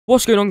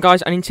What's going on,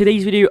 guys? And in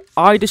today's video,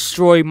 I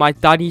destroy my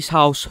daddy's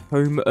house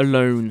home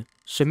alone.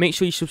 So make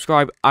sure you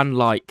subscribe and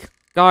like.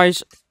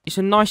 Guys, it's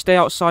a nice day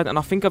outside and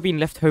I think I've been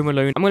left home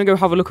alone. I'm going to go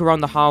have a look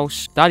around the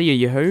house. Daddy, are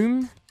you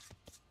home?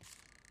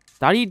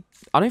 Daddy?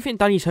 I don't think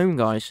Daddy's home,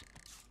 guys.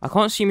 I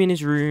can't see him in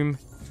his room.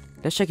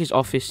 Let's check his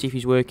office, see if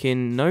he's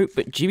working. Nope,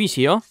 but Jimmy's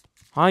here.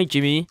 Hi,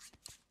 Jimmy.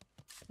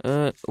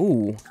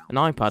 Ooh, an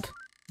iPad.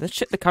 Let's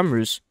check the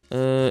cameras.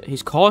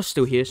 His car's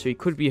still here, so he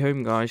could be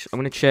home, guys. I'm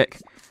going to check.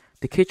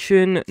 The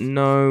kitchen,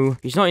 no.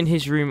 He's not in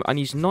his room, and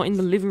he's not in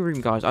the living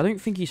room, guys. I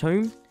don't think he's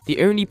home.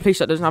 The only place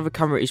that doesn't have a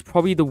camera is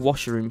probably the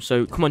washroom.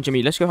 So, come on,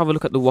 Jimmy. Let's go have a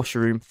look at the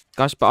washroom.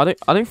 Guys, but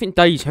I don't think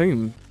Daddy's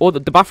home. Or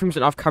the bathrooms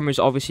don't have cameras,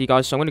 obviously,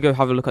 guys. So, I'm going to go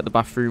have a look at the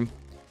bathroom.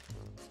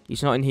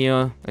 He's not in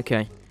here.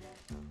 Okay.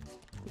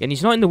 And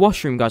he's not in the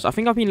washroom, guys. I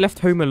think I've been left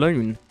home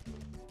alone.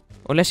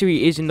 Unless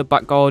he is in the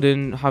back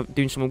garden,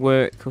 doing some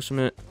work or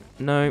something.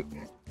 No.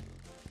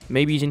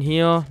 Maybe he's in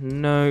here.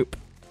 Nope.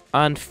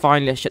 And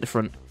finally, let's check the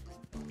front.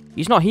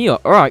 He's not here.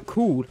 Alright,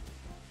 cool.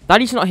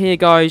 Daddy's not here,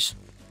 guys.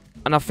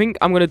 And I think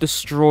I'm going to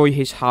destroy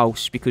his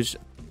house because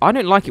I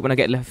don't like it when I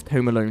get left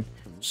home alone.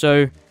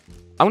 So,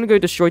 I'm going to go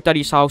destroy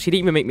Daddy's house. He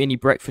didn't even make me any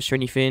breakfast or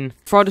anything.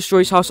 Before I destroy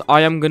his house,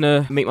 I am going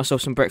to make myself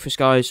some breakfast,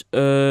 guys.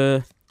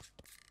 Let's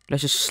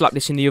just slap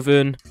this in the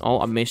oven. Oh,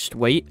 I missed.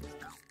 Wait.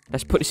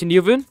 Let's put this in the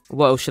oven.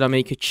 What else should I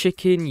make? A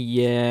chicken?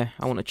 Yeah,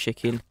 I want a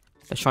chicken.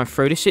 Let's try and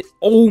throw this in.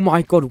 Oh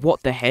my god,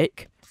 what the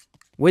heck?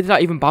 Where did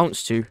that even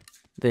bounce to?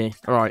 There.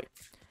 Alright.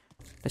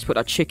 Let's put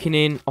that chicken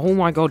in. Oh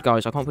my god,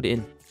 guys, I can't put it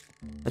in.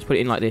 Let's put it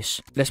in like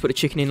this. Let's put the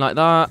chicken in like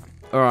that.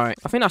 Alright,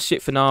 I think that's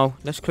it for now.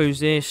 Let's close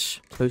this.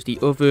 Close the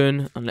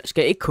oven. And let's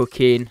get it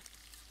cooking.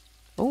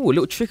 Oh, a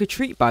little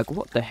trick-or-treat bag.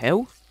 What the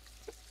hell?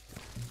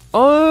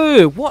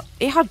 Oh, what?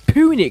 It had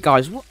poo in it,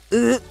 guys. What?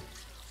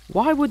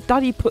 Why would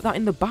Daddy put that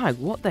in the bag?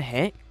 What the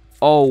heck?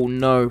 Oh,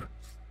 no.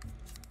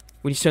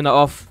 We need to turn that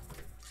off.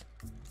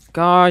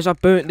 Guys, I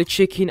burnt the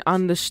chicken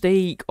and the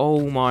steak.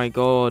 Oh, my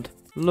God.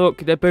 Look,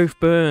 they're both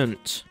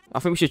burnt. I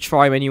think we should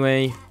try them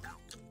anyway.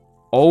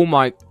 Oh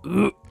my!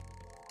 I'm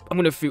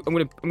gonna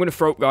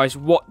throw up, guys.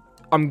 What?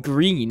 I'm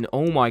green.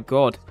 Oh my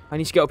god! I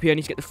need to get up here. I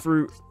need to get the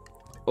fruit.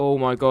 Oh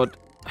my god!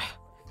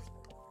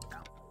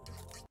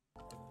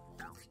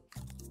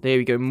 There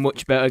we go.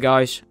 Much better,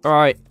 guys. All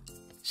right.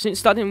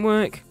 Since that didn't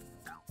work,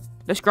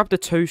 let's grab the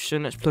toaster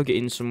and let's plug it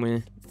in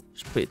somewhere.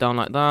 Just put it down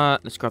like that.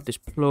 Let's grab this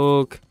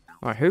plug.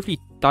 All right. Hopefully,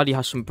 Daddy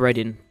has some bread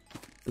in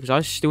because I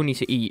still need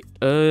to eat.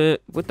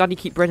 Would Daddy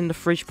keep bread in the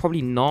fridge?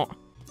 Probably not.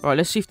 Alright,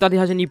 let's see if Daddy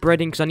has any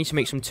bread in, because I need to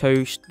make some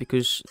toast,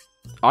 because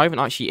I haven't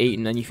actually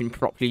eaten anything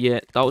properly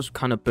yet. That was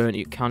kind of burnt.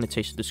 It kind of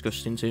tasted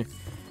disgusting too.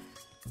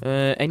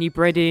 Any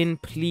bread in?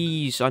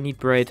 Please, I need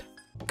bread.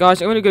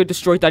 Guys, I'm going to go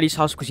destroy Daddy's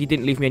house, because he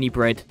didn't leave me any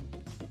bread.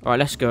 Alright,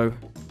 let's go.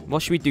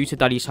 What should we do to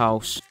Daddy's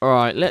house?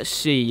 Alright, let's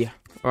see.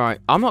 Alright,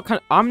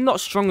 I'm not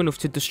strong enough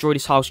to destroy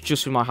this house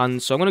just with my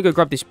hands, so I'm going to go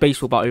grab this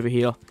baseball bat over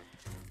here.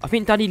 I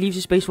think Daddy leaves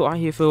his baseball out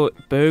here for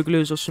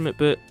burglars or something,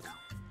 but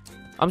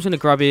I'm just going to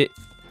grab it.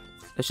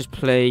 Let's just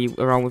play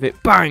around with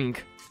it. Bang!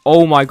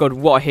 Oh my god,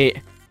 what a hit.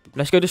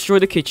 Let's go destroy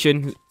the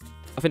kitchen.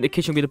 I think the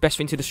kitchen will be the best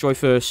thing to destroy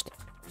first.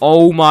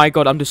 Oh my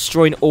god, I'm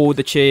destroying all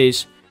the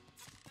chairs.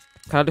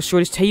 Can I destroy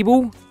this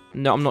table?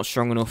 No, I'm not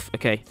strong enough.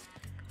 Okay.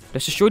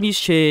 Let's destroy these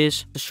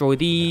chairs. Destroy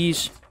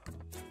these.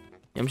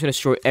 Yeah, I'm just going to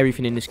destroy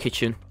everything in this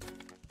kitchen.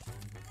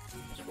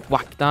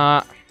 Whack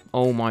that.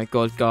 Oh my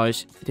god,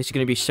 guys. This is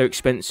going to be so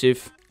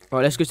expensive.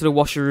 Right, let's go to the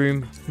washer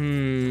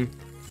room.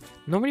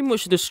 Not really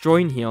much to destroy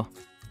in here.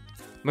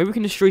 Maybe we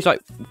can destroy his,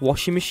 like,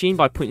 washing machine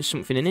by putting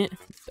something in it.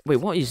 Wait,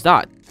 what is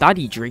that?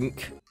 Daddy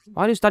drink?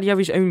 Why does Daddy have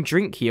his own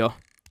drink here?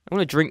 I want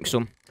to drink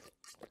some.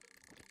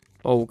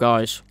 Oh,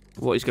 guys.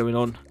 What is going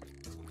on?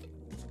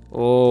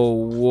 Oh,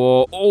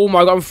 whoa. Oh,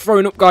 my God. I'm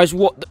throwing up, guys.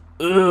 What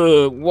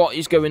the... what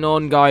is going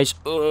on, guys?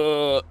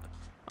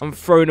 I'm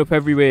throwing up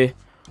everywhere.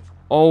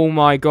 Oh,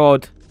 my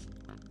God.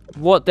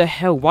 What the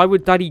hell? Why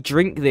would Daddy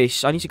drink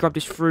this? I need to grab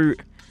this fruit.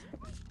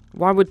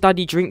 Why would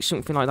Daddy drink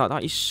something like that?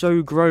 That is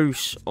so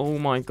gross. Oh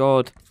my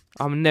god.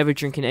 I'm never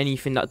drinking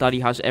anything that Daddy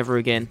has ever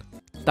again.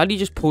 Daddy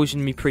just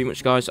poisoned me pretty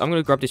much, guys. I'm going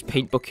to grab this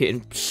paint bucket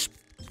and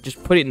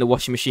just put it in the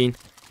washing machine.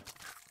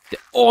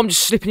 Oh, I'm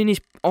just slipping in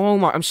his... Oh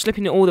my... I'm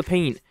slipping in all the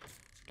paint.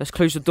 Let's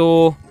close the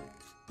door.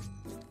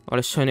 Oh,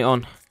 let's turn it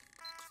on.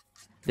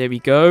 There we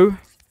go.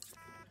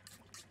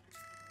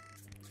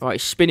 Alright,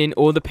 it's spinning.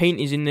 All the paint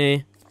is in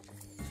there.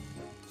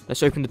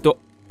 Let's open the door.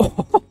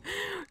 Oh,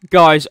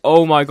 guys,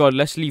 oh my god,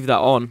 let's leave that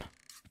on.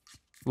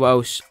 What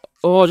else?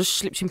 Oh, just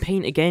slips in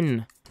paint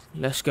again.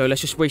 Let's go,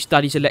 let's just waste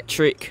Daddy's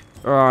electric.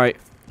 Alright.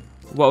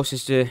 What else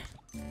is there?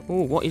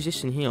 Oh, what is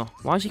this in here?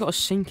 Why has he got a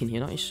sink in here?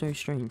 That is so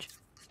strange.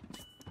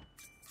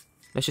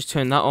 Let's just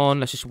turn that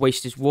on. Let's just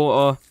waste his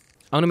water.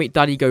 I'm going to make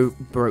Daddy go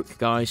broke,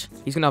 guys.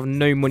 He's going to have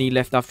no money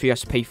left after he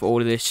has to pay for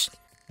all of this.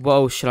 What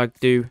else should I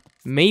do?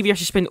 Maybe I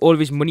should spend all of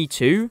his money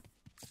too?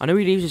 I know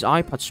he leaves his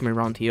iPad somewhere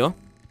around here.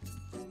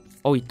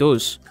 Oh, he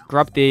does.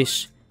 Grab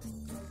this.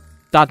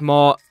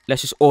 Dadmart.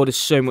 Let's just order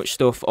so much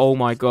stuff. Oh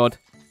my god.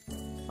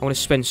 I want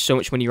to spend so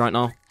much money right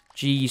now.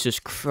 Jesus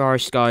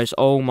Christ, guys.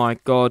 Oh my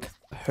god.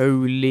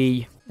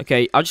 Holy.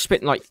 Okay, I just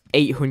spent like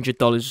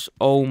 $800.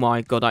 Oh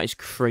my god, that is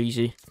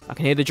crazy. I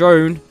can hear the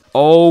drone.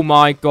 Oh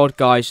my god,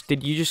 guys.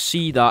 Did you just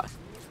see that?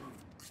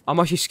 I'm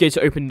actually scared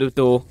to open the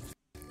door.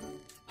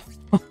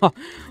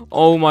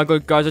 Oh my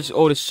god, guys. I just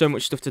ordered so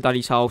much stuff to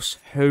Daddy's house.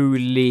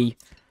 Holy.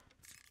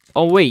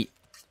 Oh, wait.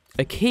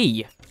 A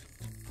key.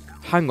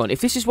 Hang on.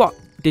 If this is what...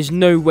 There's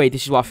no way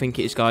this is what I think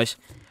it is, guys.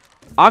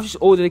 I've just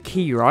ordered a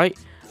key, right?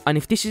 And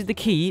if this is the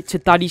key to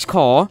Daddy's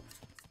car...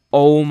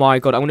 Oh my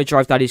god, I'm going to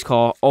drive Daddy's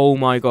car. Oh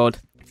my god.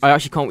 I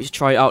actually can't wait to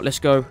try it out. Let's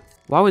go.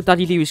 Why would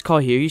Daddy leave his car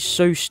here? He's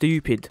so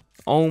stupid.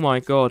 Oh my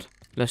god.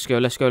 Let's go,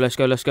 let's go, let's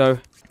go, let's go.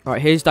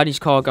 Alright, here's Daddy's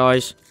car,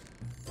 guys.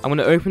 I'm going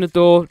to open the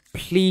door.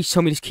 Please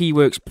tell me this key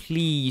works.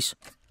 Please.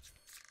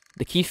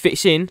 The key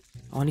fits in.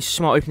 Oh, I need to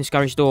smart open this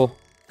garage door.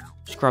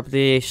 Just grab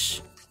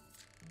this.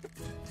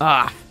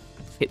 Ah.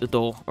 Hit the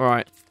door.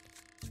 Alright.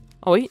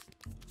 Oh, wait.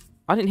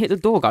 I didn't hit the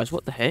door, guys.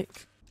 What the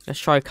heck? Let's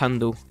try a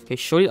candle. Okay,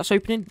 surely that's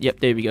opening?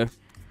 Yep, there we go.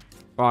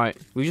 Right.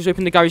 We've just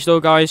opened the garage door,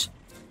 guys.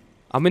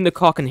 I'm in the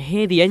car. I can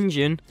hear the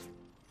engine.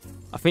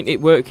 I think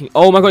it's working.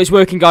 Oh, my God. It's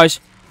working, guys.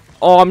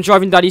 Oh, I'm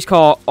driving Daddy's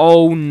car.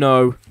 Oh,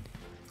 no.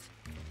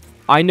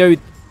 I know.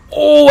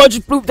 Oh, I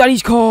just blew up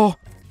Daddy's car.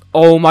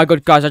 Oh, my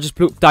God, guys. I just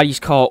blew up Daddy's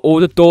car. All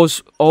the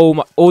doors. Oh,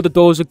 my. All the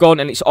doors are gone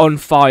and it's on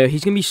fire.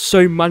 He's going to be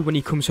so mad when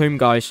he comes home,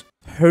 guys.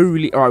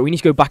 Holy. Alright, we need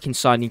to go back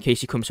inside in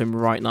case he comes home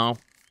right now.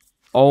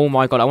 Oh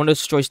my god, I want to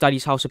destroy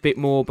Daddy's house a bit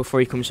more before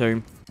he comes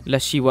home.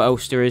 Let's see what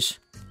else there is.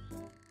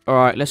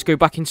 Alright, let's go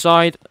back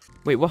inside.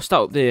 Wait, what's that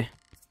up there?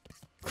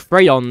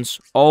 Crayons.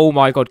 Oh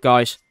my god,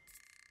 guys.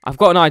 I've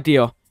got an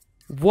idea.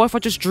 What if I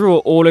just draw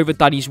it all over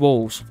Daddy's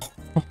walls?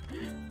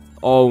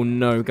 Oh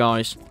no,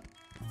 guys.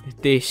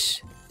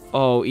 This.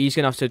 Oh, he's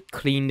going to have to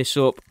clean this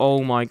up.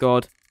 Oh my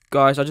god.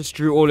 Guys, I just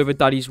drew all over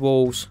Daddy's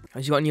walls.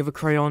 Has he got any other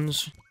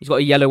crayons? He's got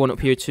a yellow one up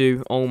here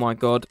too. Oh my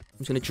god. I'm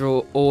just going to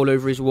draw all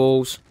over his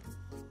walls.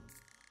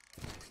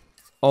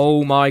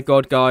 Oh my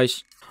god,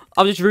 guys.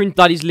 I've just ruined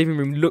Daddy's living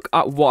room. Look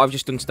at what I've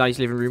just done to Daddy's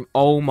living room.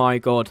 Oh my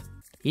god.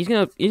 He's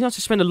gonna have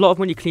to spend a lot of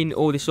money cleaning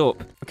all this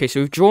up. Okay, so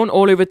we've drawn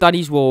all over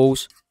Daddy's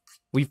walls.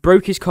 We've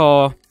broke his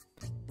car.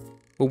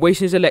 We're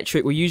wasting his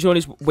electric. We're using all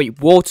his... Wait,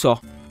 water.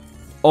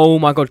 Oh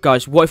my god,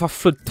 guys. What if I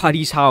flood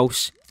Daddy's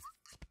house?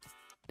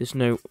 There's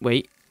no...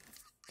 Wait.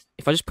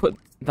 If I just put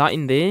that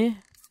in there,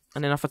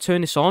 and then if I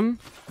turn this on...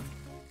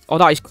 Oh,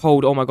 that is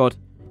cold. Oh, my God.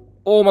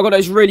 Oh, my God, that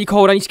is really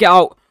cold. I need to get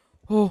out.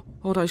 Oh,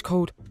 that is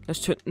cold. Let's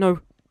turn...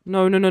 No.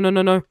 No.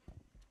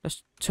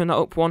 Let's turn that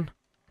up one.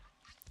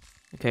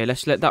 Okay,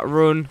 let's let that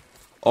run.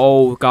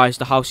 Oh, guys,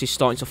 the house is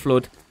starting to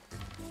flood.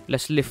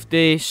 Let's lift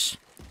this.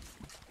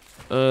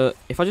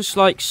 If I just,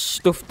 like,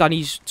 stuff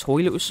Danny's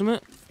toilet with something.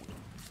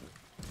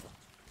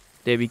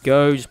 There we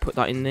go. Just put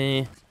that in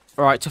there.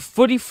 Alright, to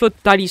fully flood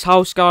Daddy's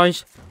house,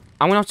 guys...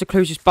 I'm going to have to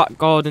close this back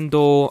garden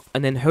door.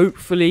 And then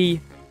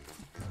hopefully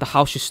the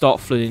house should start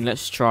flooding.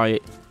 Let's try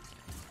it.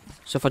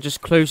 So if I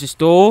just close this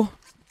door.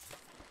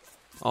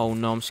 Oh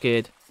no, I'm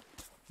scared.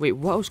 Wait,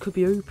 what else could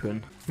be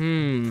open?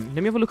 Let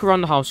me have a look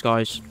around the house,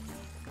 guys.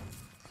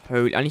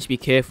 Oh, I need to be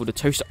careful. The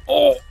toaster.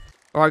 Oh!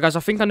 Alright, guys, I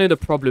think I know the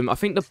problem. I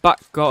think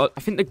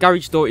the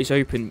garage door is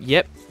open.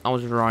 Yep, I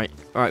was right.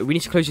 Alright, we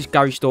need to close this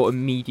garage door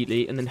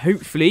immediately. And then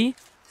hopefully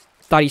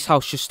Daddy's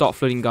house should start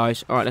flooding,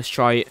 guys. Alright, let's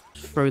try it.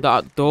 Throw that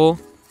out the door.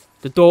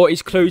 The door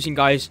is closing,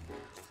 guys.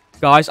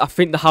 Guys, I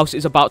think the house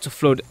is about to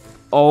flood.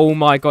 Oh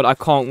my god, I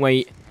can't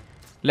wait.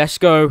 Let's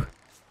go.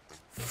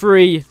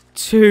 3,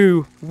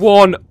 2,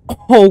 1.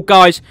 Oh,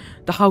 guys,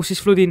 the house is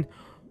flooding.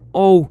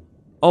 Oh,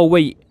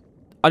 wait.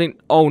 I didn't...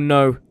 Oh,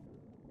 no.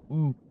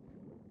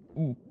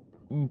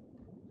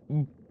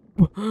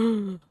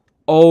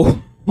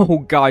 Oh,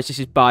 guys, this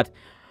is bad.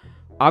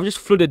 I've just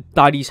flooded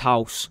Daddy's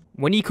house.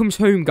 When he comes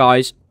home,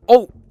 guys...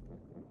 Oh,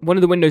 one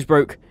of the windows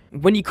broke.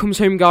 When he comes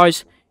home,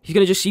 guys... He's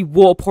going to just see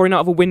water pouring out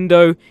of a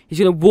window. He's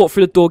going to walk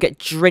through the door, get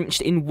drenched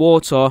in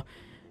water.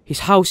 His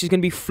house is going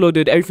to be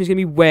flooded. Everything's going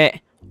to be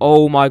wet.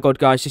 Oh my god,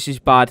 guys. This is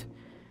bad.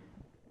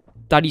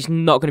 Daddy's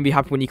not going to be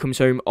happy when he comes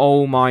home.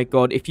 Oh my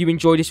god. If you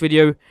enjoyed this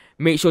video,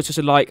 make sure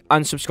to like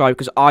and subscribe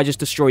because I just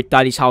destroyed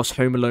Daddy's house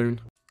home alone.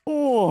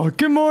 Oh,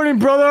 good morning,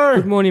 brother.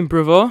 Good morning,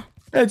 brother.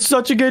 It's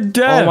such a good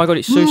day. Oh my god,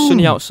 it's so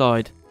sunny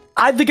outside.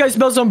 I think I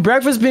smell some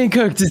breakfast being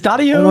cooked. Is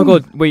Daddy home? Oh my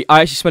god, wait,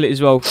 I actually smell it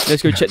as well.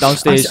 Let's go check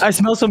downstairs. I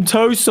smell some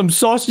toast, some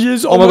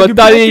sausages. Oh my god,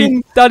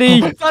 Daddy!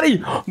 Daddy! Oh,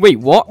 Daddy! Wait,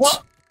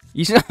 what?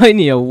 He's not in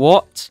here,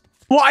 what?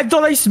 What? I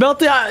thought I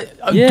smelled it.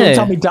 Yeah. Don't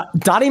tell me.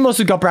 Daddy must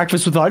have got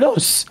breakfast without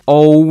us.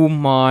 Oh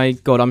my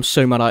god, I'm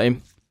so mad at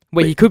him.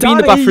 Wait, he could be in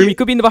the bathroom. He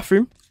could be in the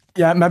bathroom.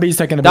 Yeah, maybe he's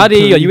taking a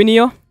Daddy, poo. are you in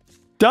here?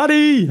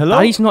 Daddy, hello?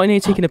 Daddy's not in here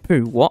taking a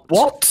poo. What?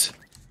 What?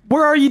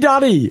 Where are you,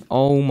 Daddy?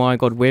 Oh my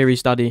god, where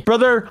is Daddy?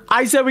 Brother,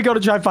 I said we gotta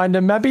try and find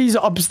him. Maybe he's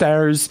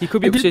upstairs. He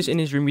could be upstairs in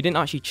his room. We didn't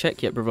actually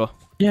check yet, brother.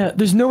 Yeah,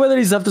 there's no way that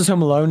he's left us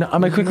home alone. I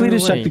might quickly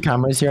just check the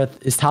cameras here.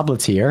 His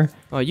tablet's here.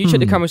 Alright, you check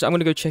the cameras. I'm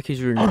gonna go check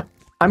his room.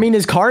 I mean,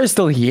 his car is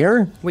still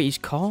here. Wait, his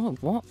car?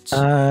 What?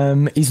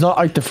 He's not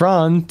out the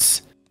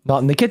front. Not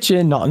in the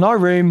kitchen. Not in our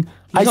room.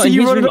 I see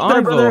you running up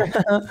there,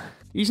 brother.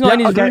 He's not in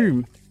his okay.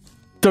 room.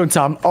 Don't,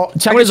 Tom. Oh,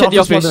 check I'm gonna his check the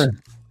office. office.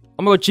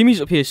 Oh my god,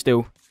 Jimmy's up here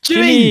still.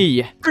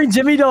 Jimmy! Bring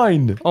Jimmy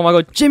down. Oh my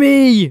god,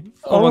 Jimmy!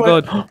 Oh my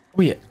god.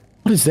 Wait,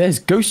 what is this?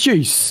 Ghost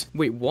juice.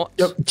 Wait, what?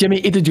 Yo, Jimmy,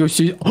 eat the ghost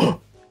juice.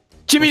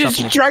 Jimmy What's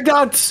just drank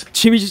that.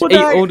 Jimmy just What ate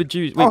the heck? all the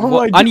juice. Wait, Oh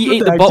what? my And he ate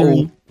the God,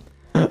 bottle.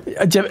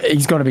 Jimmy,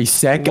 he's gonna be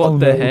sick. What oh,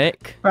 the no.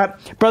 heck?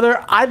 Right,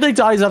 brother, I'd like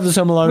to eyes after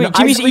some alone. Wait,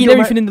 Jimmy's eating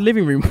everything in the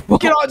living room. What?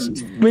 Get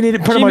on! We need to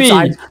put him Jimmy.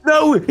 outside.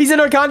 No, he's in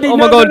our candy. Oh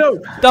no, my god, no,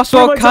 no. that's Put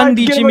him our outside.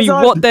 candy, Get him Jimmy.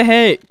 outside. What the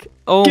heck?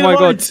 Oh Get my him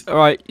god. out.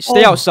 Alright,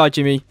 stay Oh. outside,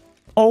 Jimmy.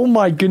 Oh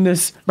my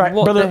goodness. Right,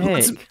 What brother, the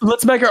heck?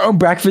 let's make our own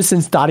breakfast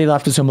since Daddy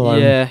left us home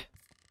alone. Yeah.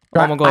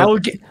 Right, Oh my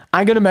god.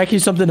 I'm gonna make you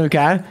something,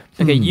 okay?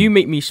 Okay, you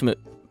make me some.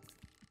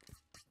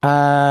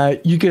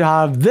 You could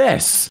have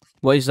this.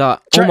 What is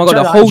that? Try- Oh my god, try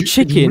the that. whole It's-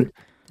 chicken.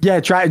 Yeah,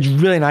 try it. It's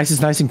really nice.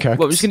 It's nice and cooked.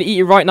 What, we're just gonna eat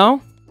it right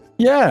now?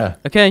 Yeah.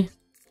 Okay.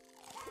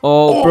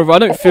 Oh, brother, I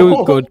don't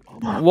feel good.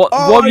 What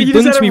have you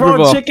done just to had me, a raw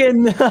brother?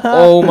 Chicken.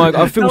 Oh my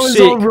god, I feel that was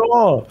sick. all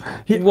raw.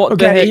 What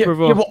the heck,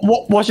 brother?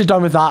 Wash it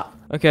down with that.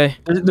 Okay.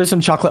 There's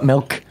some chocolate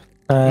milk.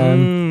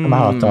 And my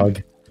hot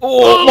dog.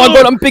 Oh my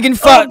god, I'm big and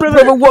fat,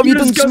 brother. What have you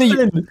you're done to me?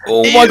 disgusting.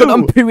 Oh my god,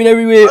 I'm Ew. pooing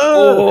everywhere.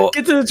 Oh.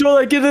 Get to the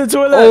toilet. Get to the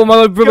toilet. Oh my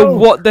god, brother, Go.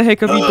 what the heck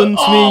have you done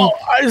to me?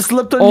 I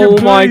slipped on your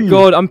Oh my poo.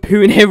 god, I'm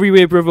pooing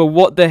everywhere, brother.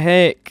 What the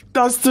heck?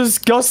 That's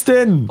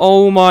disgusting.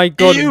 Oh my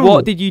god, Ew.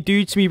 what did you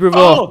do to me, brother?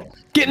 Oh,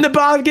 get in the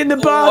bath. Get in the Oh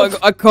my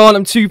bath. god, I can't.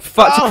 I'm too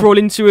fat to Oh. crawl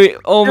into it.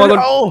 Oh my god.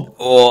 Oh,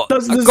 Oh,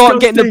 that's I can't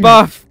get in the disgusting.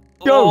 bath.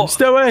 go. Oh,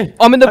 Stay away.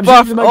 I'm in the I'm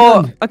bath. shooting my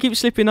Oh, gun. I keep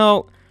slipping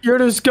out. You're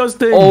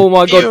disgusting. Oh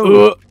my god. Ew.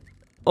 Ugh.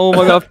 Oh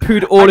my god, I've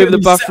pooed all I'm over gonna the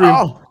be bathroom.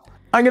 Oh,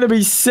 I'm gonna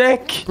be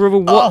sick. Brother,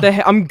 what the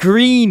heck? I'm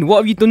green. What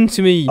have you done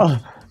to me?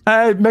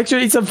 Make sure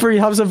you eat some fruit.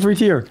 Have some fruit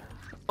here.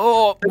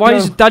 Oh, why go.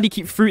 does Daddy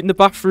keep fruit in the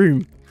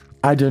bathroom?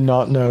 I do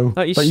not know.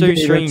 That is but you so can eat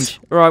it. strange.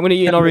 Alright, I'm gonna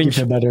eat an It'll make you orange.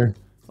 feel better.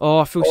 Oh,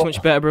 I feel so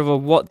much better, brother.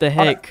 What the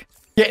heck?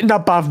 Get in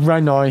that bath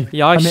right now.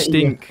 Yeah, I I'm hitting you.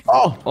 stink.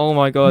 Oh, Oh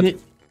my god. you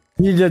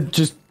need to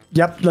just.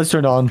 Yep, let's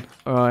turn it on.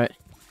 Alright.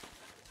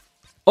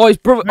 Oh, it's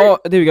brother. Oh,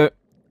 there we go.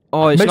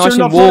 Oh, it's Make nice sure and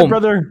not flooded, warm.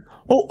 brother.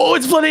 Oh,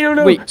 it's flooding. Oh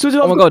no. Wait. Switch it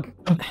Oh off. my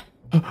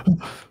god.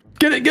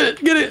 Get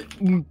it.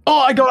 Oh,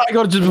 I got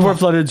it just before it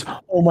flooded.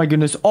 Oh my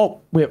goodness.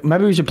 Oh, wait,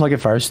 maybe we should plug it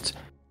first.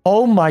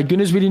 Oh my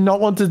goodness, we did not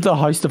want the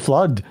house to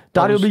flood.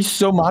 Daddy will be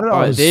so mad at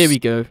Alright, us. there we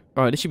go.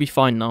 Alright, this should be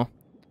fine now.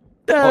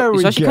 There Oh, it's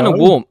we actually go. kind of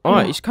warm.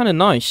 Alright, it's kind of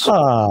nice.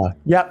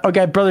 Yeah,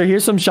 okay, brother,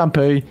 here's some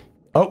shampoo.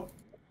 Oh,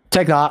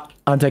 take that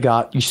and take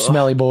that, you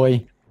smelly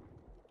boy.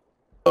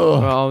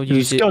 Ugh, I'll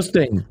use it.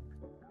 disgusting.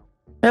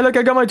 Hey, look,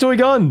 I got my toy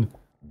gun.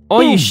 Oh,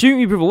 you Boom. shoot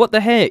me, brother. What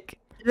the heck?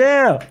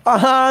 Yeah,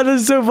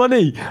 that's so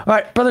funny. All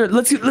right, brother,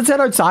 let's head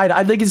outside.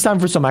 I think it's time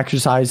for some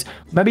exercise.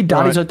 Maybe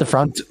Daddy's out the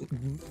front,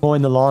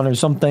 mowing the lawn or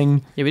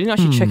something. Yeah, we didn't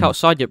actually check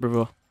outside yet,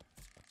 brother.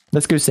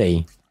 Let's go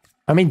see.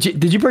 I mean,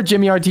 did you put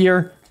Jimmy out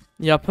here?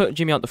 Yeah, I put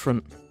Jimmy out the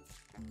front.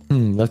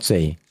 Let's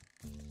see.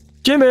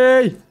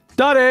 Jimmy,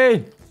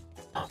 Daddy,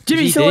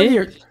 Jimmy's still in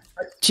there? here.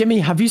 Jimmy,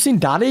 have you seen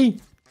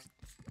Daddy?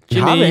 You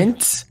Jimmy.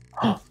 haven't.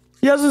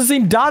 He hasn't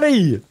seen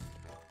Daddy.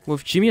 Well,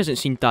 if Jimmy hasn't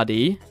seen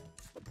Daddy,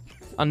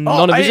 and Oh,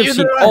 none of us I have hit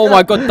seen. you. Oh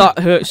my god, that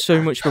hurts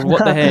so much, brother.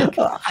 What the heck?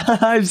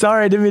 I'm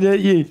sorry, I didn't mean to hit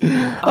you.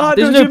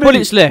 There's no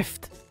bullets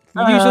left.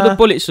 You used all the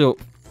bullets up.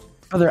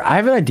 Brother, I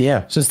have an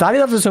idea. Since Daddy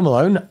left us home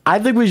alone, I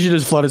think we should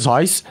just flood his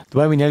house the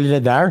way we nearly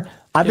did there.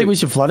 I think we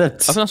should flood it. I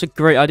think that's a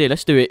great idea.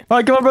 Let's do it. All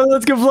right, come on, brother,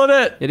 let's go flood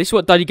it. Yeah, this is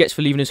what Daddy gets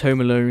for leaving us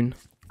home alone.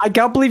 I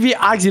can't believe he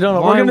actually done it.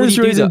 Why We're gonna would he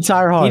destroy do his that?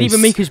 entire house. He didn't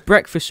even make his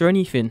breakfast or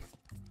anything.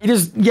 He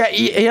just, yeah,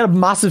 he had a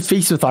massive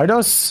feast without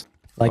us.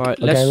 Like, Alright,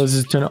 okay, let's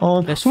just turn it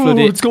on. let's flood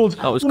it. It's cold.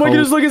 That was oh my cold.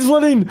 goodness, look, it's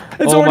flooding.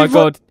 It's Oh my already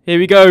god. Here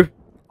we go.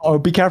 Oh,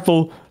 be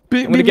careful.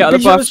 Be gonna get out of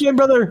the sure to bath. swim,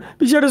 brother.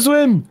 Be sure to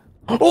swim.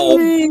 Oh,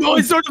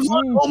 it started to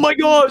flood. Oh my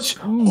gosh.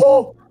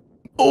 Oh,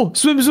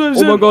 swim.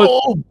 Oh my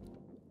god.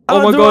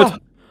 Oh my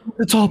god.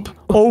 The top.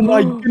 Oh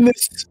my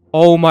goodness.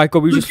 Oh my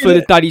god, we just at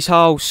flooded it. Daddy's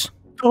house.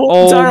 The whole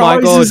Oh entire my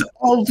house god. is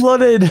all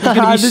flooded. He's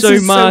gonna be this so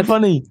is mad. so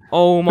funny.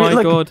 Oh my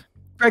look. god.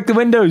 Break the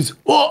windows.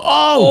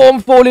 Oh, I'm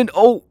falling.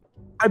 Oh.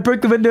 I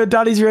broke the window of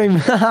Daddy's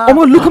room. Oh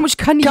my, look how much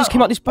candy just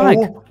came out this bag.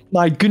 Oh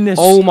my goodness.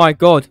 Oh my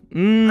god. I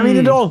mean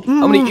it all.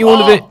 I'm gonna eat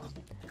all of it.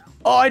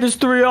 Oh, I just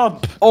threw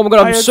up. Oh my god,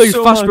 I I'm had so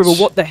so fast, much.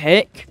 brother. What the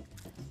heck?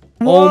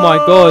 Oh my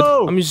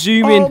god. I'm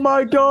zooming. Oh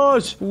my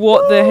gosh.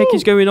 What the heck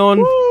is going on?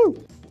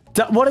 Woo.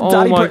 What did Oh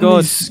Daddy my put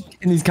god.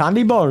 in these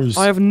candy bars?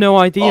 I have no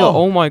idea. Oh.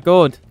 Oh my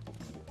god.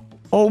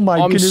 Oh my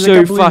I'm goodness, I so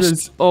can't believe fast.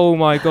 this. Oh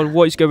my god,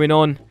 what is going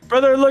on?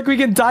 Brother, look, we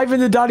can dive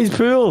into Daddy's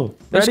pool.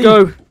 Let's Ready?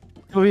 go.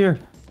 Over here.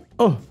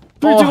 Oh,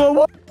 3, 2, Oh.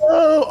 1.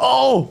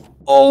 Oh.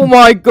 Oh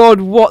my god,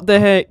 what the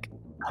heck?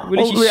 We're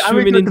Oh, literally wait, I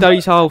mean, swimming in look-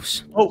 Daddy's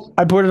house. Oh,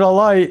 I poured it all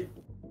out.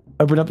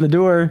 Open up the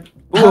door.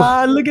 Oh.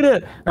 Ah, look at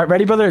it. All right,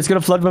 ready, brother? It's gonna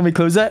flood when we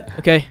close it.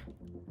 Okay.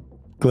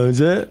 Close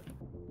it.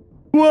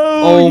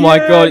 Whoa! Oh my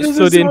yeah, god, it's this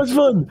flooding. is so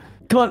much fun.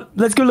 Come on,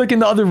 let's go look in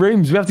the other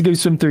rooms. We have to go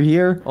swim through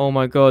here. Oh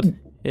my god.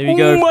 Here we Oh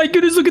go. my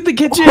goodness, look at the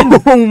kitchen.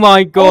 Oh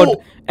my god.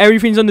 Oh.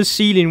 Everything's on the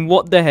ceiling.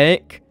 What the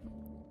heck?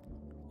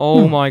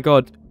 Oh my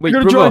god. Wait,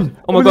 You're brother. gonna join.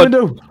 Oh my Open the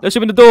god. window. Let's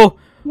open the door.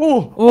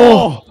 Oh,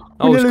 Oh.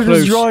 That was nearly close.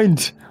 destroyed.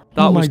 That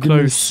Oh my was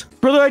goodness. close.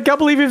 Brother, I can't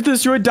believe we've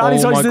destroyed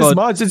Daddy's Oh house my this God.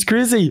 much. It's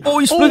crazy. Oh,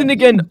 he's flooding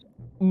again.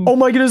 Oh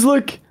my goodness,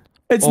 look.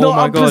 It's Oh not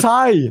my up as God.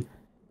 high.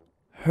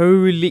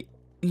 Holy.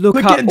 Look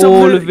Look, get at on top of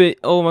all the- of it.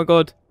 Oh my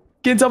God.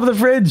 Get on top of the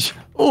fridge.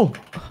 Oh.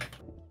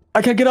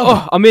 I can't get up.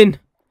 Oh, I'm in.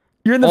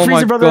 You're in the Oh my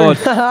freezer, brother.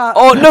 God.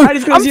 Oh no, I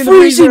just gotta I'm see you in the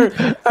freezing.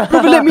 freezer.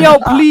 Brother, let me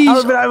out,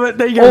 please.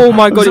 There you go. Oh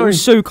my I'm God, it sorry.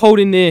 was so cold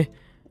in there.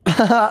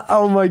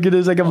 Oh my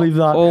goodness, I can't believe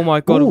that. Oh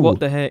my God, Ooh. what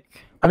the heck?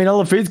 I mean, all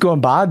the food's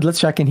going bad. Let's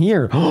check in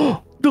here.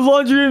 The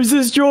laundry room's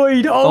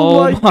destroyed.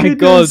 Oh, Oh my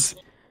goodness.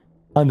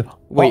 And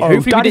Wait, uh-oh, hopefully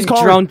we Daddy's didn't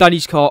car. drown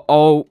Daddy's car.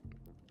 Oh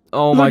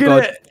my Look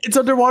God. at it. It's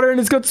underwater and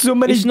it's got so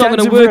many It's not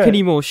dents going to over work it.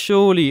 anymore,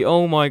 surely.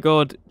 Oh my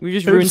God. We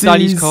just ruined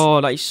Daddy's Oopsies.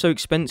 car. That is so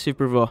expensive,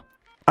 brother.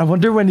 I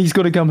wonder when he's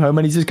going to come home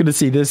and he's just going to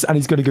see this and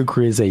he's going to go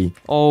crazy.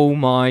 Oh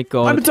my I'm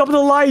God. on top of the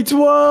light.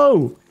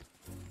 Whoa.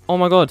 Oh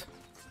my God.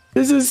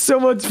 This is so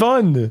much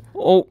fun.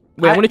 Oh,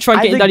 wait, I'm going to try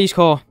and I get in think- Daddy's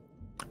car.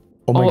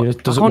 Oh my goodness.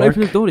 Does I it can't work?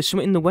 open the door. There's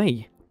something in the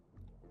way.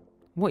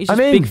 What is this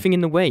I'm in. big thing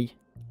in the way?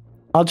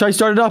 I'll try to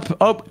start it up.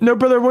 Oh, no,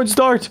 brother, it won't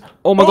start.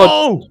 Oh my God.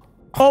 Oh,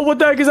 oh, what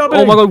the heck is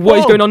happening? Oh my God, what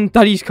is going on in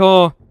Daddy's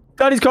car?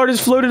 Daddy's car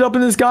just floated up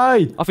in the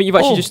sky. I think you've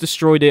actually just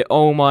destroyed it.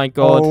 Oh my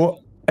God. Oh,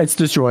 it's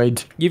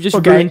destroyed. You've just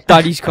Okay. ruined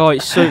Daddy's car.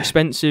 It's so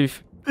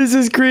expensive. This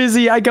is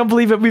crazy. I can't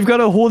believe it. We've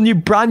got a whole new,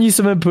 brand new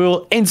swimming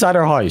pool inside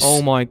our house.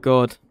 Oh my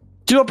God.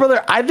 Do you know what,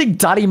 brother? I think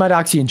Daddy might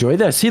actually enjoy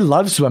this. He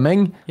loves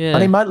swimming. Yeah.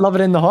 And he might love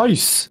it in the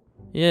house.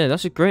 Yeah,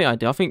 that's a great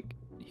idea. I think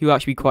he'll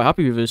actually be quite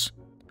happy with us.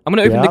 I'm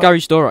going to open the Yeah.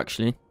 garage door,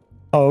 actually.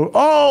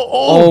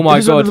 Oh my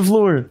it's under God. the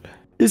floor.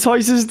 His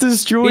house is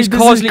destroyed. His This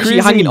car's is literally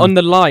crazy. hanging on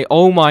the light.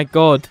 Oh my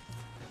God.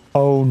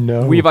 Oh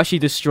no. We've actually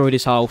destroyed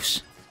his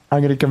house.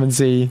 I'm gonna come and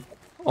see.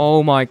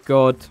 Oh my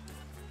God.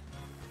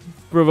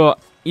 Brother,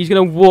 he's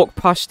going to walk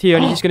past here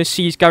and he's just going to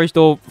see his garage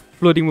door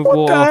flooding with What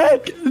water. the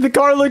heck? The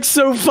car looks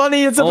so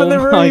funny. It's up Oh in the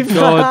my roof.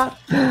 God.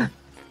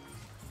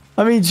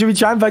 I mean, should we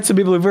try and invite some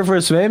people over for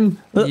a swim?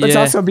 Let's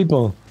Yeah. ask some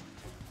people.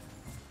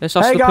 Let's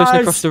ask Hey, the person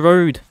guys. across the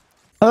road.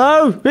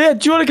 Hello? Yeah,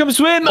 do you want to come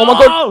swim? Oh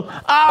my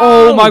God.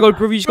 Oh my God,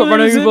 brother, you just got run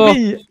Brother, it's over.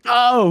 me.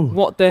 Oh.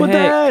 What the What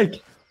heck? the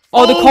heck?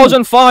 Oh, the car's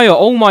on fire.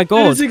 Oh my It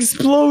God. has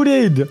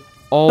exploded.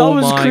 Oh that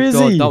was my crazy.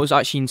 God, that was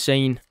actually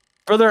insane.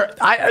 Brother,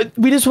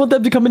 we just want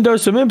them to come into our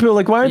swimming pool.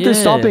 Like, why aren't they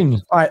Yeah.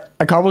 stopping? All right,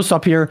 a car will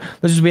stop here.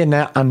 Let's just wait in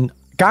there and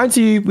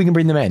guarantee you we can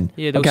bring them in.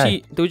 Yeah, they'll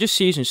okay. they'll just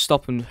see us and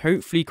stop and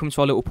hopefully come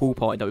to our little pool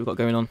party that we've got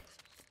going on.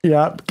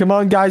 Yeah, come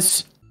on,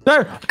 guys.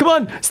 There, come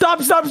on.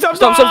 Stop. Stop.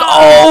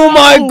 Oh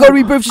my God,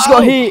 we both just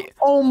got hit.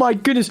 Oh my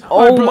goodness. Oh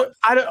All right, my- brother,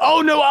 I don't,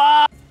 oh no.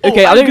 Ah.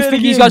 Okay, I I'm don't good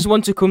think these again. guys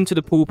want to come to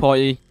the pool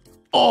party.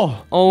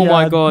 Oh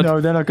my God. No,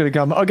 they're not gonna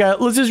come. Okay,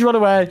 let's just run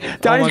away.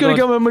 Daddy's my gonna God.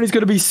 come in and he's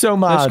gonna be so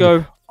mad. Let's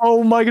go.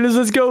 Oh my goodness,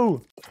 let's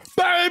go.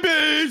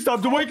 Baby,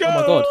 stop to wake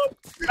up.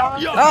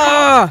 God. Yeah.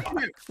 Ah!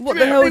 What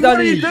the hell, What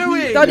are you Daddy?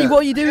 doing? Daddy, what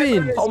are you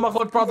doing? Oh my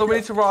God, brother, we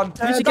need to run. need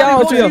to Daddy, get out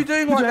what of are you here.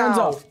 doing Put right your hands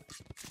now? up.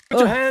 Put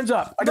your hands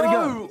up. I gotta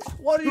go. No,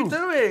 what are you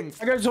doing?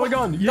 I got so I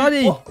gone. You-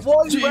 Daddy. What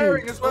are you Gee.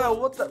 wearing as well?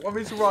 What the? I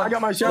need to run. I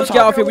got my shirt Let's off.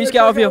 get out of here. We need to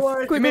get out of here.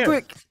 Come Quick, here.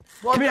 quick.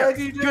 What Come the here. heck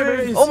are you Come here, doing?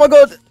 babies. Oh my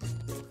God.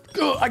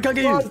 Go, I can't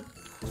get you. Run.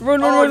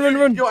 Run, Oh, run, run,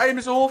 run, Your aim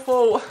is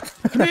awful.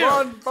 Come here.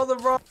 Run, brother,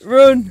 run.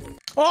 run.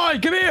 Oi,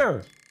 come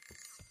here.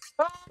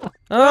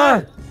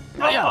 Ah!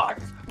 Got ya.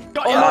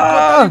 Got Oh ya. my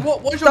God, Daddy,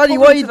 what's your Daddy, problem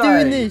why are you today?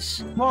 doing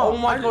this? Oh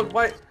my God,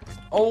 wait.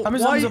 Oh, I'm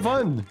just why? having some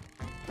fun.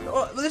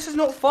 Oh, this is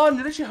not fun.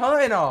 You're literally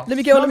hurting us. Let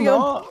me get on, No, let me get on.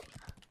 not.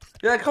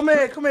 Yeah, come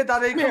here,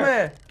 Daddy, come here.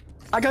 here.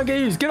 I can't get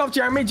you. Get off,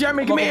 Jeremy.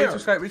 Jeremy, Oh come my God, here. we need to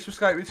escape. We need to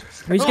escape. We need to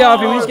escape. We need to get out of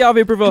here. We need to get out of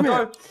here, brother.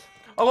 No.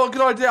 I got a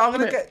good idea. I'm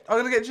here.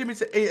 gonna get Jimmy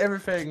to eat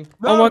everything.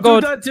 Oh my do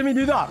God. that, Timmy,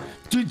 do that.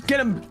 Dude, get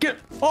him.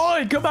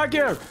 Oi, come back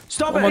here.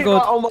 Stop Oh it. my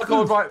God. Oh my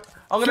God, right.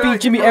 I'm gonna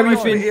Feed Jimmy I'm gonna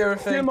everything. Eat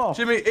everything. Get him off.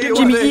 Jimmy, eat Get all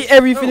Jimmy, this. eat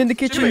everything in the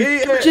kitchen. Jimmy,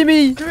 eat it.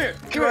 Jimmy. Come here.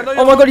 Come Jimmy, I here. know Oh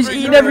you're my God, he's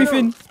hungry. eating No, no, no.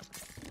 everything.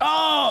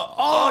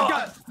 Oh,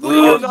 God. What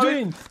Oh, are you no.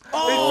 doing?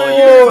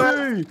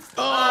 Oh.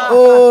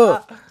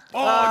 Oh,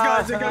 Oh,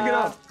 guys, I can't get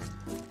up.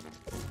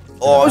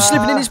 oh,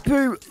 slipping in his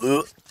poo.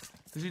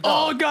 Did you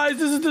Oh, die? guys,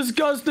 this is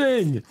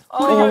disgusting. What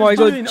Oh are you my guys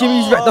God, doing?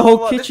 Jimmy's wrecked the Oh, whole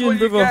what, this is kitchen,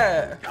 what you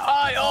brother. get.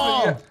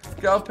 Oh,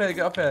 Get up here,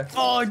 get up here.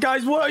 oh,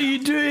 guys, what are you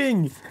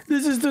doing?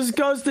 This is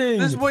disgusting.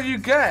 This is what you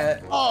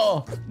get.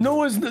 Oh, no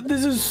one's.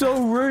 This is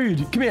so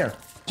rude. Come here.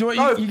 Do you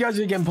know what? No. You guys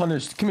are getting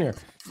punished. Come here.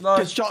 No.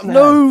 Get shot in the head.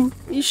 No,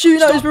 he's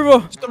shooting at his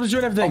brother. Stop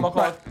destroying everything. Oh my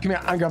God. Right, come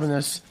here. I'm grabbing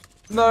this.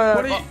 No,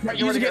 What are you? Right,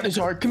 you need to get in the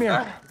shower. Come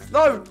here.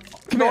 No,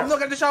 Come no, here. I'm not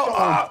getting the shout.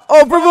 Ah,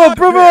 Oh,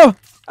 brother.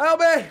 help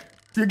me.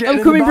 You're getting I'm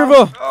in coming, the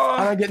bath, brother.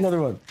 And I get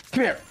another one.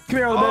 Come here. Come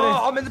here, little baby.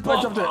 Oh, I'm in the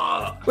I dropped it.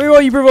 bath. Where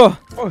are you, brother?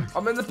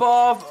 I'm in the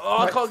bath. Oh,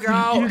 I can't get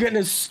out. You're getting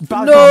this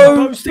bad No,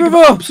 boasting of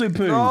brother. absolute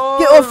poo. No.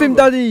 Get off him,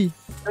 Daddy.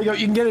 There you go.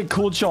 You can get a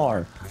cold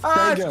shower. Ah,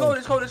 There it's you go. cold,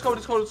 it's cold, it's cold,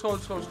 it's cold, it's cold,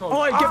 it's cold, it's cold.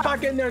 Oh, Ah. get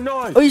back in there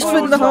now. Oh, he's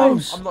flooding the no,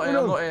 house. I'm not in,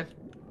 I'm not in.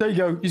 There you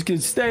go. You just can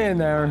stay in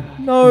there.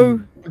 No.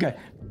 Okay.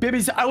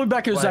 Babies, I will be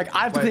back in a Wait, sec.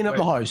 I have to wait, clean up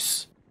the wait.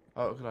 house.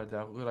 Oh,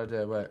 good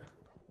idea, wait.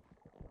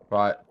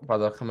 Right,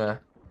 brother, come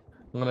here.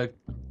 I'm gonna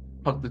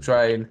plug the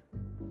drain.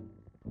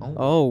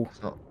 Oh.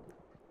 It's not.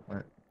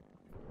 Wait.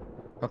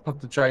 I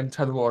plugged the drain,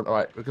 turn the water on.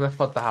 Alright, we're gonna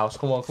flood the house.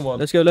 Come on, come on.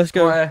 Let's go, let's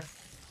go. Right.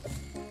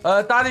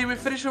 Daddy, we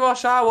finished with our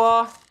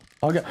shower.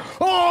 Okay.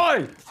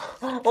 Oi!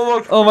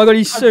 Oh my god,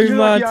 he's so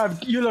mad.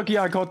 You're lucky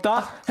I got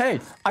that. Hey,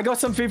 I got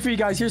some food for you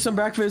guys. Here's some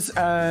breakfast.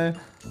 Hey,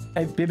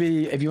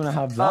 baby, if you want to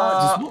have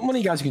that, just one of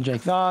you guys can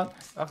drink that.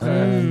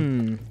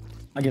 Okay.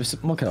 I give some.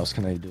 What else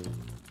can I do?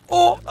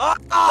 Oh,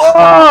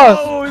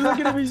 Look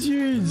at him, he's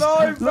huge.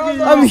 No,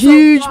 brother. I'm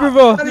huge,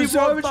 brother. Daddy,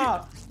 why would you?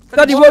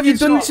 Daddy, what have you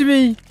done to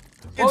me?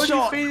 Why would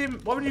you feed him?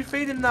 Why would you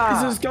feed him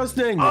that? It's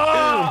disgusting.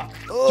 Right.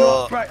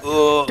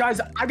 Guys,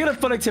 I got a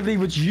fun activity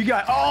with you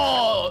guys.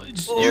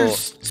 You're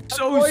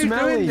so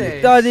smelly.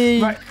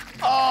 Daddy. Right.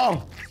 I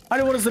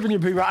don't want to slip in your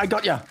poo. Right, I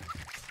got you.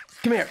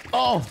 Come here.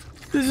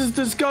 This is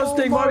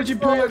disgusting. Why would you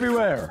poo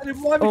everywhere? Daddy,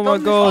 why have you Oh my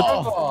done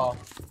god.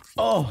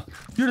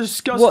 this? You're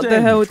disgusting. What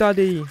the hell,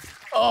 Daddy?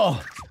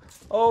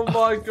 Oh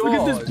my god. Look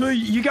at this poo.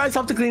 You guys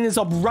have to clean this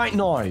up right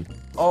now.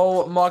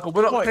 Oh my god,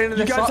 we're not cleaning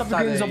this up, You guys have to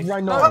clean this up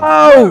right now.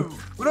 Oh!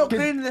 We're not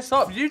cleaning this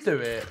up. You do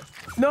it.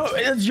 No,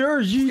 it's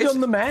yours. You done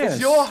the mess.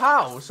 It's your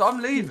house.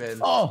 I'm leaving.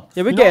 Yeah,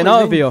 we're getting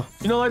out of here.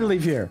 You're not allowed to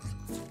leave here.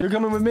 You're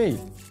coming with me.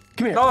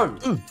 Come here. No.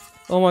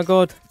 Oh my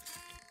god.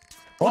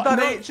 What?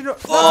 Daddy, do you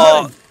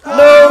know?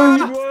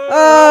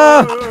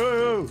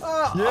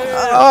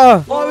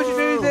 Yeah. Why would you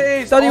do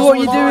this? Daddy, what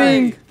are you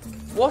doing?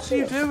 What are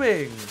you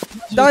doing?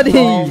 Daddy.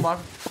 Oh my.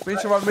 We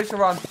need to run. We need to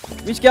run.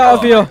 We need to get out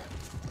of here.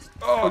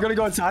 We're gonna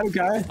go inside,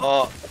 okay?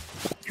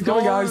 Keep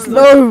going, guys.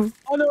 No.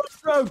 Oh no, it's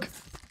broke.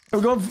 We're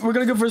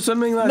gonna go for a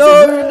swimming lesson.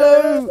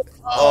 No.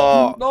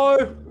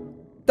 No.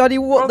 Daddy,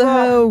 what the Brother.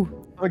 hell?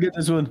 I'll get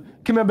this one.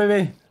 Come here,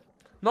 baby.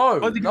 No. I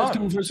think you guys No.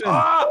 coming for a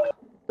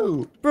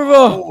swim.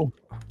 Brother.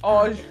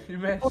 Oh, you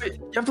missed. Wait,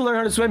 you have to learn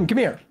how to swim. Come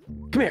here.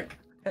 Come here.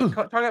 Hey,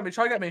 try and get me.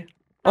 Try and get me.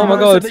 Oh my I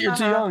said god. that you're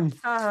too young.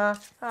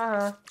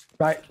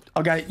 Right.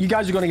 Okay. You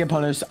guys are gonna get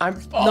punished.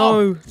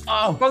 No.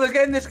 Brother,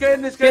 get in this. Get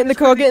in this. Get in the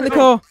car, get in the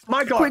car.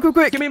 My car.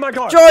 Quick. Give me my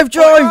car. Drive.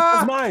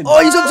 That's mine.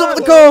 Oh, he's on top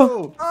of the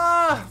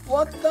car.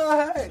 What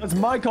the heck? That's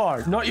my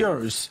car, not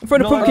yours. I'm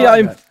throwing a Not pumpkin like at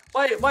him.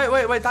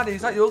 that. Wait, Daddy,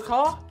 is that your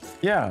car?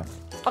 Yeah.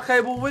 Okay,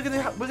 well we're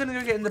gonna go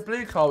get in the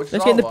blue car, which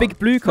Let's is get in the our big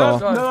blue No, car.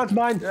 Go. that's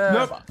mine.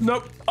 Yeah.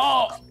 Nope.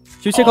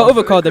 Should we take our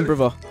other car then,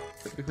 brother?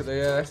 Yeah,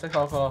 let's take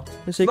our car.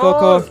 Let's take our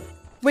car.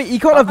 Wait, you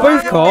can't have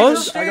both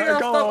cars. I got a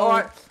car.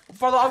 Alright,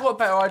 brother, I've got a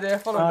better idea.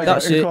 Follow me.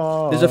 That's it.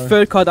 There's a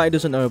third car that he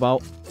doesn't know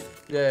about.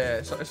 Yeah,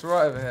 it's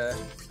right over here.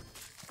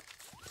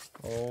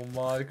 Oh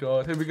my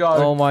god, here we go.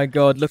 Oh my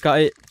god, look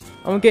at it.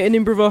 I'm getting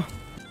in, brother.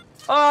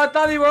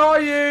 Daddy, where are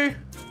you?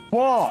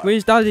 What?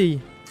 Where's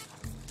Daddy?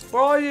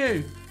 Where are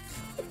you?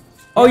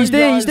 Oh, he's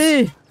there. He's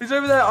there. He's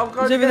over there. I'm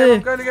going to over get him. there.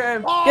 I'm going to get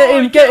him.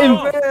 Get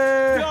him.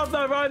 Get off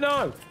that right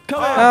now.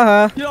 Come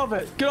here. Get off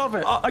it. Get off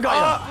it. I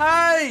got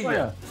Hey!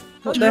 you.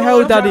 What the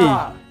hell, Daddy?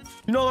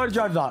 You're not allowed to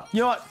drive that.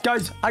 You know what,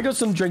 guys? I got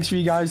some drinks for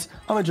you guys.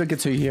 I'm gonna drink it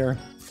too here.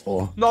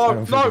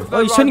 No.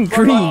 Oh, he's turning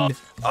green.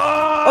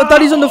 Oh,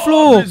 Daddy's on the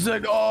floor. It's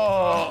like,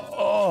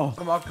 oh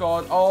my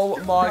god. Oh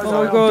my god.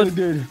 Oh my god.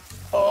 Dude.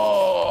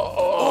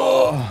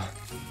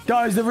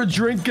 Guys, never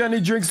drink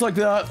any drinks like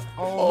that.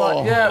 Oh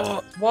my,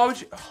 yeah. Why would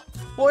you?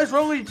 What is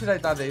wrong with you today,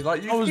 Daddy?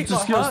 Like, you keep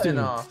not hurting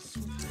us.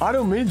 I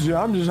don't mean to.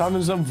 I'm just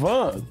having some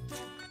fun.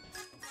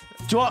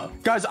 Do you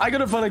want, guys? I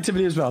got a fun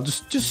activity as well.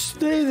 Just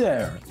stay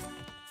there.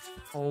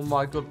 Oh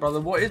my god, brother.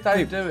 What is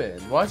Daddy doing?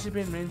 Why is he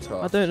being mean to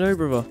us? I don't know,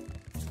 brother.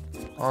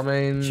 I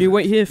mean... Should we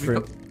wait here for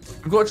him?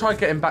 We've got to try and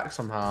get him back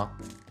somehow.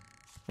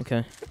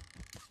 Okay.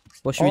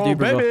 What should we do,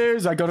 brother?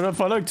 Babies, I got a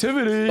fun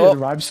activity. Oh.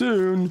 It'll arrive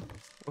soon.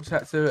 What's the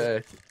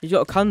activity? He's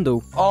got a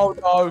candle. Oh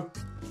no.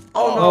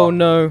 Oh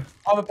no.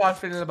 I have a bad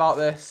feeling about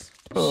this.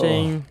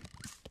 Shame.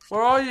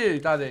 Where are you,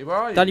 Daddy? Where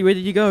are you? Daddy, where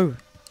did you go?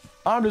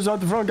 I'm just out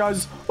the front,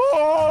 guys.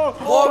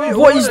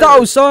 What is that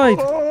outside?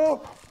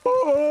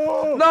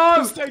 No!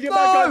 Just take it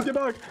back, guys. Get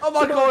back. Oh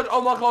my god,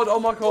 oh my god, oh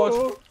my god.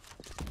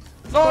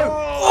 No!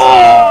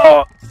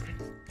 Oh,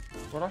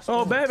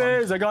 Oh,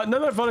 babies, I got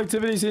another fun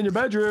activity in your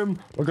bedroom.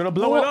 We're gonna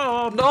blow it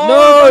up.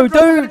 No,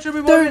 don't,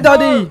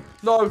 Daddy.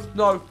 No.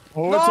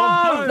 Oh, it's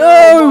on fire.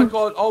 No. Oh my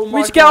god, oh my god. We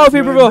need to get out of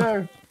here,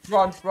 brother.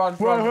 Run.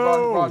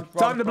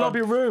 Time to blow up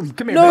your room.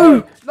 Come here.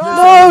 No, baby.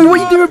 no, what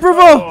are you doing,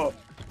 brother?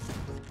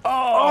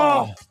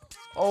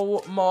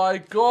 Oh my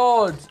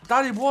god.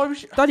 Daddy, why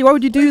was Daddy, why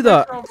would you do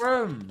that?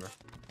 Room?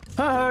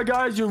 Haha,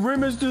 guys, your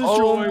room is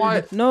destroyed. Oh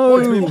my... No,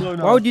 What's been blown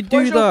up? why would you do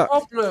What's your that?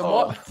 problem?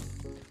 What?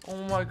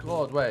 Oh my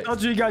god, wait. How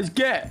do you guys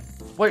get?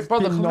 Wait,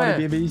 brother, come Naughty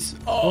here. babies.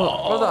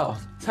 Brother,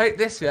 take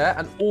this, yeah,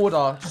 and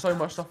order so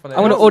much stuff on it.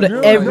 I want to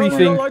order everything.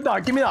 No, like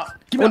that. Give me that.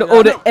 I want to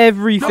order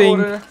everything.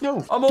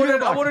 No, I'm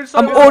ordering so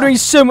I'm much. ordering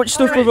so much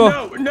stuff, brother.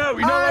 No, you're not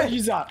allowed to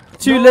use that.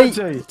 Too No, late.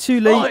 Auntie. Too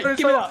I'm late. ordering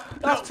Give me so-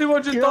 that. That's No,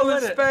 $200 you don't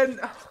let it. spent.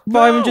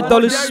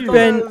 $500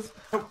 spent.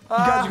 You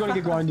guys are gonna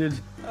get grinded.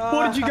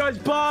 What did you guys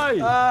buy?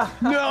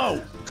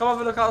 No. Come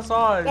have a look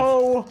outside.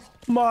 Oh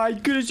my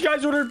goodness, you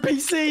guys ordered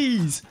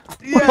PCs.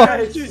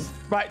 Yes.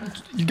 Right,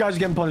 you guys are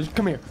getting punished.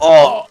 Come here.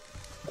 Oh.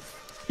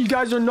 You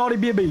guys are naughty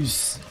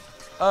babies.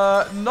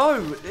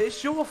 No,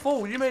 it's your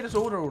fault. You made us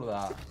order all of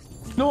that.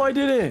 No, I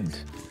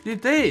didn't. You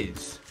did.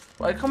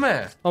 Wait, come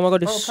here. Oh my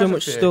god, there's Oh, so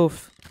much present for you.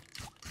 stuff.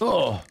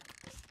 Oh.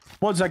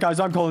 One sec, guys.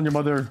 I'm calling your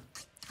mother.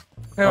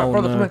 Hey, Oh,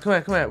 brother, no. come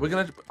here.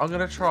 I'm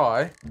gonna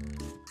try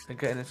and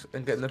get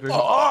in the booth.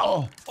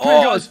 Oh. Come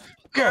here, guys.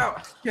 Get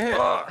out. Get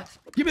here.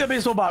 Give me that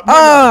baseball bat.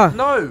 Ah!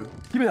 No.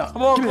 Give me that.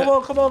 Come on, Give me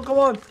come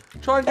on.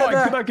 Try and that. get Oi,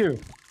 there. come back here.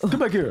 Come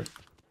back here.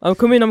 I'm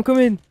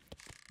coming.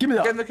 Give me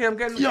that. Getting the key, I'm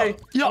getting the Yeah, key.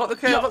 yeah, I got the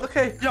key, yeah, I got the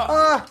key. Yeah.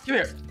 Ah! Come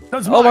here.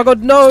 That's Oh my mine.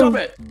 god, no. Stop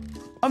it.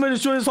 I'm gonna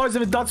destroy this house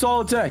if that's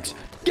all it takes.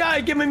 Guy,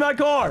 give me my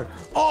car.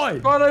 Oi.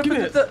 Right, open Give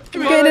me the- it.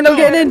 Give me I'm it. getting in, I'm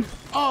getting in.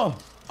 Oh. Yeah,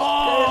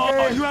 Oh.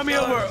 yeah. You ran me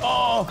over.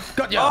 Oh.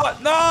 Got ya. Oh,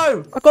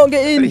 no! I can't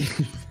get in.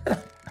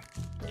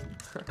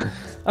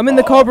 I'm in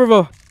the car,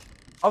 brother.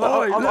 I'm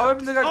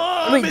opening the gate.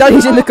 Oh, Wait,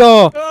 Daddy's in the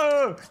car.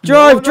 Oh.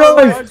 Drive, drive.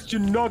 Guys, do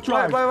not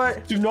drive.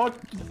 Wait. Do not.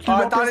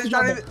 Alright, press the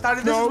Daddy,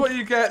 button. this is what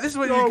you get. This is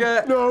what you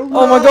get. No.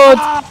 Oh my god.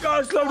 Ah,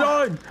 guys, slow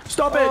down.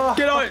 Stop Oh. it.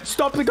 Get out.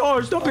 Stop the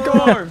car. Stop the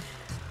car.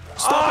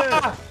 Stop it.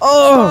 Ah!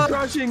 Oh.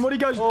 Crashing. What are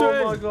you guys Oh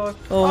doing? my god.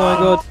 Oh my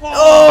god.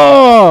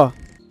 Oh.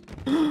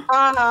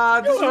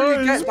 Ah, this is what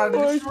you Guys, get, Daddy.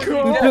 This is what oh you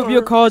my You get. blew up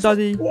your car,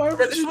 Daddy. Why Yeah, would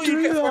this is you what you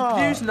do get for that?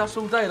 abusing us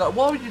all day. Like,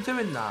 why would you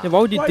doing that? Yeah, why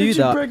would you Why do did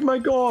you that? break my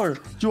car?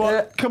 Do you want?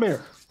 Yeah. Come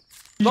here.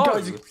 You No.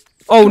 guys.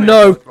 Oh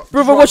no. Just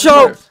Brother, run, watch just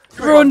out.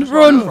 run. Just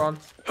Run.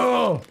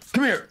 Oh,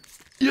 come here.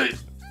 Yeah.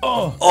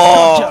 Oh.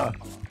 Oh. Gotcha.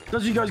 That's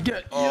what you guys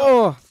get.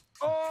 Oh.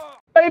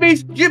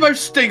 Babies, you both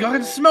stink. I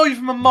can smell you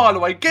from a mile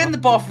away. Get in the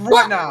bath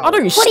right now. I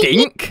don't What do you-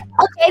 stink.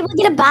 Okay, we'll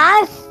get a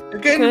bath.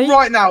 Get in Okay.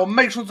 right now and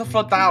make sure to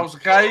flood the house,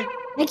 okay?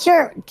 Make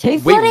sure to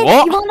Wait, flood it.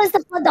 what? You want us to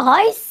flood the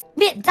house?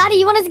 Daddy,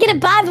 you want us to get a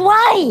bath?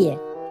 Why?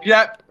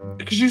 Yep,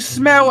 because you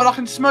smell and I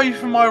can smell you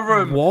from my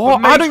room.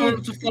 What? But I make don't- sure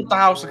not to flood the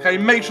house, okay?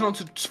 Make sure not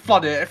to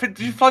flood it. If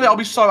you flood it, I'll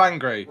be so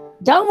angry.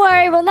 Don't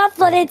worry, we'll not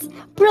flood it.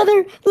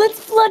 Brother, let's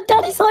flood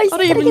Daddy's house. I It's don't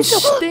gonna even get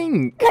so-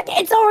 stink. Look,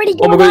 it's already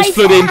Oh my going god, it's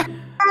flooding.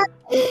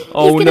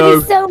 Oh He's gonna no.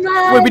 be so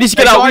mad. Wait, we need to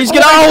get out. We need to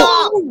get out.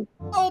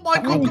 Oh my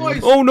god, guys!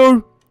 Oh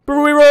no.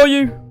 Brother, where are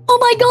you? Oh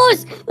my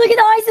gosh, look at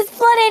the house, it's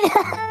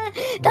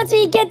flooding. That's what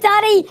you get,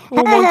 Daddy. Oh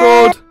my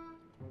god.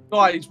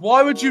 Guys,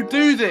 why would you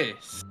do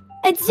this?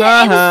 It was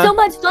so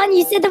much fun.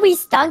 You said that we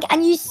stunk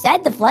and you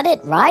said to flood it,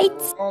 right?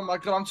 Oh my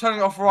god, I'm turning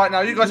it off right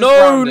now. You guys are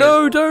No, grounded.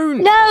 no, don't.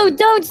 No,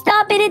 don't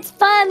stop it. It's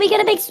fun. We got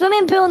a big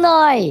swimming pool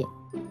now.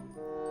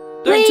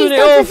 Don't Please turn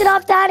don't it switch it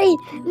off. off, Daddy.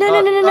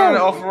 No. Turn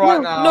it off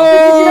right now.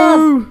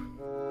 No.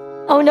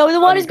 Oh no, the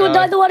water's going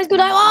down. The water's going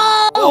down.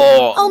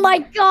 Oh. Oh my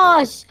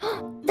gosh,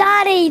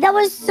 Daddy, that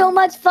was so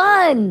much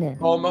fun.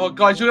 Oh my god,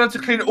 guys, you're going to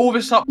have to clean all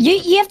this up.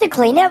 You have to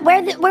clean it.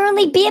 We're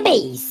only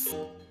babies.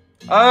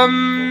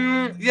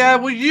 Yeah,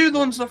 well, you the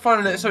ones that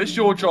phoned it, so it's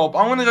your job.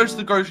 I'm gonna go to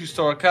the grocery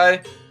store,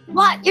 okay?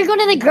 What? You're going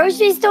to the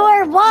grocery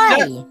store? Why?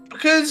 Yeah,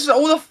 because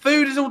all the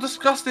food is all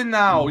disgusting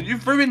now.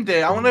 You've ruined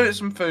it. I want to get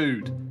some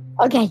food.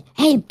 Okay.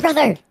 Hey,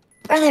 brother.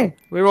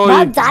 Where are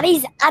While you?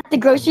 Daddy's at the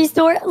grocery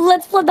store,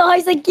 let's flood the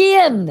house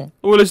again.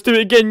 Oh, let's do it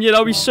again. Yeah,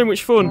 that'll be so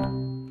much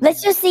fun.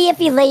 Let's just see if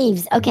he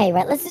leaves. Okay,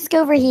 right. Let's just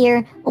go over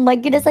here. Oh my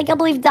goodness, I can't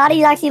believe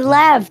Daddy actually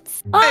left.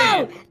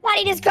 Oh,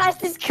 Daddy just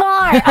crashed his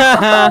car.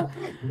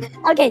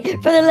 Okay,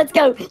 brother, let's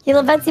go. He'll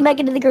eventually make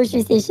it to the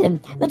grocery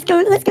station. Let's go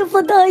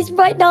flood the house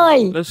right now.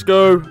 Let's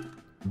go.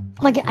 Oh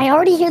my god, I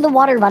already hear the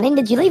water running.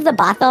 Did you leave the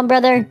bath on,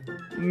 brother?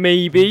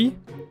 Maybe.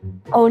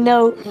 Oh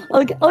no.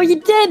 Okay. Oh,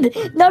 you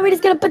did. Now we're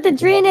just gonna put the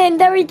drain in.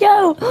 There we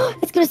go.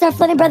 It's gonna start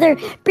flooding, brother.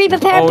 Be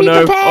prepared. Oh be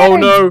no. prepared. Oh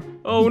no.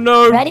 Oh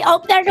no. Ready?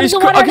 Oh, there goes It's the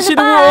co- water. I can in see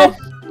the bath.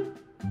 water.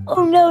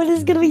 Oh no, this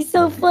is gonna be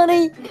so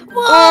funny. Whoa!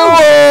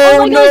 Oh,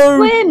 my no.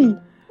 gosh,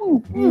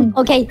 swim!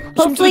 Okay,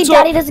 hopefully to the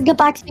top. Daddy doesn't get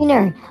back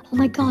sooner. Oh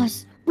my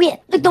gosh. Wait,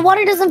 look, the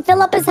water doesn't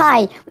fill up as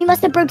high. We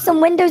must have broke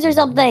some windows or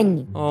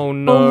something. Oh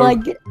no. Oh my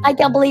god, I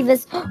can't believe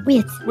this.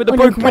 Wait, With the oh,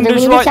 broken brother, we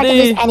windows need to right check if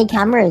there. there's any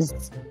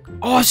cameras.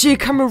 Oh, I see a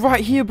camera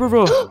right here,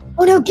 brother. Oh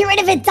no, get rid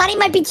of it. Daddy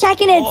might be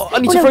checking it. Oh, I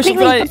need to no, throw some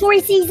quickly, light. before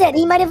he sees it.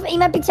 He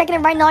might be checking it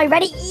right now.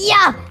 Ready?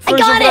 Yeah, Throw I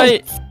got some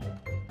it. light.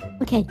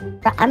 Okay,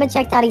 right, I'm gonna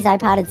check Daddy's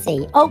iPad and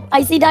see. Oh,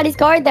 I see Daddy's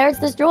card there. It's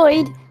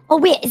destroyed. Oh,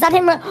 wait, is that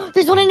him?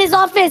 There's one in his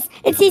office.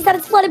 It sees that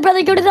it's flooded,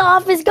 brother. Go to the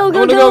office. Go.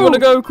 I wanna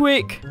go,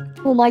 quick.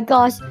 Oh my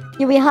gosh.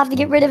 Yeah, we have to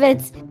get rid of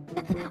it.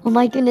 Oh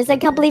my goodness, I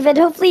can't believe it.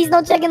 Hopefully he's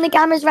not checking the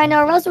cameras right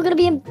now or else we're gonna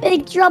be in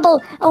big trouble.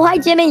 Oh, hi,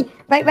 Jimmy.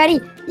 Right, ready?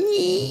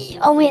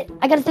 Oh, wait,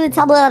 I gotta throw the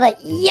tablet out of it.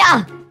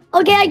 Yeah.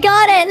 Okay, I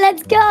got it.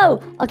 Let's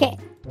go. Okay,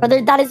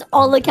 brother, that is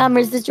all the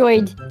cameras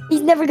destroyed.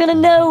 He's never gonna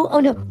know.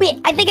 Oh no. Wait,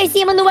 I think I see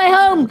him on the way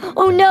home.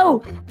 Oh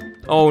no.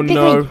 Oh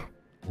no.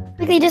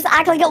 Quickly, just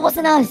act like it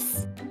wasn't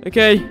us.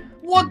 Okay.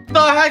 What the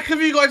heck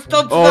have you guys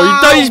done to the Oh,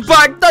 house? Daddy's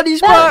back.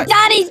 Daddy's No, back.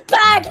 Daddy's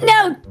back!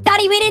 No!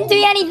 Daddy, we didn't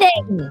do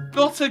anything!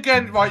 Not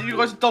again. Right, you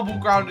guys are double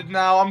grounded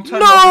now. I'm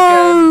turning it off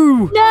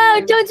again. No.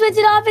 No, don't switch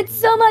it off! It's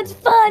so much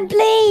fun,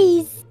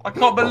 please! I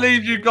can't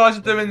believe you guys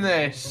are doing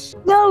this.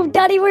 No,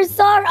 Daddy, we're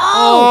sorry!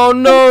 Oh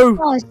no.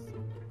 Gosh.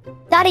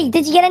 Daddy,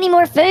 did you get any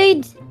more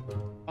food?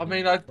 I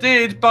mean, I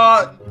did,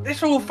 but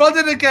it's all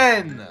flooded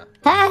again.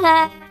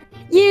 Haha!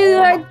 You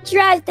are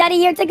trash, Daddy!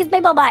 Here, take this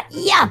baseball bat!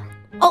 Yeah!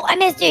 Oh, I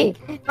missed you!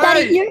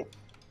 Daddy, Hey.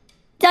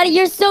 Daddy,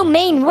 you're so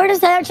mean. We're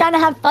just out trying to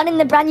have fun in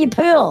the brand new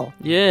pool.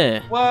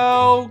 Yeah.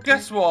 Well,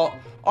 guess what?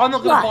 I'm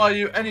not going What? to buy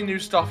you any new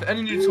stuff,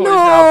 any new toys No!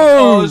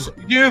 now because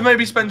you've made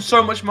me spend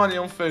so much money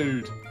on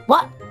food.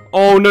 What?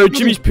 Oh no,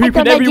 Jimmy's I pooping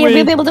thought that everywhere.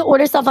 we'll be able to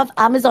order stuff off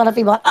Amazon if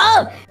we want.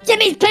 Oh,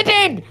 Jimmy's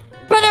pooping!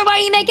 Brother, why are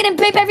you making him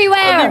poop everywhere?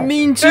 I didn't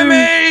mean to.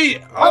 Jimmy!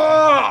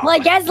 Well, I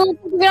guess we're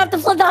gonna have to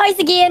flood the house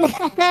again.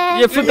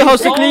 Yeah, flip the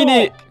house to clean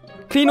it.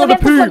 Clean all the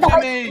poop.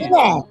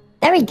 Yeah,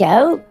 there we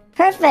go.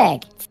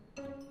 Perfect.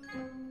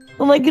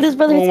 Oh my goodness,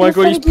 brother. Oh my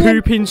god, he's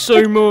pooping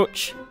so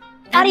much.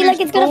 Daddy, look,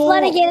 it's gonna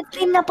flood again. It's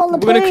cleaning up all the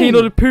poop. We're gonna clean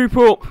all the poop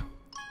up.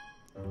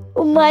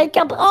 Oh my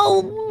god.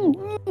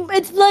 Oh,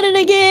 it's flooding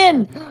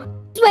again.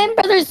 Swim,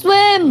 brother,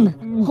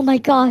 swim. Oh my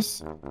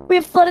gosh.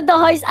 We've flooded the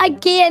house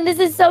again. This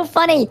is so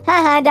funny.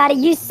 Haha, Daddy,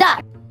 you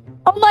suck.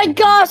 Oh my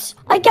gosh.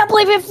 I can't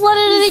believe we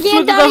flooded it again,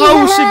 Flooded Daddy. the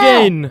house Haha.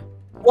 again.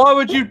 Why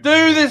would you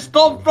do this?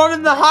 Stop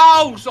running the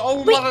house!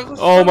 Oh my god.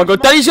 Oh my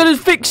god, Daddy's gonna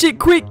fix it.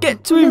 Quick,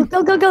 get to him.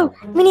 Go, go, go.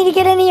 We need to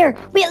get in here.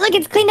 Wait, look,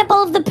 it's cleaned up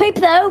all of the poop,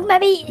 though.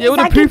 Maybe. Yeah, all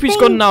the poop is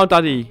gone now,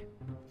 Daddy.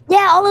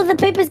 Yeah, all of the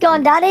poop is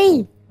gone,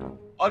 Daddy.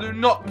 I do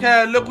not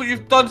care. Look what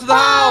you've done to the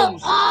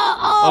house.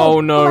 Oh,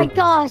 no. Oh my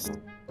gosh.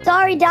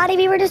 Sorry, Daddy.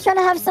 We were just trying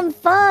to have some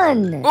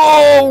fun.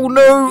 Oh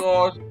no.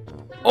 God.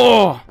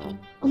 Oh.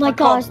 Oh my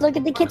gosh, look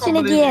at the I can't kitchen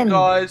believe again. you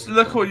guys,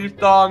 look what you've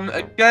done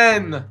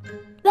again.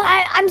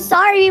 I'm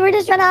sorry. We were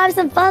just trying to have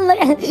some fun. Look,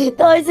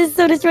 oh, this is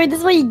so destroyed. This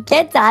is what you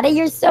get, Daddy.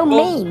 You're so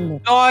mean.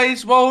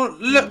 Guys, well,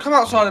 look, come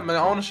outside a minute.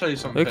 I want to show you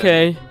something.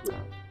 Okay.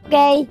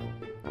 Okay.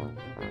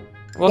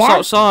 What's Yeah?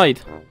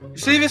 outside? You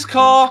see this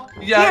car?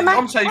 Yeah, Yeah,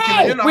 I'm taking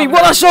hey. it. You're not Wait, having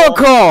what? it That's our anymore.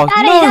 car.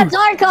 Daddy, No. that's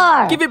our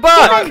car. Give it No,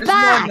 back. it's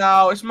back. mine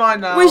now. It's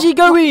mine now. Where's he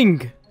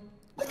going?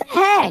 What the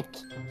heck?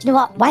 You know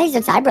what? Why is it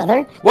outside,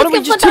 brother? Why don't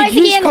we just take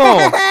his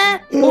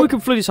car? Or we can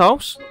flood his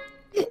house.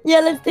 Yeah,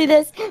 let's do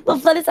this. We'll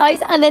flood his house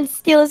and then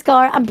steal his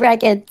car and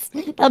break it.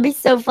 That'll be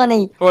so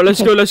funny. All right,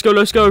 let's go. Let's go.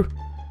 Let's go.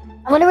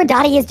 I wonder where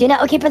Daddy is doing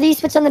it. Okay, brother, you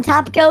switch on the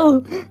tap.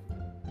 Go.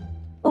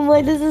 Oh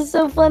my, this is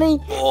so funny.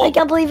 I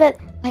can't believe it.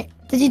 Wait,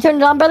 did you turn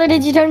it on, brother?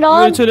 Did you turn it I'm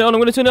on? gonna turn it on. I'm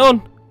gonna turn it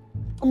on.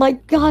 Oh my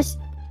gosh.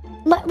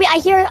 Wait,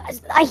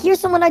 I hear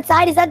someone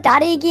outside. Is that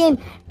Daddy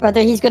again?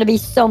 Brother, he's gonna be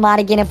so mad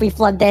again if we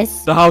flood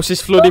this. The house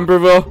is flooding,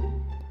 brother.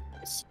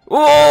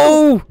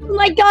 Oh! Oh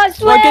my gosh,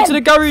 swim! Right, get to the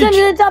garage. Swim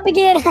to the top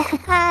again.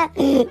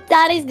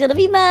 Daddy's gonna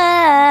be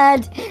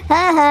mad.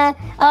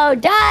 Oh,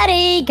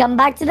 Daddy, come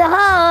back to the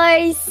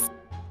house.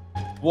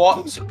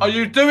 What are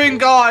you doing,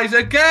 guys?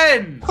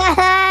 Again?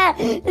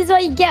 This is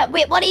what you get.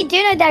 Wait, what are you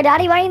doing out there,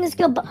 Daddy? Why are you in the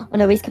school? Oh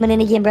no, he's coming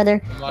in again,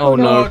 brother. Oh,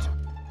 no. God.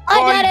 I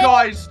Why got are it. you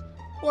guys?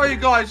 Why are you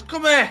guys?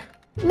 Come here.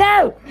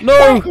 No!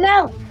 No.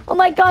 No! Oh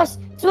my gosh!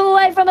 Swim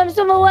away from him!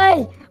 Swim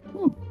away!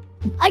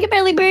 I can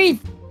barely breathe!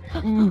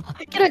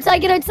 Get outside!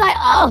 Get outside!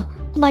 Oh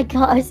my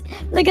gosh!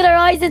 Look at our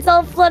eyes! It's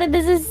all flooded!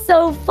 This is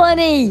so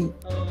funny!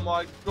 Oh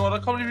my god, I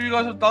can't believe you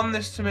guys have done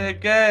this to me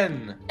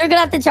again. You're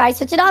gonna have to try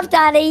switch it off,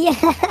 Daddy!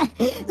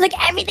 Look,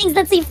 everything's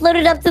literally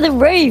floated up to the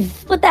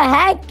roof! What the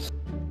heck?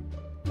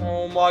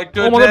 Oh my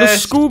goodness. Oh my god, the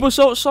school bus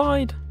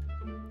outside.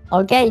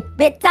 Okay,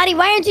 but Daddy,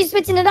 why aren't you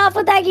switching it off?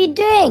 What the heck are you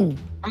doing?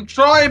 I'm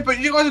trying, but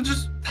you guys are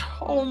just...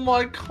 Oh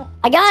my god.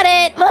 I got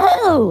it!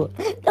 Whoa!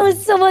 That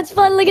was so much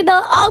fun! Look at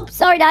that! Oh,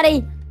 sorry,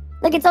 Daddy!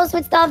 Look, it's all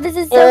switched off! This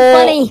is so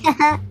funny!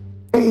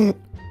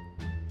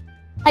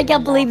 I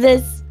can't believe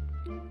this!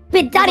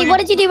 Wait, Daddy, what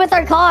did you do with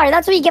our car?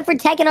 That's what you get for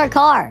taking our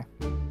car!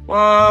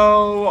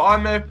 Well, I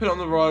may have put it on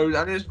the road,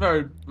 and it's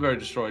very, very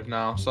destroyed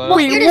now, so... What,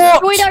 Wait, you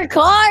what? destroyed our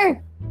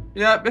car?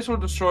 Yeah, it's all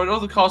destroyed.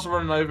 All the cars are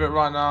running over it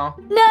right now.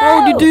 No!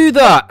 How would you do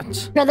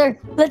that? Brother,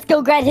 let's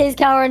go grab his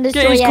car and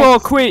destroy Get his it. car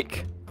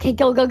quick. Okay,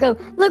 go, go, go.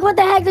 Look, what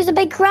the heck? There's a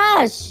big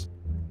crash!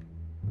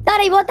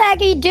 Daddy, what the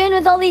heck are you doing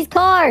with all these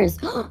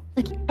cars? Look,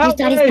 here's Help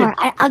Daddy's me. car.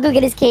 I'll go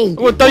get his key.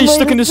 Oh, Daddy's my,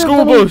 stuck in the that's so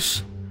school funny.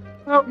 bus.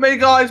 Help me,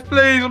 guys,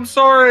 please. I'm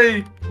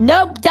sorry.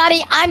 Nope,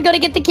 Daddy, I'm gonna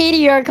get the key to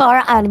your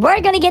car and we're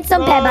gonna get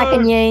some payback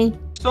on you.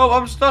 So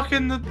I'm stuck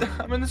in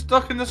the...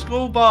 stuck in the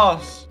school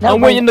bus. No,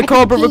 I'm waiting in the I car,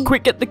 got brother. key.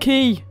 Quick, get the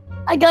key.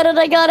 I got it,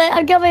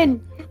 I'm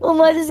coming. Oh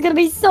my, this is gonna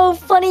be so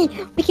funny.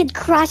 We could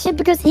crash it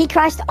because he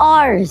crashed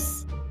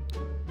ours.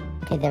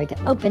 Okay, there we go.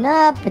 Open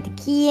up, put the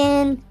key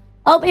in.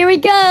 Oh, here we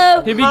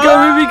go. Here we go.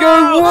 Here we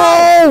go.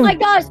 Oh Whoa! my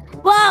gosh.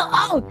 Whoa.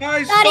 Oh,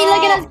 Guys, Daddy,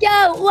 look at us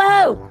go.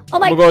 Whoa. Oh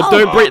my, Oh my god!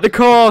 Don't break the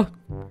car.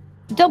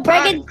 Don't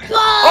break it. Go.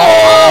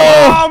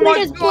 Oh! Oh We my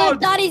just blew up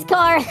god. Daddy's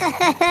car.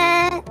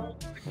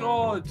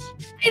 God.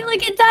 Hey,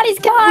 look at Daddy's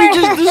car. We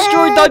just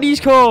destroyed Daddy's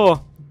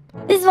car.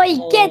 This is what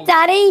you get,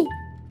 Daddy.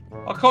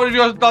 I can't believe you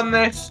guys have done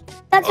this.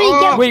 That's what you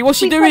get. Wait, what's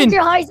he We flooded doing?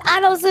 your house,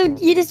 and also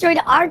you destroyed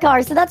our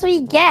car, so that's what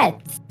you get.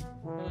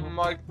 Oh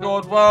my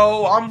god.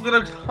 Well, I'm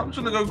just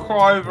gonna go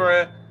cry over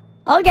it.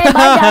 Okay, bye,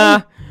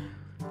 Daddy.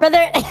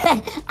 Brother,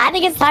 I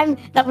think it's time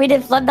that we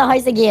did flood the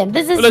house again.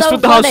 This is Let's so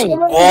put the house. funny.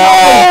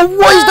 Oh!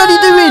 What is Daddy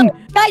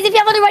doing? Guys, if you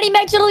haven't already,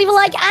 make sure to leave a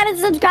like and a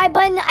subscribe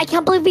button. I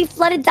can't believe we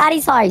flooded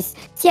Daddy's house.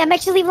 So yeah,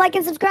 make sure to leave a like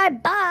and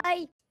subscribe.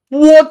 Bye.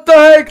 What the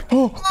heck?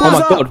 Oh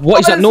my god! What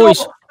is that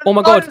noise? Oh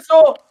my god!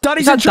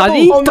 Daddy's Is in that trouble.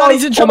 Daddy?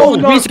 Daddy's in Oh my trouble.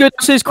 god! We need to go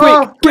downstairs quick.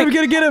 Quick, Quick! we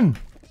gotta get him.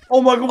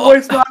 Oh my god, what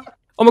is that?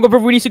 Oh my god,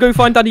 brother, we need to go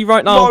find Daddy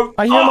right now. No.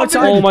 I hear him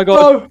outside. Oh my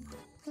god.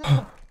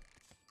 No.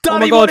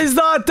 Daddy, God. what is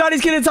that?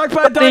 Daddy's getting attacked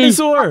by a Daddy.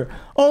 dinosaur.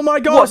 Oh my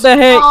gosh. What the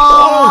heck?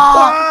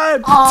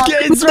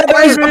 It's right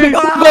there.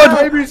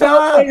 Baby, babies,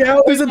 help me,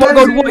 help me. There's a Oh my god,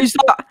 dinosaur. what is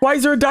that? Why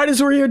is there a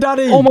dinosaur here,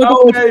 Daddy? Oh my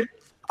Help god. me.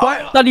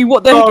 Why, Daddy,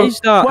 what the heck is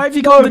that? why have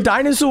you called the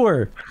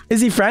dinosaur?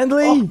 Is he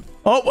friendly?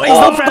 Oh, he's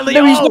not friendly.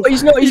 no, he's not,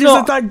 he's not, He he's just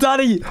not. attacked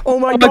Daddy. Oh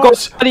my Oh my god,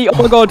 gosh. Daddy,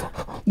 oh my god.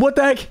 What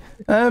the heck?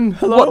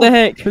 Hello? What the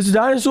heck? Mr.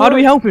 Dinosaur? How do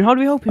we help him? How do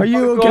we help him? Are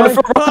you Oh my okay?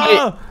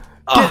 God.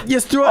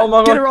 Yes, throw it. Oh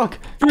my Get a God. rock.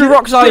 Throw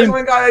rocks at Throw him.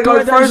 something at it, Go go,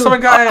 ahead, throw dinosaur.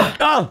 something at it.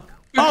 Oh,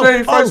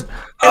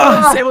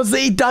 Quickly, it wants to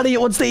eat Daddy.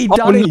 It wants to eat Oh,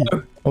 Daddy.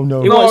 no. Oh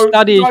no. He wants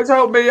Daddy. Guys,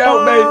 help me,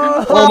 help me.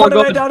 Oh my run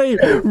away, God. Daddy.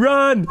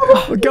 Run.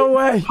 Go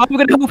away. How are we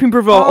gonna help him,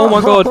 brother? Oh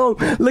my god.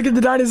 Look at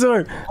the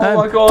dinosaur. Oh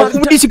my God. We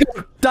need to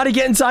go. Daddy,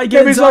 get inside. Get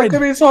Get me inside, inside.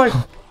 get me inside.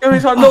 Get me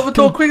inside, lock the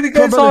door, quickly,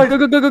 get Come on, inside.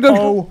 Go, go, go, go, go.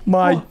 Oh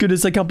my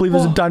goodness, I can't believe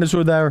there's a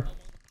dinosaur there.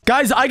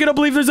 Guys, I cannot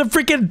believe there's a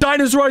freaking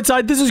dinosaur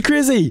outside. This is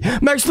crazy.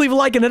 Make sure to leave a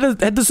like and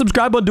hit the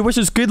subscribe button to wish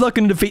us good luck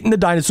in defeating the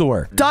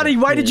dinosaur. Daddy,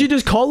 why did you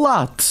just call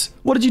that?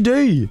 What did you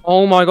do?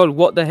 Oh my god,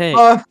 what the heck?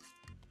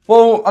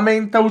 Well, I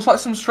mean, there was like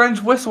some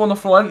strange whistle on the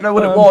floor. I don't know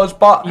what it was,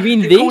 but You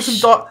mean it caused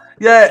this? some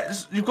yeah,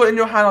 you've got it in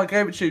your hand. I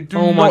gave it to you. Do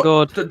Oh my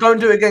God. Don't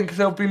do it again because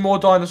there'll be more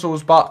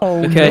dinosaurs. But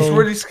Oh, Okay. it's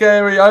really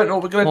scary. I don't know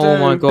what we're gonna do. Oh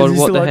my God. Is he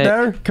what still the out heck?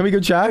 there? Can we go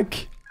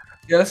check?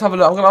 Yeah, let's have a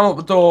look. I'm gonna unlock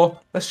the door.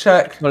 Let's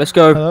check. Well, let's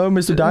go. Hello,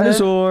 Mr.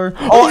 Dinosaur.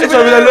 Oh, it's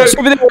over there. Look. It's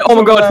over there. Oh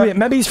my god. Wait,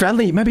 maybe he's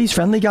friendly. Maybe he's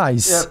friendly,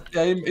 guys.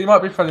 Yeah, he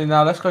might be friendly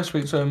now. Let's go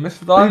speak to him,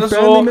 Mr. Are you Dinosaur.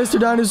 friendly, Mr.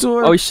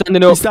 Dinosaur? Oh, he's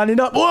standing up. He's standing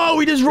up. Whoa,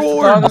 he just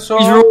roared. Dinosaur.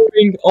 He's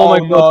roaring. Oh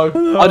my god.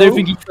 no. I don't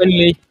think he's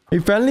friendly. Are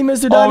you friendly,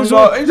 Mr. Oh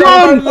Dinosaur? no, he's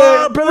Run! friendly.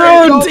 Oh, brother,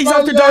 Run, he's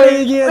after friendly.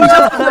 Daddy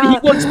again. He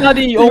wants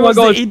Daddy. He Oh my wants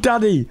to god. eat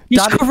Daddy. He's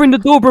Daddy. covering the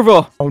door,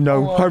 brother. Oh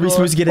no, Oh how are we my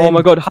supposed to get in? Oh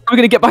my god. How are we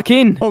gonna get back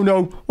in? Oh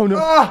no, oh no.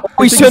 Ah,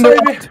 Oh, he's save turned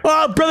me. around.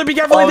 Oh, brother, be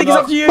careful, I Oh, think he's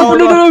no. after you. Oh,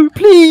 no, no, no,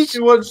 please.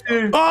 He wants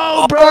you.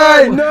 Oh,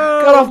 brother, Hey,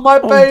 no. get off my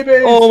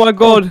baby. Oh my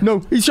god. No,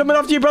 he's jumping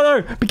after you,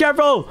 brother. Be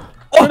careful.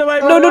 Run away,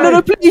 No, run no, no, away.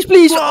 no, please,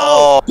 please.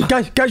 Oh,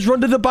 guys, run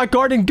to the back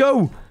garden,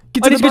 go.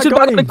 Get I to need the to go to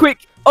back the back garden. garden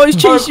quick. Oh, he's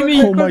chasing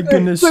me. Oh my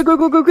goodness. Quick, go,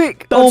 go, go,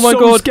 quick. That's Oh my so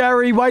god.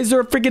 scary. Why is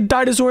there a freaking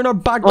dinosaur in our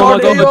back Oh my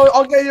garden? God.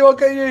 I'll get you. I'll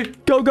get you.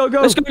 Go, go,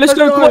 go. Let's go, let's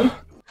go, come on.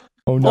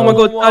 Oh no. Oh my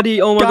god,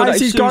 Daddy. Oh my god, Guys, that's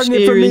he's so guarding it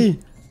for scary. me.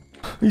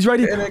 He's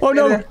ready. Get in it, Oh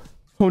get in no. it.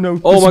 Oh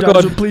no. Oh Mr. my God.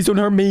 Dinosaur, please don't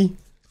hurt me.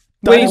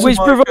 Wait, Dinosaur- where's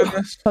my brother?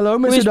 goodness. Hello,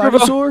 Mr. Where's brother?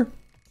 Dinosaur.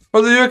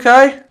 Brother, you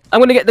okay?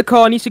 I'm gonna get the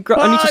car. I need to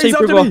He's save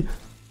after brother. me.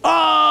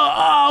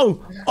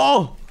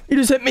 Oh, he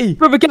just hit me.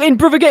 Brother, get in,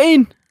 brother, get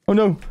in. Oh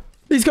no.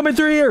 He's coming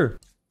through here.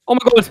 Oh my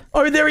god.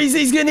 Oh, there he's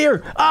getting here.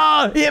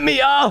 He hit me.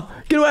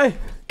 Get away.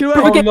 Get away.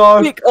 Brother, Oh, get no.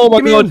 quick. Oh my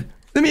Get me god. in.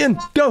 Let me in.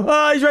 Go.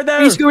 He's right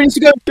there. He's going to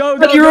go. Go,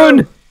 Daddy, go,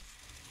 run.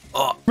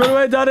 go. Run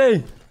away,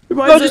 Daddy.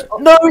 Why No, is just, it?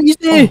 no, he's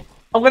there.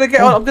 I'm gonna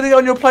get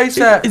on your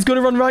playset. He's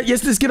gonna run right.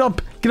 Yes, let's get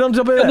up. Get on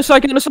top of Get on the it.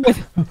 side, get on the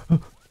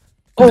side.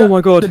 Oh my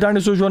The god.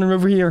 dinosaur's running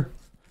over here.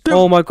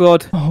 Oh my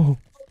god. Oh,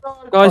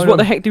 Guys, Oh, what no.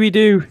 the heck do we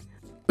do?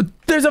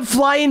 there's a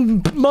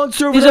flying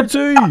monster over There's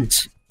there a too.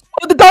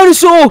 Oh, the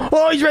dinosaur.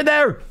 Oh, he's right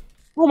there.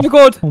 Oh my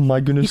god. Oh my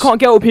goodness. You can't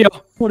get up here.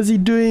 What is he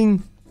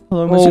doing?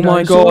 Hello, Mr. Oh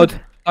my Dinosaur.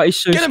 god. That is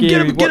so Get him, scary.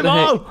 get him, What get him. the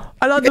heck? Oh,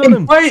 I landed on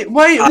him. Wait,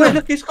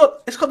 look, it's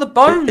got the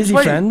bones. Is he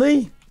Wait.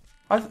 friendly?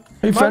 Are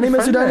you friendly,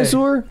 Mr.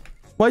 Dinosaur?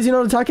 Why is he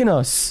not attacking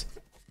us?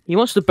 He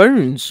wants the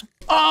bones.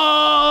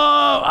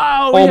 Oh,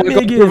 Oh he my hit me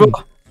god, again. brother.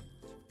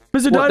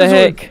 Mr. What Dinosaur. the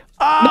heck?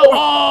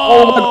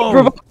 Oh, my God,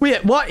 brother.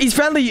 Wait, what? He's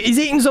friendly. He's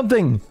eating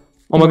something.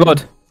 Oh my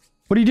god.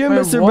 What are you doing, Wait,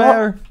 Mr. what?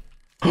 Bear?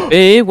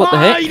 Eh, what the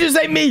heck? He just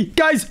ate me.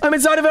 Guys, I'm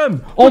inside of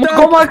him. Oh What my the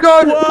God. Oh my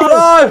god!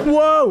 Whoa! No!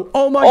 Whoa!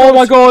 Oh my Oh gosh.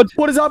 my god.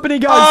 What is happening,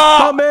 guys? Ah!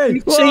 Help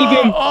me! Save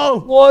him. Oh,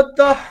 What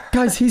the?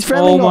 guys, he's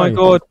friendly Oh my now.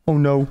 god. Oh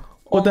no!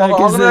 What Oh the my heck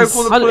God, is I'm gonna this?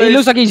 call the It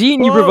looks like he's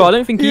eating you, brother. I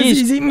don't think he is.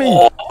 He's eating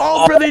me.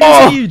 Oh, brother, he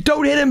just ate you.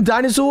 Don't hit him,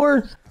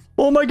 dinosaur.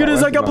 Oh my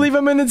goodness, I can't believe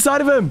I'm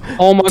inside of him.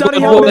 Oh my Daddy,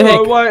 god, help what the me.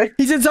 heck? No way.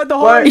 He's inside the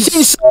Wait. house. He's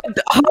inside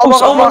the house.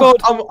 Oh my god.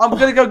 I'm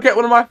gonna go get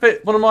one of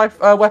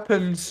my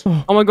weapons.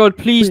 Oh my god,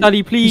 please, Daddy,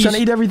 He's please. trying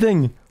to eat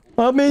everything.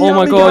 Help me, Oh help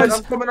my me, God. guys.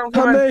 I'm coming.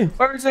 Help me.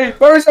 Where is he?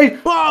 Where is he?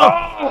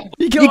 Oh,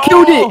 he You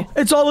killed it.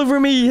 It's all over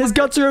me. His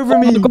guts are over Oh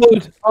me. my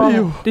god.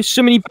 Ew. There's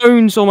so many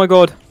bones. Oh my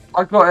god.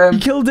 I got him. He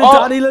killed it, Oh,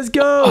 Daddy. Let's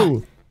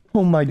go.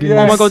 Oh my goodness.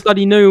 Oh my god,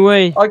 Daddy, no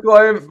way. I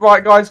got him.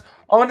 Right, guys.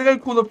 I'm gonna go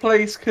call the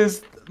police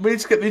because we need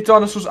to get these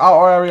dinosaurs out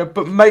of our area.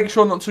 But make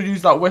sure not to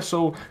use that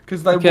whistle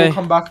because they Okay. will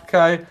come back.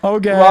 Okay.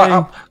 Okay. Right.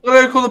 I'm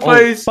gonna go call the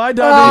police. Bye,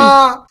 Daddy.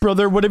 Ah!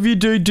 Brother, whatever you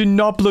do, do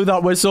not blow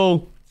that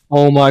whistle.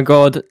 Oh my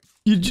god.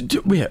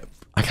 Wait,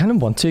 I kind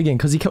of want to again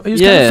because he was kind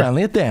Yeah. of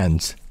friendly at the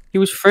end. He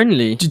was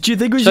friendly. Do you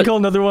think we So- should call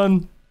another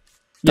one?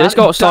 Yeah, let's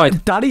go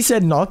outside. Daddy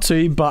said not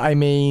to, but I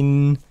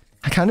mean,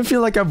 I kind of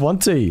feel like I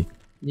want to.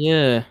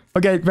 Yeah.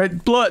 Okay,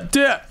 right, blow it.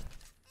 Do it.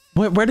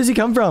 Where does he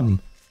come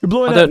from? You're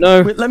blowing I it. don't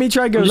know. Wait, let me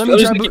try go. I'm Let just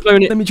me try. gonna keep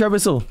blowing it. Let me try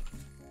whistle.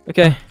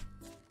 Okay.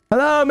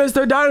 Hello,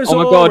 Mr.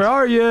 Dinosaur. God. Where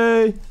are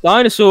you?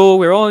 Dinosaur,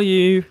 where are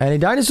you? Any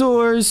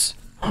dinosaurs?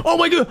 Oh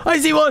my god, I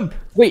see one.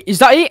 Wait, is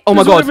that it? Oh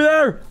my There's one god. over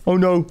there. Oh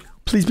no.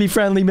 Please be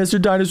friendly,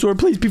 Mr. Dinosaur.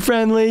 Please be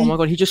friendly. Oh my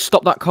god, he just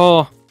stopped that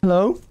car.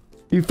 Hello?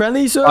 Are you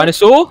friendly, sir?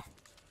 Dinosaur?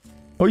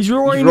 Oh, he's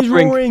roaring. He's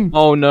roaring.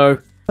 Oh no.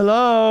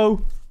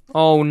 Hello?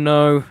 Oh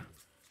no.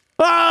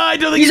 Ah, I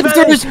don't think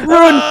He's he's run,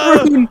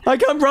 run. I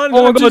can't run.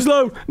 Oh my I'm too god.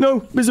 slow.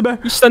 No, Mr. Bear.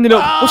 He's standing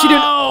up. What's he doing?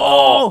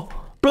 Oh,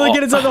 brother,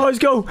 get inside the house.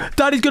 Go.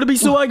 Daddy's gonna be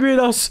so angry at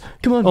us.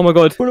 Come on. Oh my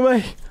god. Run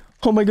away.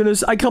 Oh my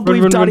goodness. I can't Run,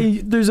 believe run,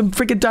 Daddy. There's a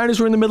freaking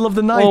dinosaur in the middle of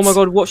the night. Oh my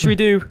god, what should we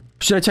do?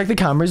 Should I check the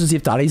cameras and see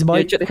if Daddy's about?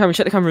 Yeah, check the cameras,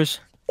 check the cameras.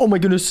 Oh my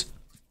goodness.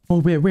 Oh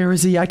wait, where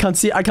is he? I can't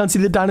see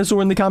the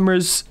dinosaur in the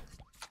cameras.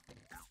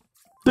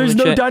 There's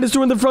no check.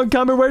 dinosaur in the front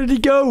camera. Where did he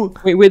go?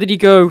 Wait, where did he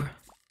go?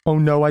 Oh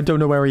no, I don't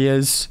know where he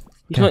is.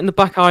 He's not in the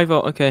back either.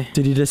 Okay.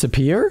 Did he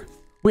disappear?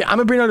 Wait, I'm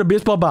gonna bring out a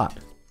baseball bat.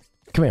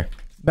 Come here.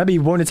 Maybe he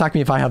won't attack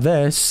me if I have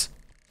this.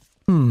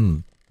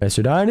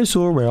 Mr.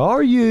 Dinosaur, where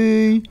are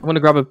you? I want to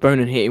grab a bone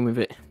and hit him with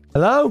it.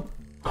 Hello?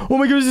 Oh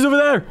my goodness, he's over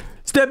there.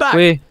 Step back.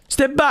 Where?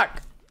 Step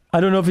back. I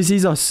don't know if he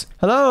sees us.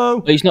 Hello?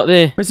 Oh, he's not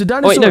there. Mr.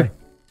 Dinosaur. wait, no.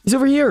 He's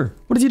over here.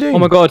 What is he doing? Oh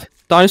my god.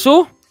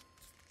 Dinosaur?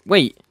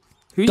 Wait.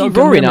 Who's Don't he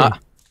come roaring near me. at?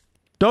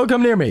 Don't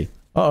come near me.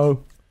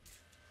 Uh-oh.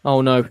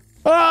 Oh no.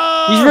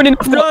 Ah! He's running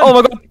off. Run. Oh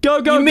my god. Go,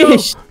 You go.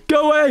 missed.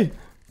 Go away.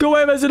 Go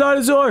away, Mr.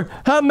 Dinosaur.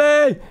 Help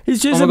me.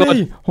 He's chasing my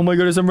me. Oh my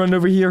goodness, I'm running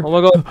over here. Oh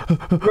my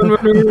god.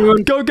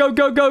 Run. Go, go,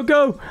 go, go,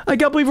 go. I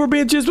can't believe we're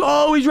being chased.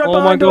 Oh, he's right Oh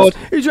my behind us.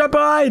 god. He's right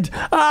behind.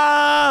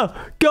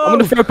 Ah, go. I'm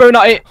gonna throw a bone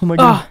at it. Oh my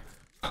Ah. god.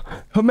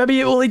 Oh, maybe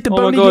it will eat the Oh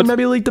my bone god. again.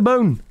 Maybe it'll eat the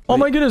bone. Oh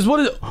my goodness, what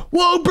is it?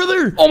 Whoa,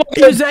 brother. Oh my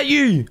god. Is that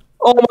you?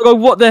 Oh my god,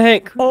 what the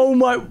heck? Oh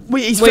my,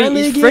 wait, he's Wait,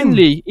 friendly he's again.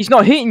 friendly. He's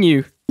not hitting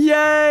you.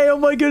 Yay, oh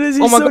my goodness,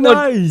 he's Oh my so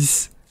god.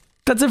 nice.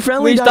 That's a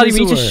friendly Where's dinosaur. Daddy?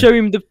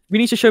 We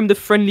need to show him the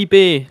friendly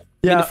bear.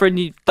 Yeah. The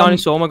friendly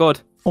dinosaur. Oh my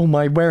god. Oh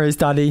my, where is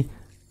Daddy?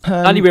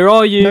 Daddy, where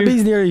are you? Maybe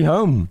he's nearly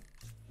home.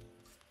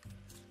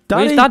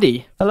 Daddy? Where's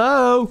Daddy?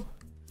 Hello?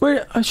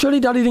 Where? Surely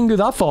Daddy didn't go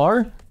that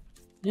far.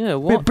 Yeah,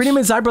 what? Wait, bring him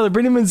inside, brother.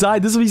 Bring him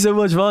inside. This will be so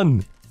much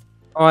fun.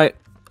 Alright.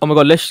 Oh my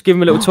god, let's give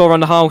him a little tour around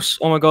the house.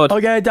 Oh my god.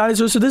 Okay,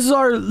 dinosaur. So this is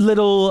our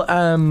little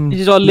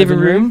This is our living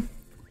room.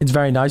 It's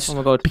very nice. Oh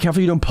my god. Be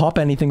careful you don't pop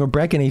anything or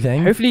break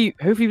anything. Hopefully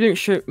we don't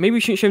show. Maybe we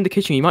shouldn't show him the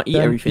kitchen. He might eat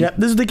everything. Yeah,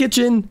 this is the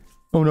kitchen.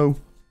 Oh no.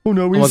 Oh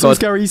no, my he's so god.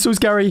 scary. He's so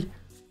scary.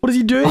 What is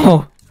he doing?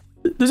 Oh.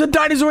 There's a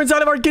dinosaur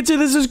inside of our kitchen.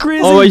 This is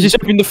crazy. Oh, he's just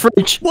opening the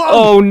fridge. Whoa.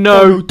 Oh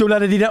no. Don't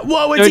let it eat it.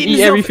 Whoa, it's Don't eating eat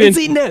itself. everything. It's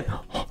eating it.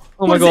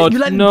 Oh my What is it? god. You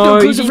let- No,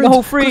 close he's the eating the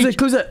whole Close fridge. it,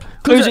 close it.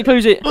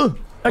 Close it.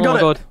 I got Oh my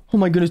it. god. Oh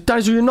my goodness,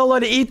 dinosaur, you're not allowed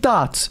to eat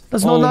that.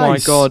 That's not Oh my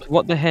nice. god.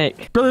 What the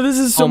heck? Brother, this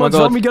is so Oh my much god.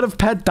 fun. We got a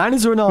pet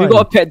dinosaur now. We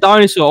got a pet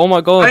dinosaur. Oh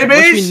my god. What should we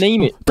Babies?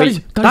 name it? Daddy,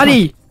 Wait,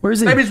 Daddy. Where is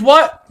he? Babies,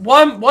 why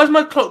is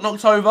my clock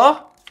knocked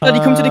over? Daddy,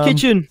 come to the Um,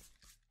 kitchen.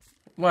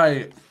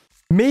 Wait.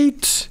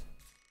 Meet.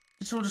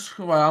 It's all just,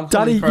 wait, I'm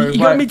Daddy, coming you through.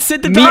 gotta Wait. meet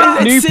Sid the, Meet dino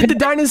new Sid the pet-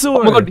 dinosaur.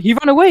 Oh my god, he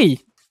ran away.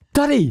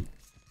 Daddy.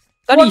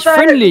 Daddy, he's the heck?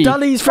 friendly.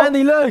 Daddy's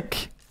friendly, look.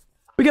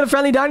 We got a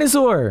friendly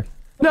dinosaur.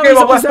 No, getting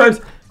he's my upstairs.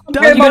 weapon.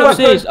 Daddy, getting my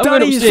Daddy, weapon. I'm going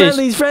Daddy, he's upstairs.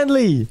 friendly, he's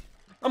friendly.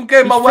 I'm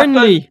getting my He's weapon.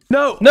 friendly.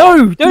 No. No,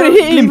 don't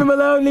hit Leave him. him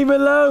alone, leave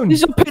him alone. This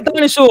is a pet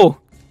dinosaur.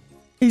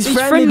 He's he's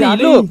friendly, friendly,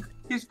 Daddy. look.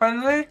 He's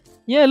friendly.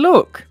 Yeah,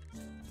 look.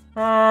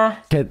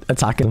 Okay,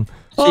 attack him.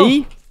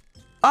 See?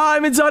 Oh,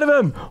 I'm inside of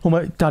him. Oh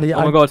my, Daddy.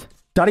 Oh my god.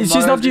 Daddy's No,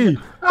 chasing after you.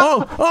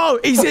 Oh,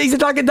 he's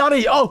attacking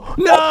Daddy. Oh,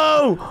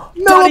 no.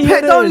 No, Daddy a pet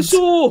hit it.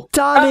 dinosaur.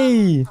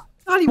 Daddy.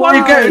 Daddy, Why are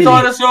you getting a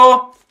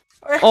dinosaur?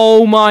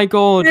 Oh my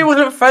god. He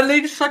wasn't friendly,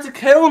 he just tried to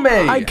kill me.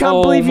 I can't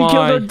Oh believe he killed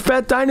my. our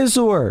pet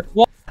dinosaur.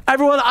 What?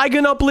 Everyone, I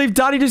cannot believe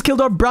Daddy just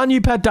killed our brand new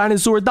pet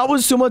dinosaur. That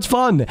was so much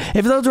fun.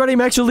 If that's already,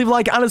 make sure to leave a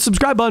like and a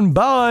subscribe button.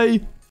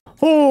 Bye.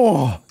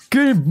 Oh,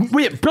 good.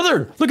 Wait,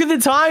 brother, look at the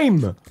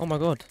time. Oh my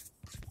god.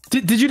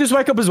 Did you just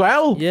wake up as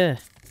well? Yeah.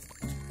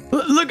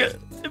 Look,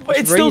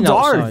 it's still raining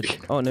dark. outside.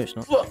 Oh no, it's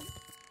not.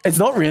 It's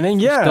not raining,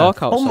 yeah.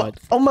 dark Oh outside.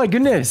 oh my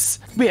goodness.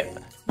 Wait.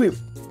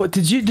 What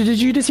did you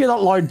just hear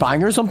that loud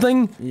bang or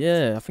something?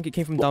 Yeah, I think it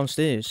came from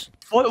downstairs.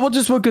 What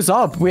just woke us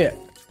up? Wait.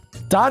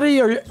 Daddy,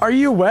 are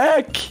you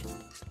awake?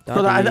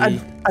 Brother,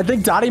 Daddy. I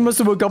think Daddy must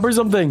have woke up or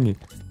something.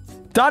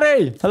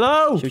 Daddy,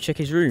 hello? Should we check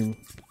his room?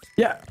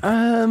 Yeah,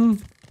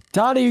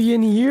 Daddy, are you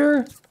in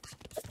here?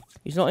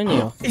 He's not in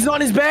here. He's not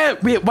in his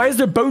bed. Wait, why is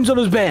there bones on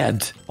his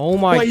bed? Oh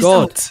my What is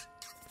god.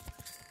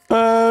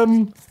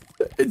 that?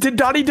 Did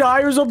Daddy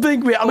die or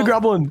something? Wait, I'm gonna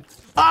grab one.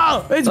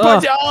 Oh, it's Ah.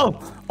 bugged.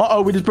 Oh,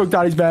 uh-oh, we just broke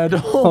Daddy's bed.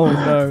 Oh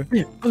no.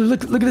 Wait,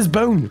 look at this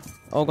bone.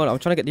 Oh god, I'm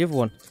trying to get the other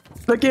one.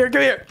 Look here,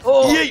 come here.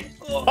 Yeet.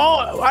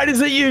 Oh, I didn't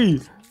see you.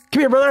 Come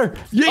here, brother.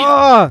 Yeet.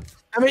 Ah!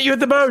 I hit you with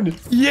the bone.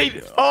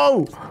 Yeet.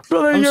 Oh,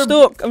 brother, I'm you're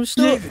stuck. I'm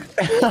stuck.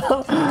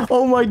 Yeet.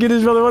 Oh my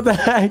goodness, brother, what the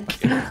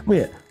heck?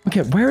 Wait,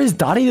 okay, where is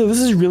Daddy though? This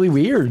is really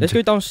weird. Let's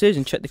go downstairs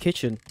and check the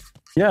kitchen.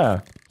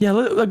 Yeah. Yeah,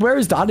 like where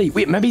is Daddy?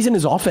 Wait, maybe he's in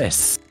his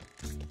office.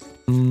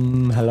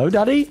 Hello,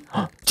 Daddy?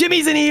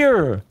 Jimmy's in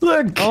here!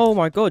 Look! Oh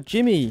my god,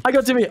 Jimmy. I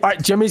got Jimmy.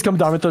 Alright, Jimmy's come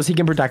down with us. He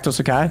can protect us,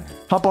 okay?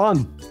 Hop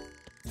on.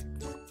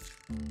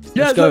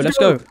 Yes, Let's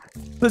go.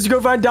 Let's go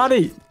find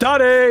Daddy.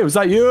 Daddy, was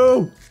that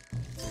you?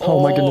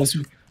 Oh, my goodness.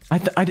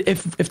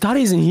 If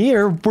Daddy's in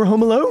here, we're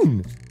home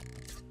alone.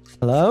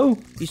 Hello?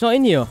 He's not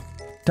in here.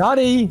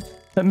 Daddy.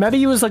 Maybe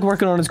he was like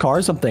working on his car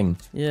or something.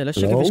 Yeah, let's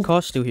check if his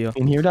car's still here.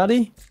 In here,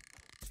 Daddy?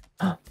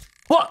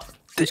 What?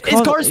 His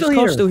car's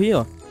still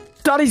here.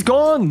 Daddy's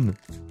gone.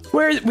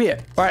 Where is... Wait.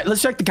 All right,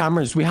 let's check the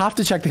cameras. We have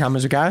to check the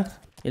cameras, okay?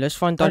 Yeah, let's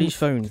find Daddy's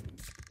phone.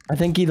 I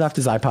think he left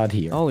his iPad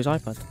here. Oh, his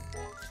iPad.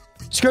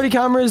 Security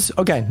cameras.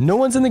 Okay, no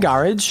one's in the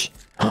garage.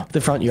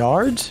 The front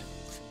yard.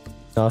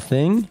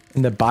 Nothing.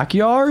 In the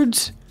backyard.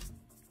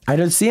 I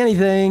don't see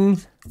anything.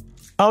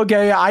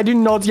 Okay, I do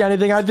not see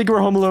anything. I think we're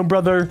home alone,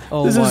 brother.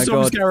 Oh this my is so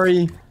God.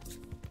 scary.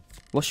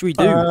 What should we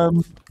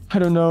do? I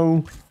don't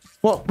know.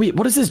 What? Wait,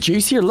 what is this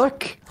juice here?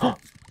 Look.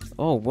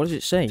 Oh, what does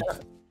it say?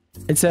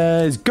 It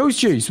says ghost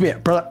juice.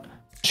 Wait, brother.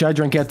 Should I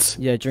drink it?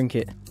 Yeah, drink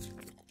it.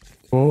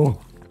 Oh,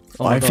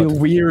 my I God. feel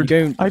weird.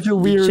 I feel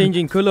weird. You're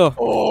changing colour.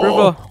 Oh,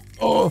 Brother.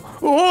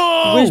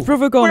 Oh, Where's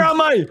brother gone? Where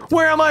am I?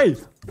 Where am I?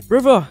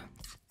 Brother.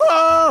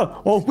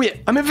 Oh,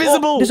 wait, I'm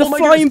invisible. There's a my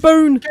flying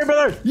bone. Here,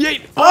 brother.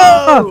 Yeet.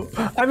 Oh,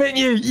 I'm hitting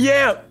you.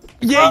 Yeah.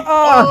 Yeet.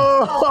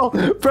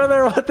 Oh,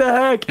 brother, what the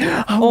heck?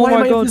 Oh Why my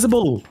am I God.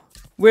 invisible?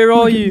 Where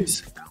are Look at you?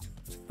 this.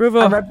 Brother.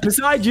 I'm right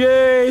beside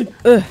you.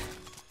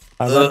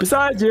 I'm right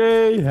beside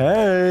you.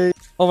 Hey.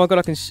 Oh my God,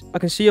 I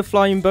can see a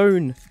flying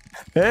bone.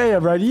 Hey,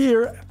 I'm right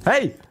here.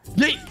 Hey.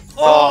 Yeet.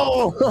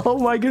 Oh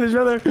my goodness,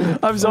 brother.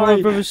 I'm Oh,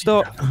 sorry. brother,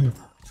 stop.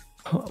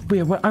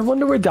 Wait, I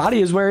wonder where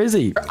Daddy is. Where is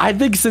he? I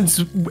think since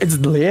it's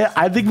late,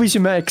 I think we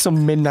should make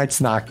some midnight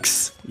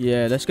snacks.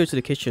 Yeah, let's go to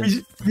the kitchen.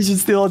 We should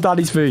steal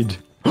Daddy's food.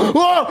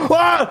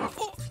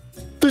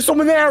 There's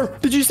someone there.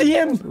 Did you see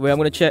him? Wait, I'm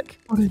gonna check.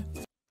 What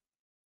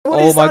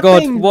Oh is my that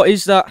God, thing? what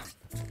is that?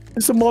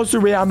 It's a monster.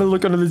 Wait, I'm gonna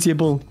look under the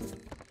table.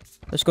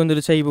 Let's go under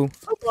the table.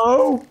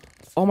 Hello?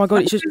 Oh my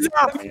God, it's just...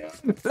 What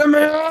is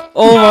that?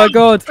 Oh my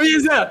God. What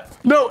is that?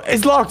 No,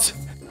 it's locked.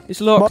 It's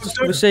locked.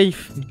 Monster. We're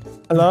safe.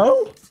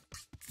 Hello?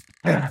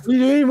 What are you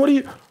doing? What are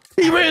you...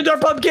 He ruined our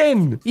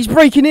pumpkin! He's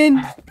breaking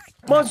in.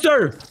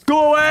 Monster!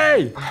 Go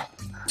away!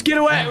 Get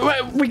away!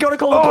 Wait, we gotta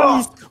call the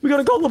police! We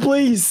gotta call the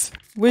police!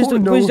 Where's Oh, the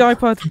no. where's the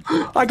iPad?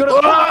 I gotta...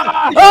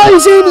 Oh,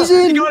 he's in, he's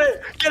He in. got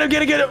it!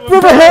 Get him!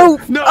 Brother,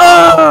 help! No!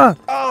 Ah!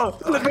 Oh,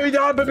 put me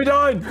down!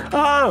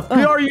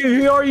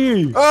 Who are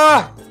you?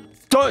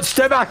 Don't,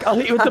 stay back! I'll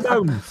hit you with the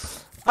bone!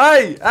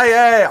 Hey!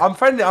 I'm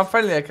friendly,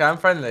 okay? I'm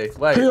friendly.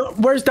 Wait.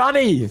 Where's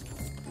Danny?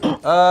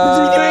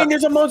 What's he doing?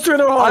 There's a monster in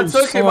our I house!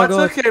 took him, Oh my I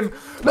God. took him.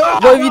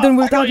 What have you done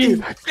with I got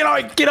you.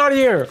 Daddy? Get out of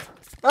here!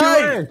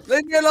 Hey!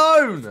 Leave me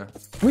alone!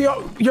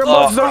 You're a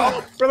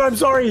monster! Brother, I'm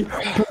sorry!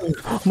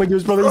 Oh my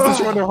goodness, brother, he's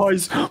destroying our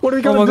house! What are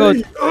we Oh gonna my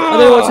do? God. I don't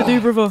know what to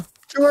do, brother.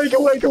 Go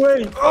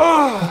away!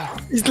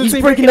 He's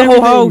breaking the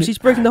whole house. He's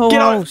breaking the whole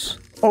Get out. house.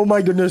 Oh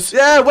my goodness!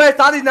 Yeah, where's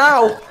Daddy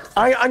now?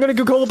 I'm gonna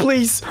go call the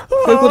police!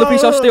 Go call the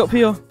police. I'll stay up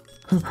here.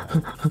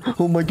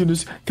 Oh my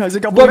goodness, guys, I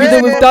got What have you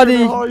done with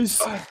Daddy?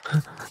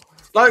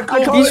 Don't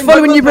call He's the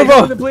following you, police. brother.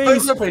 Don't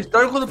call the police.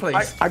 Don't call the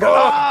police. I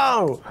got.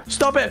 Oh!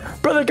 Stop it,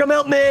 brother! Come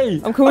help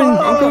me! I'm coming.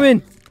 I'm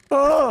coming.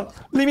 Oh!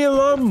 Leave me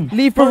alone!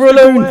 Leave brother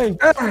Monster, go alone. away.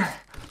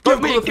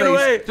 Don't me, call the get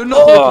away. police. Do not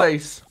call the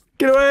police.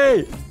 Get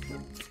away!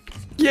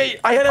 Yeah,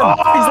 I hit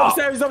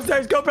him! He's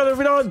upstairs! Go, brother!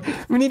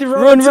 We need to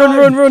run!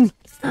 Run.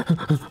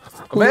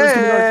 Come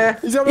here.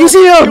 He's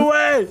here.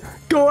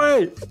 Go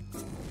away!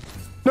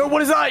 No,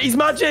 what is that? He's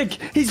magic!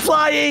 He's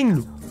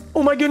flying!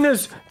 Oh my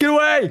goodness! Get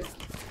away!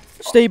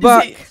 Stay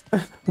back. Oh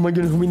my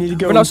goodness, we need to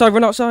go. Run outside.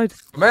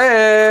 Come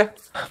here.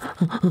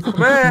 Come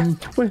here.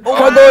 Oh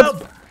my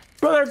God!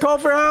 Brother, call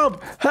for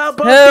help! Help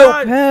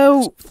us!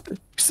 Help.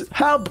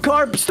 Help,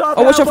 Carp! Stop!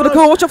 Oh, watch out for the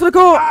car. Watch out for the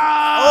car.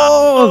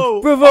 Oh,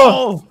 brother.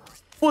 Oh,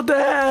 what the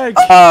heck?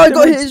 Oh, I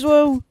got hit as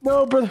well.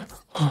 No, brother.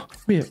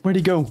 Wait, where'd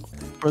he go?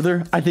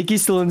 Brother, I think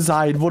he's still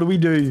inside. What do we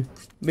do?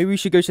 Maybe we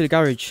should go to the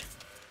garage.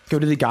 Go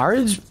to the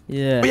garage?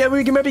 Yeah. Oh, yeah,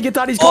 we can maybe get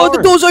Daddy's car. Oh,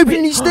 the door's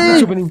open. He's It's there.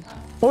 opening.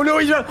 Oh no,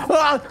 he's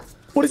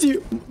what is he?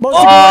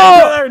 Monster, Oh!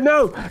 brother,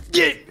 no!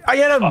 Yeah, I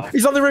hit him.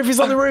 He's on the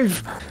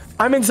roof.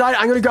 I'm inside.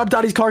 I'm gonna grab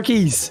Daddy's car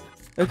keys.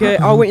 Okay,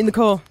 I'll wait in the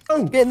car.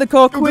 Oh. Get in the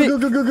car, quick.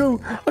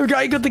 Go.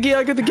 I got the key.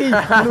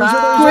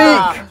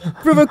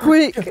 Quick. Brother,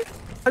 quick.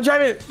 I'm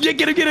driving. Yeah,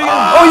 get him.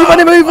 Oh, you ran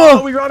him over.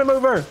 Oh, we ran him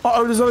over.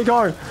 Oh, there's another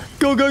car.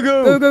 Go.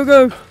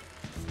 Go.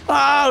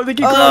 Oh, they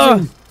keep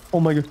crashing.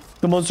 Oh my God,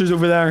 the monster's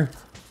over there.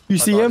 You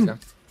see him?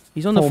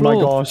 He's on the Oh floor.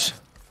 my gosh.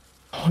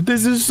 Oh,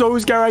 this is so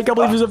scary. I can't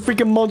believe there's a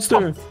freaking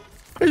monster.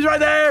 He's right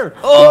there.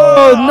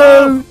 Oh,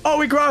 no. Oh,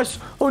 we crashed.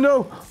 Oh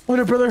no,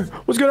 brother.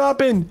 What's gonna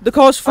happen? The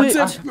car's That's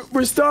flipped. it.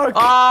 We're stuck.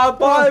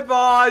 Bye.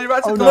 You're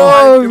about to Oh, die.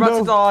 no. You're about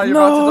to die. You're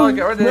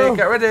about to die.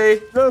 Get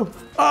ready. No.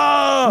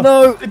 Ah.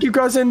 No. They keep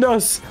crashing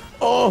us.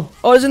 Oh.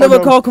 Oh, there's another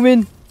no. car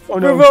coming. Oh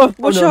no. Brother,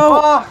 Oh, watch no.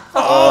 out.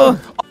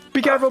 Oh.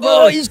 Be careful, Oh,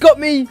 brother. he's got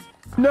me.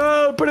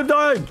 No, put him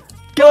down.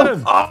 Get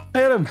him.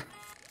 Hit him.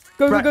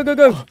 Go.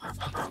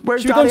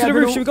 Where's Should we go Daddy? to the I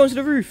roof? don't- Should we go to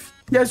the roof?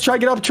 Yes, try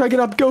get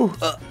up. Go.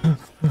 Oh,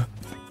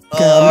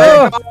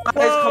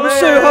 Come we're here.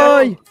 so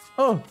high.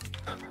 Oh.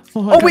 I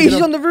Oh, can't wait, get he's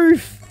up. on the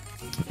roof.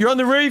 You're on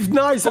the roof.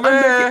 Nice. Come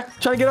I'm here.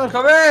 trying to get up.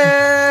 Come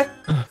here.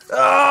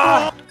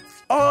 Oh,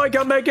 I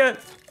can't make it.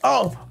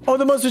 Oh,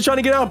 the monster's trying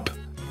to get up.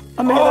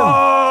 I'm hitting him.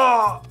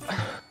 Oh.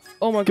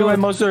 Oh my Get away, god.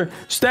 monster.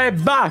 Stay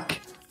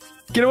back.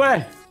 Get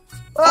away.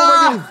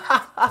 Oh my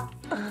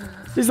god.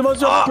 He's the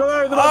monster.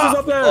 Brother, the monster's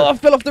up there. Oh, I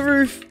fell off the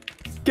roof.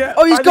 Get,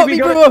 Oh, he's I got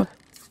think me, we brother.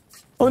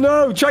 Oh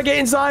no, try get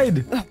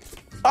inside.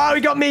 Oh,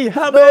 he got me.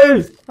 Help No.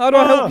 me. How do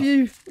I Oh. help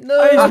you?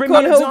 No, Please I bring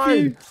can't me help inside.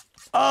 you.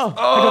 Oh, I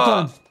got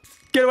time.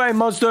 Get away,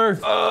 monster.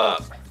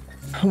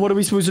 What are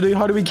we supposed to do?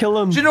 How do we kill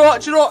him? Do you know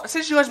what? Do you know what?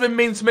 Since you guys have been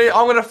mean to me,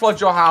 I'm gonna flood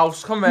your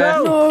house. Come here.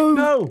 No,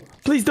 no.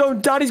 Please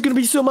don't. Daddy's going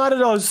to be so mad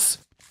at us.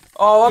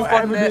 Oh, I'm Don't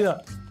ever flooding do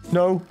it. that.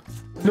 No.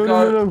 No,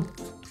 no, no, no.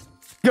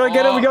 We gotta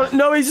get him. We got.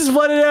 No, he's just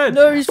flooded in.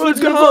 No, he's it's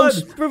flooding the gonna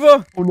house, flood.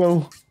 brother. Oh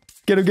no.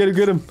 Get him, get him,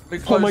 get him. We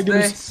Oh close my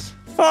goodness. this.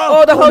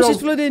 Oh, the house no. is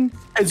flooding.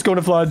 It's going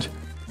to flood.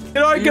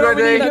 Get out, You get over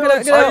ready? here.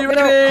 Get out, Are you get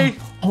out. ready?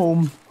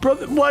 Home.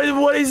 Brother,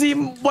 what is he?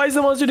 Why is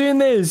the monster doing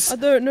this? I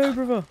don't know,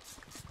 brother.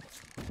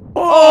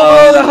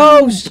 Oh, the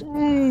house.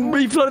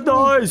 We flooded the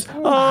house.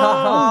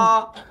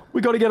 Oh,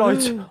 we gotta get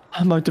out.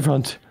 I'm out the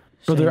front.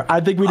 Brother, I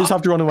think we just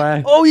have to run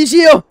away. Oh, he's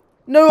here.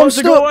 No, I'm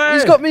Monster, go stuck. away.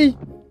 He's got me.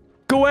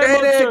 Go away,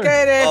 Get monster. it,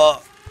 get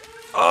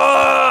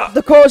it.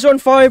 The car's on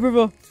fire,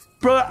 brother.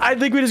 Brother, I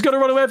think we just gotta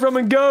run away from him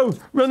and go.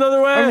 Run the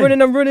other way. I'm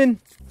running, I'm running.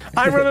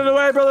 I'm running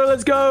away, brother.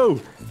 Let's go.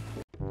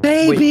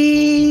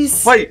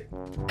 Babies! Wait,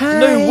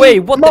 No way,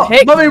 what the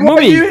heck? Mummy, what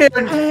are you here?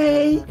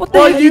 Hey! What the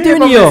Why heck are you doing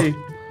Mummy? here?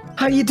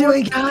 How you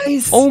doing,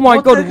 guys? Oh my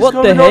What the god, heck's what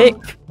the going on?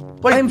 heck?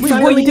 Wait, I'm wait, what are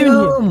you finally doing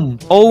here? home.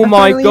 Oh I'm my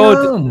finally god.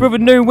 home. Brother,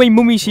 no way,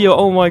 mummy's here.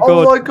 Oh my Oh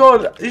god. my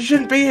god, you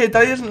shouldn't be here.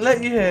 Daddy doesn't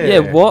let you here. Yeah,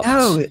 what?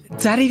 Oh,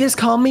 Daddy just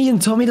called me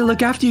and told me to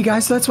look after you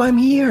guys, so that's why I'm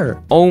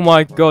here. Oh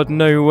my god,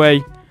 no way.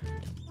 Yeah,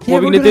 What are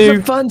we we're gonna do?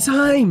 have a fun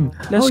time.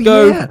 Let's oh,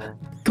 go. Yeah.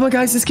 Come on,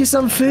 guys, let's get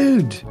some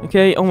food.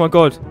 Okay, oh my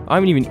god. I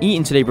haven't even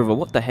eaten today, brother.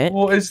 What the heck?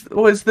 What is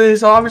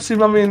this? I haven't seen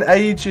Mummy in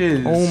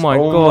ages. Oh my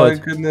Oh God.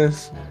 my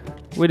goodness.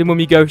 Where did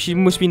mummy go? She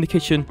must be in the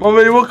kitchen.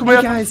 Mummy, welcome Hey,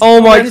 here. guys. Oh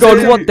my I just god,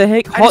 cooked- what the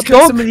heck? I Hot just cooked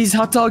dog? some of these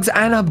hot dogs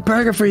and a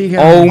burger for you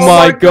guys. Oh my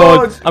my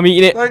god. God. I'm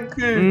eating it. Thank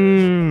you.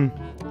 Mmm.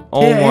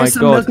 Oh Yeah, my here's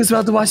some god. milk as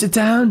well to wash it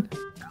down.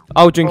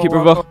 I'll drink it,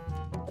 brother.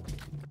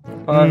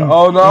 Oh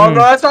no, no,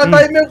 that's not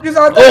date milk. It's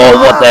not Oh,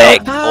 what the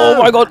heck? Ah,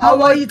 Oh my god. How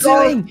my are you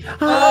God. doing?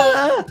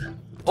 Ah.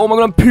 Oh my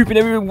god, I'm pooping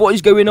everywhere. What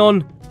is going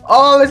on?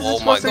 Oh, this is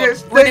Oh my disgusting. god.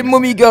 It Where did stinks.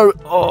 mummy go?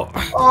 Oh.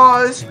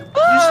 Oh, you stink.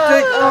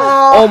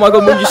 Oh my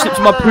god, mum just slipped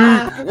in my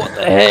poop. What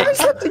the I heck?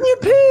 slept in your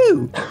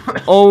poo.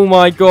 Oh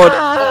my god.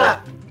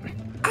 Ah.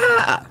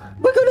 Ah.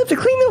 We're gonna have to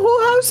clean the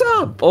whole house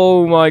up.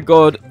 Oh my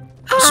god.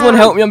 Someone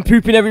help me, I'm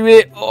pooping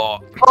everywhere. Oh.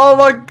 Oh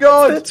my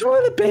god. The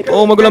toilet paper.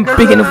 Oh my god, I'm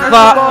big and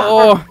fat.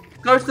 Oh.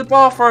 Go to the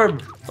bathroom.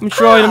 I'm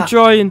trying, I'm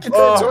trying. Get to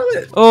the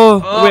toilet.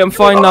 Oh, wait, I'm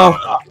fine now.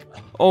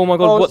 Oh my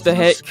god, Oh, what the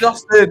heck?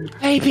 Disgusting.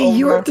 Baby, Oh,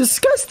 you no. are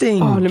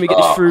disgusting. Oh, let me get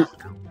this fruit.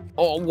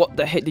 Oh, what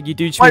the heck did you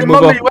do to Wait, me,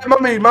 mother?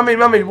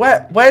 mummy,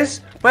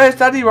 where's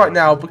Daddy right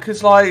now?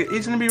 Because like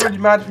he's gonna be really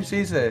mad if he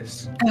sees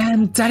this.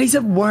 Daddy's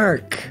at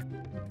work.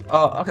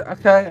 Oh,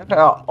 okay.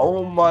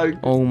 Oh my.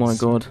 Oh my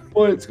god.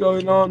 What's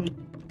going on?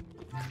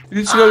 You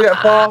need to go get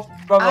a bath,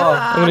 brother.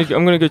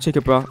 I'm gonna go take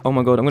a bath. Oh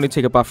my god, I'm gonna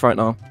take a bath right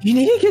now. You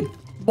need to get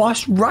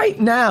washed right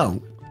now.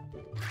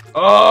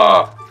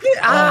 Oh.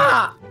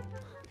 Ah!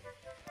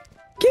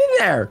 Get in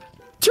there.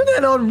 Turn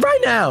that on right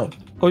now.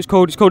 Oh, it's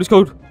cold, it's cold, it's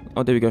cold.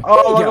 Oh, there we go.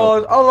 Oh my you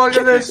go. god. Oh my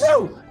goodness.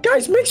 No,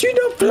 guys, make sure you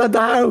don't flood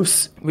the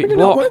house. Wait, we do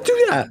not what? want to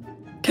do that.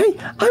 Okay,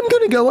 I'm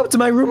gonna go up to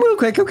my room real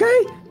quick.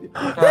 Okay.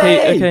 Okay,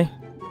 Hey, okay.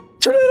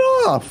 turn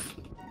it off.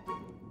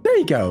 There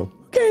you go.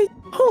 Okay.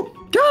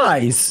 Oh,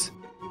 guys.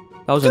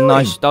 That was a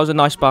nice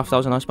bath, that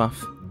was a nice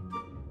bath.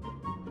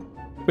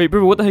 Wait,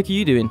 brother, what the heck are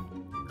you doing?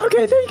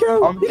 Okay, there you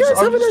go. I'm you guys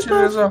have a nice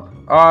chilling as bath.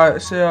 well.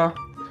 Alright, see ya.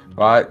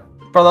 Right.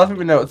 Brother, I think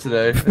we know what to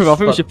do. I think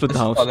we should flood the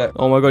house. Let's flood it.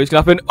 Oh my god, it's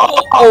gonna happen.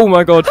 Oh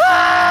my god.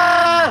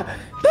 Ah!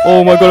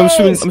 Oh my god,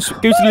 I'm Babies!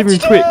 swimming. Go to the living room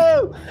What quick. did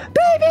you do?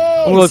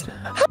 Babies! Oh my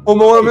god. One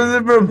more in the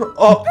living room.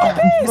 Oh.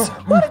 Babies!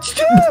 What did you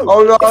do?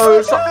 Oh no. You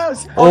It's flooded the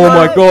house. Oh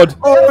my god.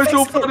 Oh, it's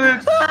all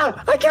flooded.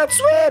 Ah, I can't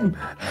swim.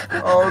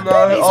 Oh no.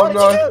 Babies, Oh what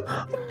no. did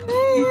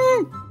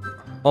you do?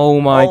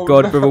 Oh my Oh,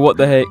 god, no. brother, what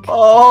the heck?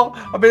 Oh,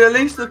 I mean, at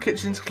least the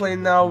kitchen's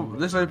clean now.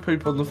 There's no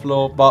poop on the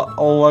floor, but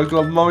oh my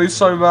god, Mummy's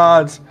so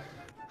mad.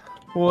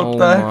 What Oh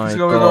the heck my is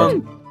going God.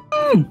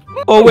 on?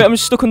 Oh wait, I'm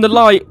stuck on the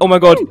light. Oh my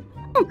god.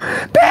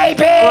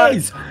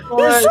 Babies! You're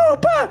Wait. so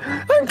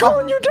bad! I'm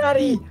calling your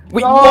daddy!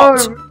 Wait, No,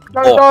 what?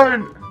 no, Oh.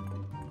 don't.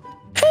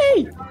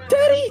 Hey!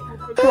 Daddy!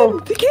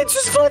 The kids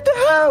just flooded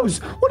the house!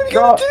 What are we No,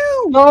 gonna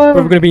do? no.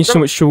 We're gonna be in so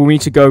much trouble. We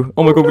need to go.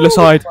 Oh my god, let's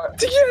hide.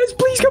 Yes,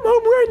 please come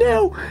home right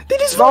now! They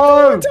just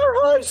flooded the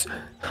entire house!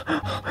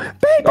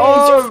 Babies!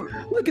 No.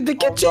 Look at the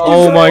kitchen!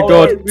 Oh you're my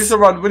flooded. God. We need to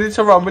run. We need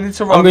to run. We need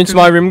to run. I'm going to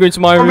my room. I'm going to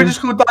my Mummy room.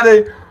 just called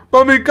Daddy.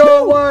 Mummy,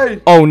 go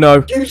away. Oh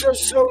no. You are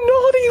so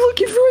naughty! Look,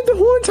 you ruined the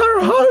whole entire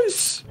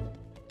house!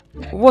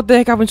 What the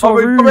heck happened to our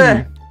Mummy, come room?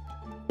 here.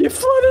 You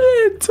flooded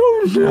it!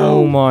 Oh no!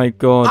 Oh my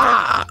god.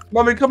 Ah!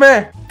 Mummy, come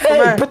here. Come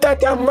Hey, here. put that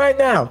down right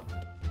now!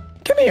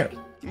 Come here!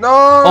 No.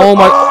 Oh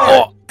my.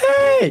 Ah. Oh.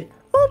 Hey!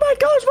 Oh my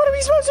gosh, what are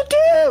we supposed to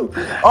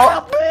do?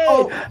 Help me!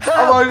 Oh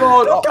my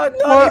God. Don't got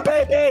naughty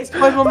babies!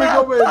 Where's Mummy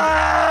going?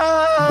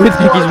 Where's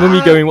Piggy's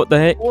mummy going? What the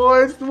heck?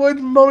 What's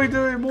Mummy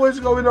doing? What is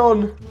going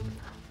on?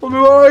 Mummy,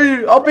 where are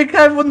you? Oh, be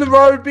careful on the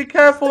road. Be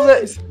careful.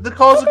 The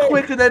cars are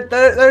quick and they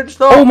don't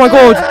stop. Oh my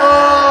God.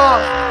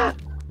 Ah!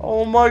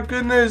 Oh my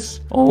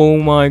goodness. Oh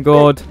my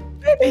God.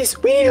 Babies,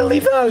 we need to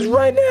leave the house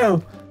right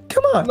now.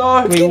 Come on. No.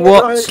 Let's Wait, get in the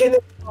what? car, let's get in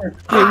the car.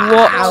 Wait,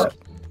 what?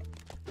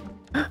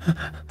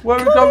 Where are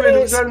we Come on, going? We're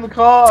babies. going in the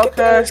car. Let's get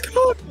there, Okay. let's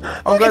go.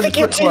 I'm Look going at the the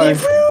quick kitchen, way.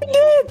 you've ruined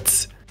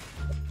it.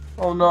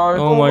 Oh no.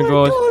 Oh my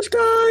God. gosh,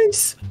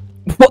 guys.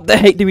 What the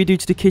heck did we do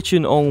to the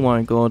kitchen? Oh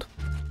my God.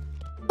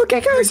 Okay,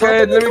 guys,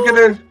 Let me get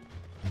in.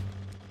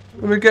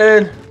 Let me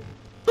get in.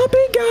 Hop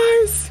in,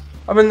 guys.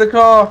 I'm in the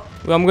car.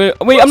 I'm going.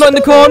 Wait, I'm not in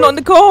the car. I'm not in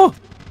the car.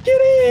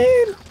 Get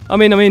in.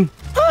 I'm in.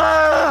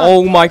 Ah.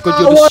 Oh my God,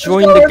 you're what's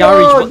destroying the going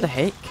garage. on? What the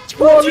heck?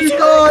 What have you done?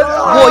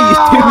 What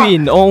are you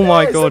doing? Oh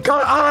my Guys, God. the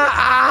car-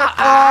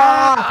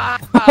 Ah.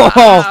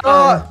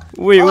 Ah!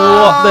 Wait,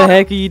 what the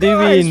heck are you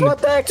Guys, doing? what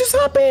the heck just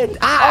happened?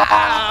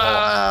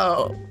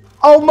 Ah.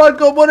 Oh my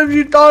God! What have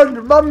you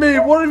done, Mummy?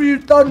 What have you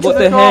done What to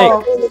the the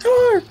car? In the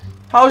car.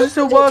 How is it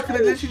still working?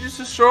 It literally just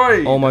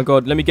destroyed. Oh my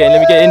God, let me get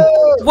in.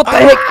 What the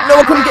heck? No,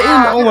 I couldn't get in.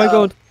 Oh my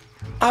God.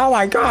 Oh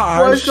my gosh.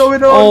 What is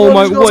going on? Oh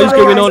my- what is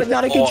going on? I'm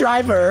not a good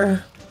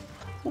driver.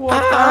 What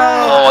the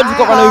Oh, I just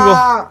got run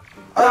over.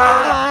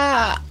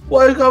 Ah.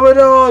 What is going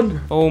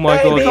on? Oh my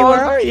Baby, God.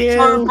 where are So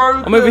you?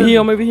 broken. I'm over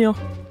here.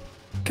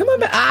 Come on,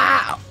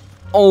 ah.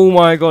 Oh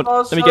my God. Oh,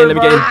 Let me so get in.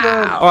 broken.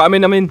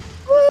 Alright, I'm in.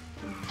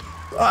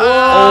 Wow.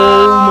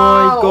 Oh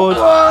my God.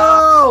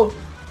 Wow.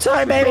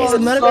 Sorry, babies,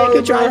 I'm not a So very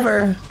good broken.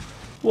 driver.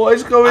 What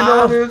is going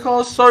on? The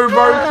car's so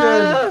broken.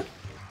 Ah.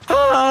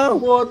 Oh.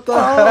 What the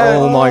heck?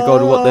 Oh my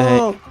God, what the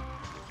heck?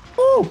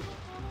 Oh.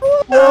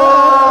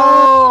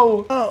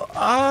 Whoa! Oh.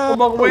 Oh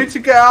my! We need to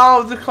get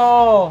out of the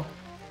car.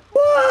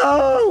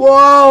 Whoa.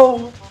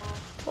 Whoa!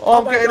 Oh,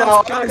 I'm my getting gosh,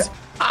 out. guys.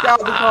 Get out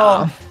of the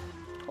car.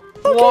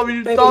 What have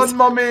you babies. done,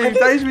 Mummy? I think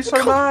Daisy be so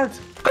the mad.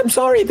 I'm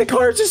sorry, the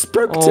car just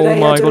broke Oh today. I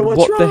my don't know God,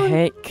 what's what the wrong.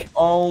 heck?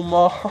 Oh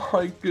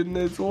my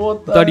goodness!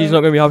 What the? Daddy's heck?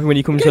 not going to be happy when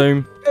he comes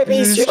home. Babies,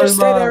 This you is so just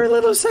stay there bad. a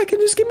little second.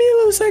 Just give me a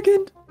little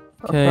second.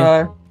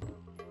 Okay.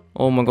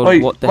 Oh my God,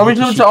 Wait, what the Mummy's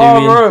heck coming is to she our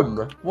doing?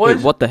 room. Wait,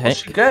 Is, what the what's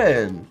heck? she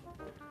getting?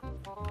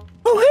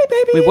 Oh, hey,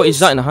 babies. Wait, what is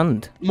that in the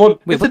hand?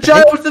 What? Wait, It's the what the jail!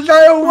 heck? It's the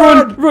jail!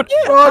 Run! Run!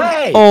 Yeah, Run.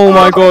 hey. Oh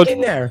my Get God.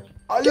 in there.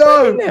 No!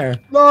 Get in there.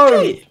 No!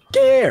 Hey,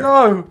 get here.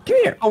 No! Come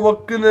here. Oh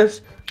my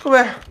goodness! Come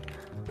here!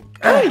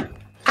 Hey.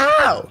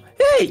 Ow.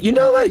 Hey, you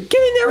know what?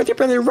 Get in there with your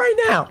brother right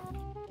now.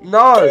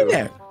 No! Get in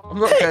there. I'm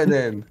not getting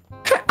in.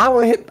 I will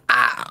hit.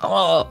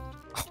 Ow.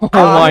 Oh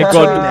my yeah.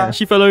 God,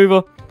 she fell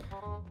over.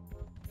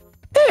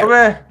 Come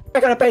here! I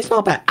got a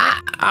baseball bat.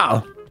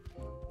 Ow.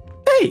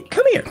 Hey,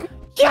 come here.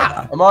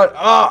 Yeah. Am I?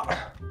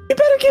 Ah! You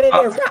better get in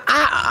there.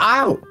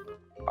 Ow.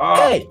 Ah!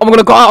 Hey. I'm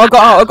gonna go out, I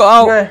got out.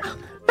 Come here!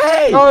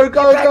 Hey. Go, Get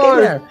go, back go.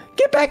 in there.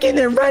 Get back in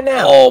there right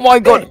now. Oh my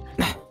God.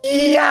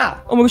 Hey. Yeah.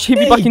 Oh my gosh, hit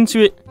me back into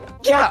it.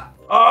 Yeah.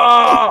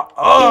 Ah!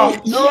 Ah! Yeah,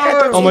 No!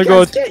 don't Oh you my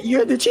guys God. Get,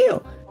 you're in the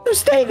jail. No,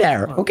 stay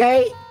there,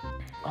 okay?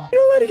 You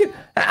don't let it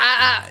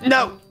get.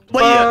 No.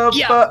 What you?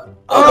 Yeah.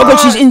 Oh my God,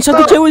 she's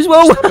inside the jail as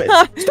well. Stop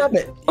it. Stop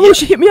it. Oh, Yeah.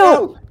 she hit me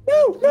out.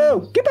 No.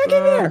 Get back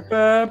in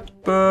there.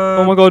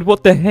 Oh my God,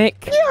 what the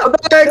heck? Yeah.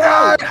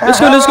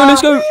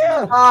 Let's go.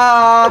 Yeah.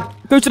 Ah!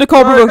 Go to the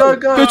car, Go, brother.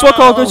 go, go. Go to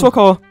our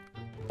car.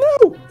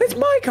 No, it's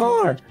my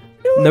car.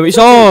 No, it's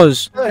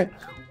ours. Hey,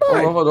 Oh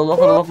my fine. god! Oh my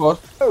god! Oh my god!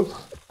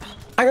 Oh,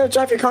 I gotta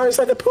drive your car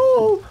inside the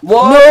pool.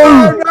 What?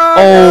 No!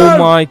 Oh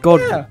no. my God.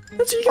 Yeah,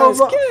 that's what you Oh, guys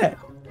but- get.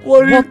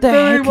 What are you What the doing,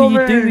 heck are you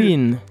Mummy?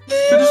 doing?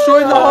 You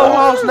destroyed the whole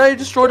house. Now you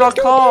destroyed our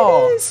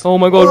car. Babies. Oh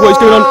my God, what is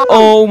going on?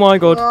 Oh my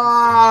God.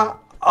 Ah!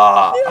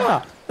 Ah!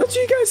 Yeah, that's what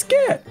you guys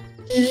get.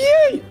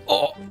 Yay!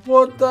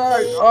 What the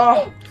heck?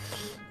 Ah!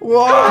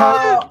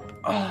 What?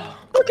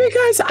 Okay,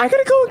 guys, I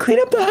gotta go and clean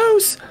up the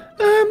house.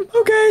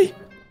 Okay.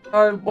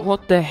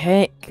 What the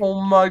heck?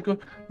 Oh my god.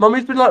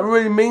 Mummy's been like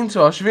really mean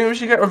to us. You think we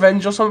should get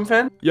revenge or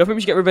something? Yeah, I think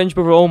we should get revenge,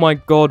 brother. Oh my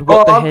God,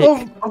 what the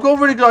heck? I've got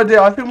a really good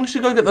idea. I think we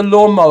should go get the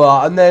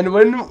lawnmower, and then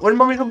when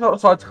Mummy comes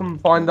outside to come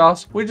and find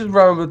us, we just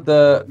run with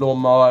the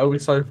lawnmower. It'll be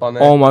so funny.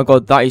 Oh my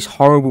God, that is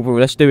horrible, bro.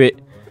 Let's do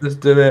it. Let's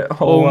do it.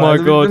 Oh my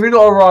god. Then we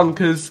gotta run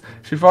because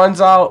she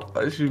finds out.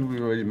 She'll be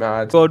really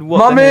mad. God,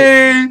 what the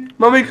heck?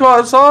 Mummy, come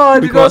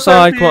outside. We We go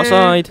outside, come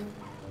outside.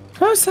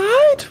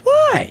 Outside?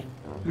 Why?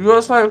 We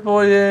got something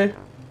for you.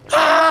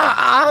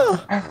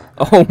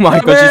 Oh my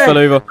Come God, she here. fell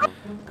over.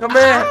 Come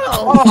here.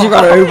 Ow. She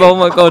ran over, oh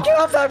my God. Get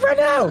off that right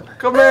now.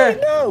 Come Hey,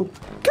 here. no.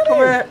 Come Come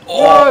here.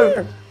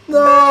 here.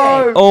 No.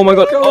 No. Oh my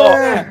God. Come Oh.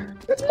 here.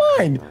 That's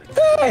mine.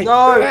 Hey.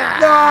 No.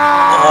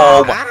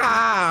 No.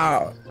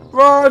 Ow.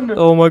 Run.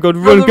 Oh my God,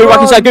 Brother, run. Go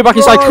back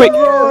inside, quick.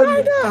 Run.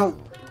 Right now.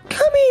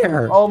 Come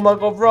here. Oh my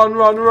god, run.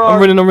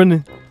 I'm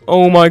running.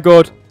 Oh my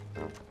God.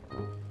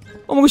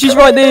 Oh my God, she's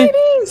right there.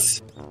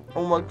 Babies.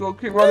 Oh my god,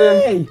 keep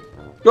running. Hey.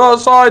 Go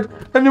outside.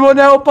 Anyone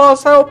help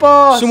us? Help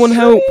us. Someone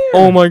help.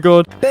 Oh my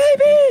god.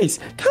 Babies,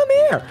 come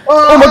here.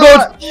 Oh my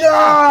god.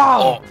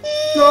 No.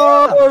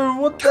 No.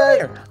 What the Come heck?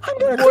 here. I'm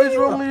gonna What is clean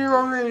you wrong up. with you,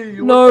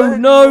 Robbie? What No, the heck is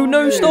no, wrong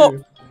no, with stop.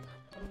 you?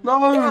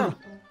 No. Yeah. Oh,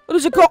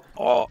 there's a cop.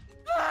 Oh.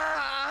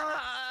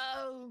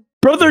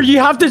 Brother, you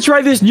have to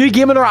try this new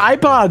game on our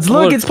iPads.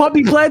 Look, What? it's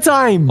puppy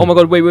playtime. Oh my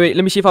god, wait.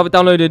 Let me see if I have it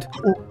downloaded.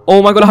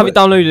 Oh my god, I have it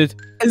downloaded.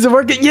 Is it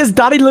working? Yes,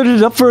 Daddy loaded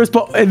it up for us,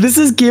 but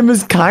game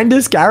is kind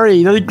of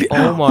scary. Like,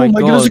 Oh my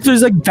goodness, God. look,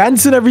 there's like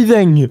vents and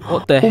everything.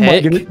 What the Oh my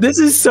heck? goodness, this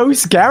is so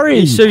scary.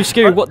 It's so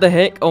scary. What the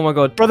heck? Oh my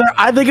god. Brother,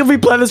 I think if we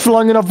play this for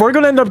long enough, we're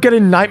gonna end up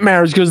getting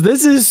nightmares because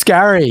this is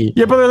scary.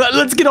 Yeah, brother,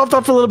 let's get off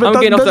that for a little bit. I'm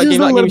getting off that game. is a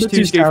That little game's bit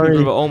too scary for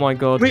me, brother. Oh my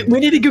god. We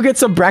need to go get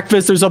some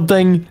breakfast or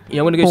something. Yeah,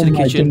 I'm gonna go Oh to the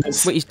my kitchen.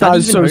 goodness. Wait, is That Daddy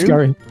is even so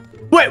home? scary.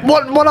 Wait,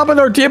 what happened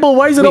to our table?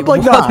 Why is it Wait, up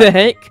like what that? the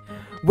heck?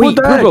 Wait,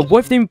 the brother, heck? what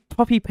if them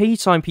puppy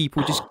playtime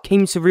people just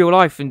came to real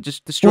life and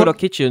just destroyed our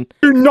kitchen?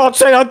 Do not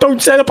say that. Don't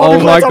say that. Oh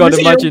my playtime god, is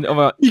here. imagine. Oh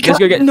my, You let's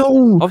go can't- get.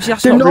 No, Obviously,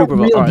 that's they're not real,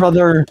 brother. Alright.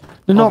 brother.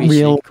 They're not Obviously,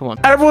 real. come on.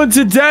 Everyone,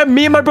 today,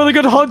 me and my brother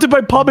got haunted by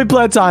puppy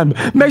playtime.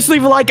 Make sure to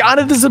leave a like and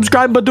hit the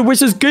subscribe button to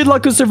wish us good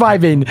luck with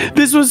surviving.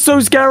 This was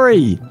so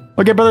scary.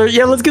 Okay, brother.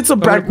 Yeah, let's get some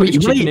I'm gonna put breakfast.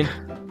 this chicken in.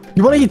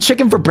 You want to eat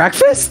chicken for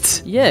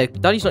breakfast? Yeah,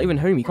 Daddy's not even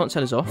home. He can't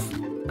send us off.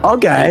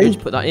 Okay. Just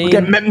put that in.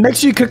 Okay, make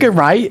sure you cook it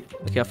right.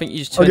 Okay, I think you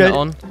just turn Okay. that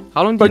on.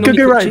 How long do you But cook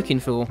normally it cook right. chicken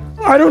for?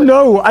 I don't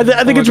know. I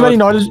think my it's ready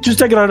God. now. Just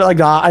take it out like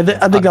that. I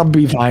think that'll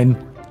be fine.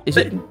 Is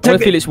it? I Take wanna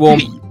feel it's warm.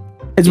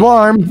 It's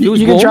warm. You Feels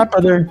can warm. try it,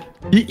 brother.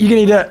 You can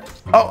eat it.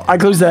 Oh, I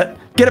closed that.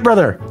 Get it,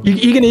 brother. You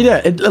can eat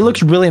it. It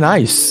looks really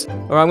nice.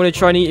 Alright, I'm gonna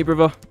try and eat it,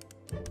 brother.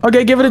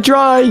 Okay, give it a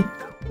try.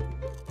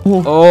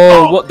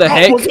 Oh, what the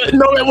heck?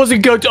 No, it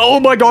wasn't good. Oh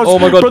my gosh. Oh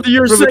my god. Brother,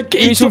 you're Brother, sick.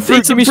 Give me Eat some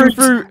fruit. Give me some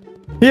fruit.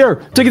 Here,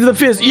 take it to the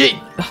fist. Eat.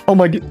 Oh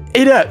my god.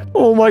 Eat it.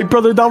 Oh my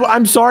brother.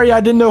 I'm sorry.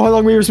 I didn't know how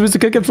long we were supposed to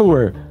cook it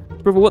for.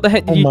 Brother, what the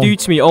heck did Oh you my- do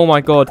to me? Oh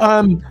my god.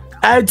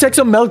 Take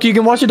some milk. You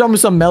can wash it down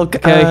with some milk.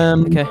 Okay.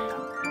 Okay.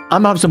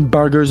 I'm gonna have some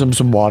burgers and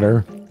some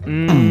water.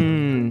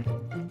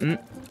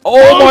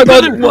 Oh my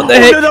brother. god. What the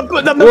heck?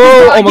 No, the milk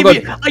Whoa, is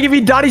bad. oh my I give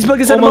you daddy's milk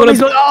instead Oh of my mommy's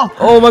God. milk.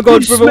 Oh my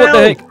god, you brother, what the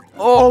smell. heck?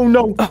 Oh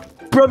no.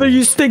 Brother,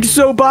 you stink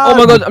so bad. Oh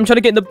my god, I'm trying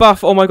to get in the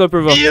bath. Oh my god,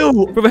 brother.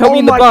 Ew. Brother, help me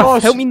in the my bath.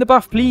 gosh. Help me in the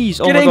bath, please.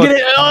 Oh Get my in, god. get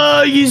in.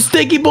 Oh, you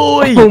stinky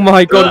boy. Oh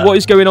my god, what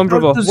is going on,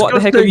 brother? That's What the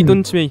heck have you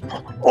done disgusting. to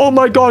me? Oh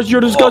my gosh,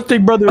 you're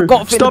disgusting, brother. I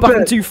got fit in the Stop bath.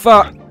 I'm it. too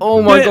fat.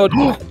 Oh my Get god.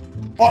 it.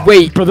 Oh,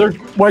 Wait. brother,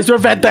 why is there a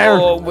vent there?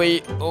 Oh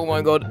wait. Oh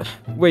my god.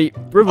 Wait,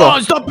 brother. Oh,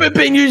 stop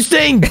pimping, you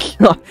stink.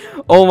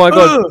 Oh my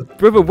god. Ugh.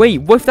 Brother,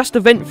 wait. What if that's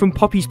the vent from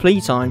Poppy's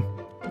playtime?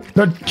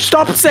 No,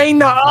 stop saying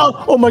that.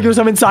 Oh my goodness,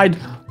 I'm inside.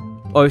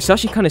 Oh, it's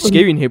actually kind of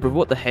scary in here, brother.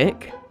 What the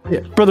heck?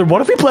 Yeah, brother,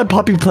 what if we play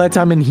puppy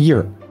playtime in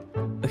here?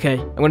 Okay,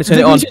 I'm gonna Do turn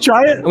you it think we on. should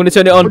try it? I'm gonna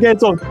turn it on. Okay,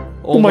 it's on.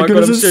 Oh my god,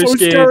 goodness, I'm this so is so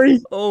scared. scary.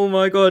 Oh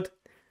my god.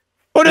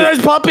 Oh no,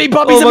 there's Poppy.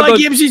 Poppy's Oh in my my God.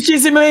 game. She's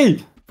chasing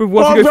me. Brother,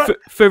 what if Oh, we go bro-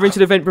 further into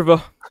the vent,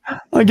 brother?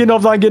 I'm getting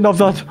off that. I'm getting off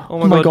that. Oh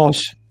my God.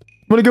 gosh.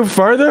 Want to go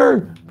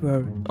further?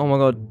 Bro. Oh my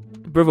god.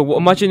 Brother, what,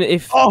 imagine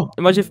if Oh.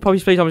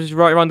 Poppy's playtime was just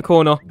right around the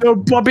corner. No,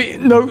 Poppy.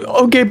 No.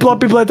 Okay,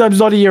 Poppy playtime's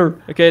not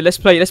here. Okay, let's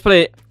play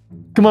it.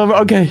 Come on.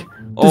 Okay. This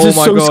Oh is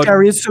my so God.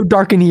 scary. It's so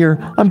dark in here.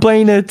 I'm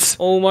playing it.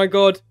 Oh my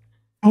god.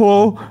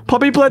 Oh,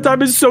 puppy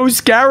playtime is so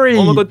scary.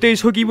 Oh my god,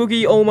 there's Huggy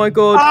Wuggy. Oh my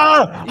god.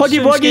 Ah, He's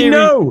Huggy so Wuggy, scary.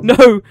 no.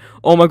 No.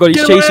 Oh my god, he's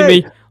Get chasing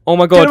away. me. Oh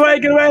my Get god. away,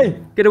 get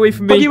away. Get away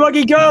from me. Huggy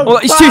Wuggy, go. Oh,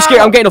 it's too scary.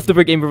 I'm getting off the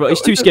brick game, brother.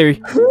 It's too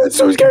scary. It's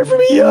so scary for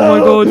me.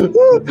 Oh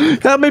my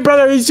God. Help me,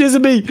 brother. He's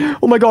chasing me.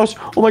 Oh my gosh.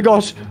 Oh my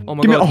gosh. Oh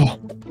my Give god. me.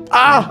 Oh.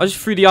 Ah. I just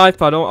threw the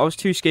iPad. I was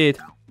too scared.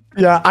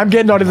 Yeah, I'm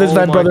getting out of this Oh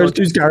vent, my brother. God. It's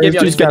too scary. Get me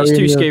out It's of too this vent. scary. It's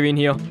too in here. scary in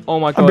here. Oh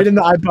my I'm god. beating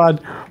the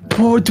iPad.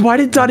 Bro, why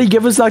did Daddy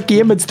give us that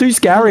game? It's too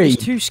scary.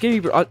 It's too scary,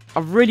 bro. I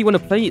really want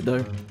to play it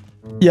though.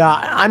 Yeah,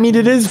 I mean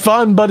it is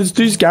fun, but it's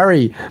too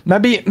scary.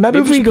 Maybe if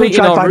we we should go play it in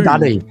try our find room.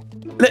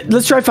 Daddy.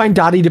 Let's try find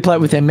Daddy to play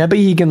with him.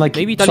 Maybe he can like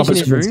Maybe stop Daddy's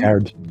us in from his being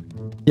room? scared.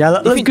 Yeah, You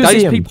let's think go see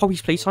Daddy's him. played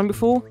Poppy's playtime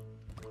before?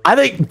 I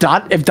think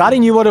if Daddy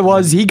knew what it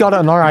was, he got it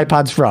on our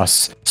iPads for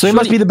us. So he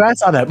must Surely- be the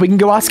best at it. We can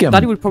go ask him.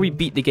 Daddy would probably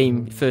beat the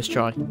game first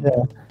try.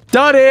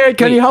 Daddy,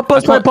 can Wait, you help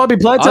us I play can't- Poppy I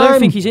Playtime? don't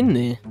think he's in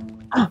there.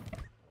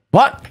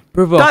 What?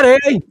 Brother.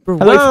 Daddy? Bro,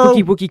 what if Hello?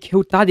 Huggy Wuggy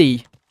killed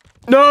Daddy?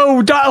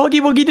 No, Huggy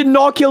Wuggy did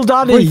not kill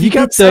Daddy. What if he You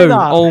can't did, say though?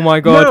 that. Oh my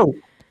God. No.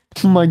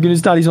 Oh my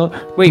goodness, Daddy's on.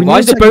 Wait, why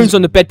is the bones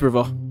on the bed,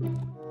 brother?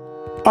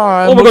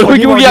 Oh my God,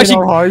 Huggy Wuggy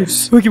actually-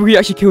 House. Huggy Wuggy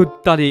actually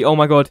killed Daddy. Oh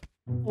my god.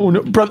 Oh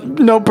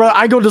no, bro,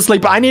 I go to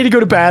sleep. I need to go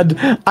to bed.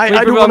 I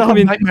don't brother, want to I'm have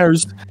coming.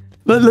 nightmares.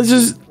 Let's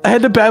just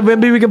head to bed.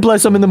 Maybe we can play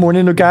some in the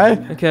morning, okay?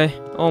 Okay.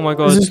 Oh my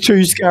god. This is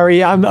too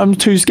scary. I'm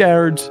too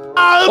scared.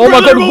 Oh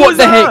my God, what was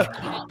the that? heck?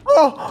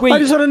 Oh, Wait. I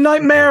just had a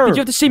nightmare. Did you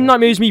have the same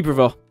nightmare as me,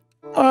 brother?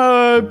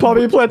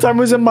 Poppy Playtime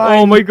was in mine.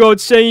 Oh my god,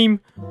 same.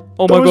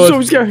 Oh my That was god.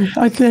 so scary.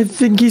 I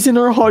think he's in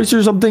our house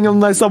or something,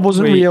 unless that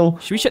wasn't Wait, real.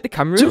 should we check the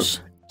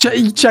cameras?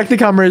 Check the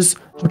cameras.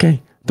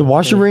 Okay, the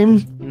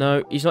washroom.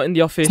 No, he's not in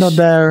the office. It's not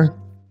there.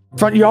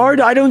 Front yard.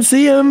 I don't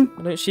see him.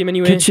 I don't see him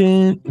anywhere.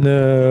 Kitchen.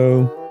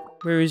 No.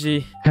 Where is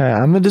he? Okay,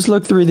 I'm gonna just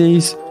look through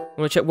these. I'm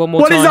gonna check one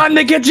more What time. is that in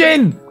the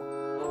kitchen?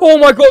 Oh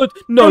my god!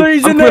 No! Brother,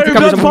 he's I'm in putting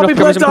there. off the cameras. I'm Poppy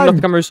putting off the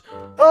playtime. cameras.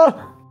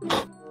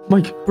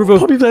 Mike, Brother.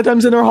 Poppy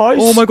Playtime's in our house.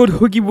 Oh my god!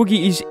 Huggy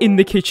Wuggy is in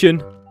the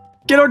kitchen.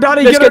 Get our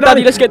daddy. Let's get our get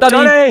Daddy. Let's get Daddy.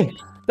 Daddy.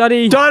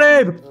 Daddy.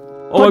 Daddy.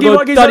 Oh my Huggy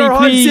god! Wuggy's Daddy, in our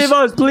house. please Save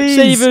us, please.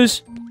 save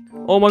us!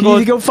 Oh my Can you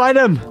god! go find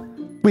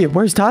him? Wait,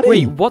 where's Daddy?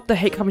 Wait, what the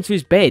heck happened to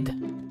his bed?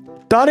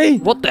 Daddy.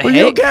 What the Are heck?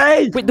 you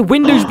okay? Wait, the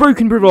window's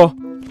broken, brother.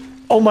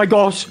 Oh my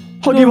gosh.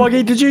 Huggy No.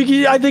 Wuggy, did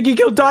you? I think he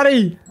killed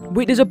Daddy.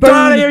 Wait, there's a bone.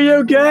 Daddy, are you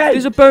okay?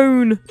 There's a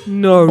bone.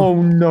 No.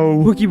 Oh no.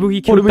 Huggy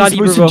Wuggy What are killed we Daddy,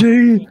 supposed brother.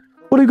 to do?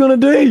 What are we gonna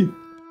do?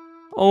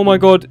 Oh my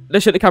god!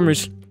 Let's check the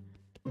cameras.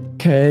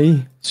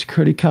 Okay,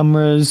 security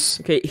cameras.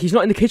 Okay, he's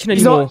not in the kitchen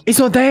He's anymore. not. He's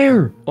not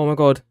there. Oh my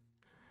god!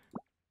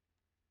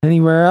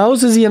 Anywhere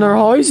else? Is he in our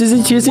house? Is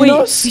he chasing Wait,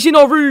 us? he's in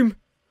our room.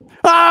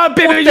 Ah,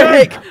 baby, What the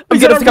heck? I'm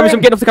getting off the cameras. I'm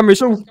getting off the cameras.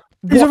 He's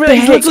What over the there.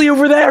 He's heck? literally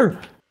over there.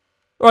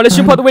 All right, let's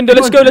jump out the window.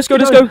 Let's go. Let's go.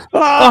 Let's go.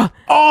 Ah!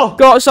 Oh!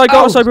 Go outside. Go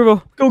Ow. outside,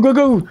 brother. Go, go,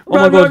 go! Oh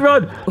my Run, God.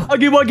 run, run!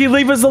 Huggy Wuggy,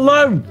 leave us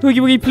alone! Huggy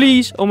Wuggy,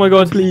 please. Oh my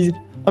god. Please.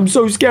 I'm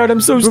so scared.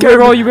 I'm so Brother, scared.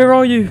 where are you? Where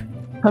are you?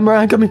 I'm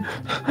right. Coming.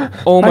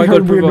 Oh my I god,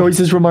 heard weird brother.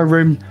 noises from my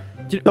room.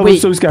 That Wait,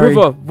 was so scary.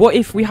 brother. What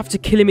if we have to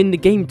kill him in the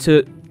game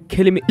to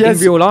kill him Yes,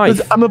 in real life?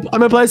 I'm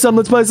gonna play some.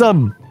 Let's play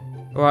some.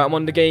 All right, I'm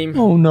on the game.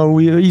 Oh no,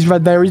 he's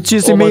right there. He's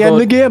chasing Oh my me in God.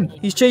 the game.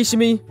 He's chasing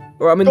me.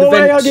 All right, I'm in Go the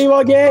away, vents. Huggy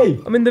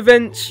Wuggy! I'm in the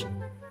vents.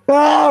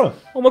 Ah!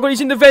 Oh my god,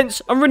 he's in the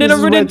vents. I'm running. This I'm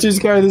is way running. too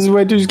scary. This is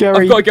way too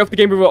scary. I've got to get off the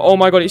game, brother. Oh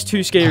my god, it's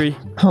too scary.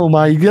 Oh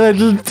my god!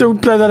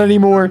 Don't play that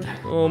anymore.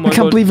 Oh my I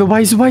can't god. believe it. Why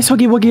is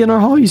Huggy Wuggy in our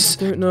house?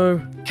 Don't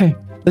know. Okay,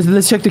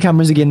 let's check the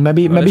cameras again.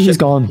 Maybe Right, let's he's check-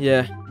 gone.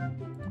 Yeah.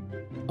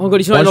 Oh my god,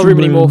 he's not in our Washroom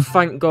room anymore. room.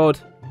 Thank god.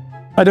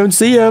 I don't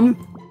see him.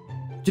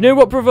 Do you know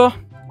what, brother?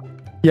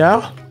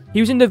 Yeah. He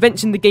was in the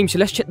vents in the game, so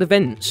let's check the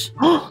vents.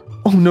 Oh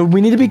no,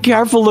 we need to be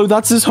careful though.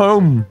 That's his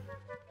home.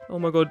 Oh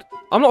my god.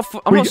 I'm not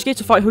scared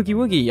to fight Huggy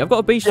Wuggy. I've got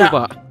a baseball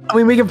Yeah. bat. I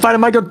mean, we can find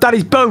him. I got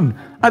Daddy's bone.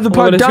 I have the Oh my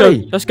part God, of let's go.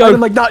 Daddy. Let's go. I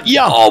like that.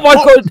 Yeah. Oh my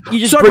god, you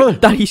just sorry, broke brother.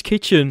 Daddy's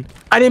kitchen.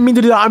 I didn't mean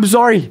to do that. I'm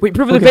sorry. Wait,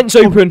 brother, the Okay. vent's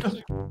open.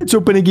 It's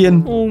open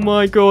again. Oh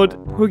my god.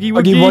 Huggy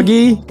Huggy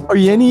Wuggy. Wuggy, are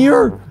you in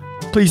here?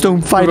 Please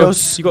don't fight Brother,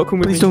 us. You gotta come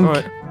with Please me. don't.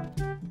 Alright.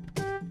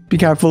 Be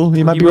careful.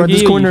 He might Huggy be around Wuggy,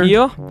 this corner. are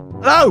you here?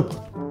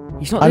 No!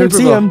 He's not I there, don't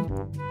see brother.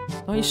 him.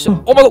 Nice.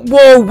 Oh my god.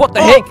 Whoa, what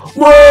the heck?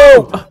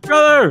 Whoa!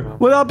 Brother,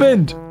 what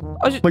happened?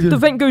 The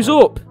vent goes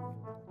up.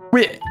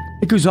 Wait,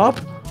 it goes up?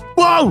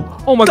 Whoa!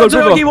 Oh my god, That's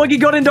how brother. Huggy Wuggy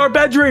got into our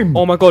bedroom.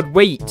 Oh my god,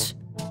 wait.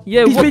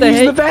 Yeah, He's what been the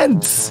using heck? the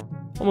vents.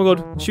 Oh my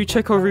god, should we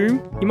check our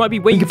room? He might be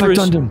We waiting can for back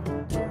us. to him.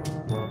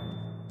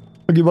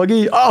 Huggy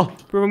Wuggy. Oh!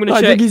 Bro, I'm gonna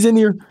I check. think he's in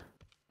here.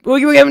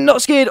 Huggy Wuggy, I'm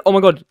not scared. Oh my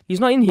god, he's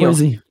not in here. Where is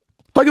he?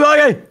 Huggy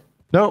Wuggy!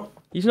 No.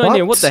 He's not in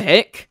here. What the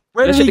heck?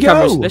 Where Let's did check he the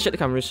cameras. go? Let's check the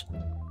cameras.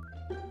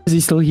 Is he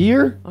still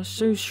here? That's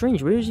so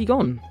strange. Where is he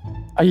gone?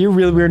 I hear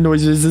real weird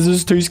noises. This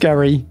is too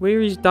scary.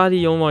 Where is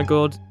Daddy? Oh my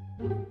god.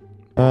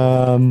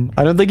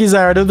 I don't think he's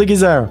there. I don't think he's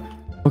there.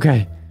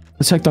 Okay.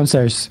 Let's check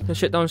downstairs. Let's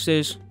check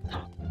downstairs.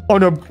 Oh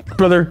no,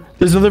 brother.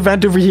 There's another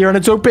vent over here and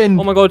it's open.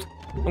 Oh my god.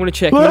 I'm gonna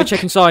check. I'm gonna Look.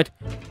 check inside.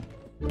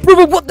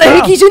 Brother, what the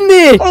heck? He's in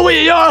there! Oh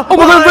wait, yeah! Oh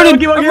my god, I'm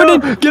running! Huggy Wuggy, I'm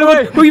running! Get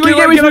away!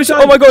 Get away from us!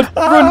 Oh my god!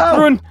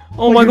 Run!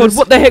 Oh my god,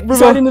 what the heck,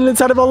 brother? Hiding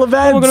inside of all the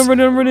vents. Oh my god,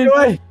 I'm running! Get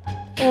away!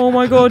 Oh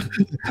my god.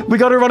 We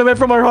gotta run away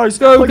from our house.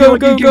 Go, Huggy go, Wuggy,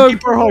 go, you go.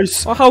 Keep our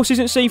house. Our house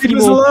isn't safe Leave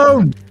us anymore.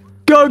 alone.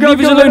 Go, go, Leave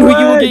us go alone, away.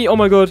 Huggy Wuggy! Oh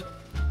my god.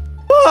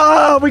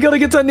 Ah, we gotta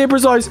get to our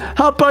neighbor's house.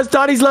 Help us!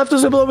 Daddy's left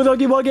us alone with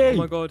Huggy Wuggy. Oh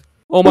my god.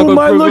 Oh my god,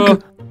 brother.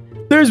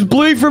 look! There's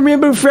Blue from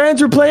Rainbow Friends.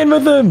 We're playing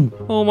with him.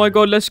 Oh my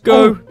god, let's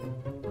go.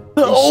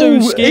 Oh, so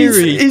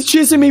scary. He's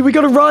chasing me. We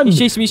gotta run. He's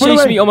chasing me, Run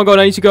away. Oh my god,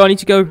 I need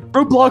to go.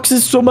 Roblox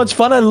is so much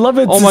fun. I love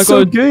it. Oh my It's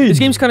so god. good. This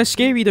game's kind of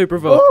scary though,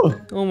 brother.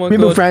 Oh my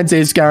Rainbow god. Friends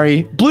is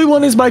scary. Blue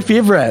one is my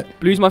favorite.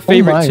 Blue's my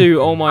favorite my. too.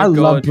 Oh my I god.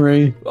 love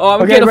Blue. Oh,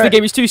 I'm Okay, getting off the right.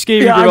 game. It's too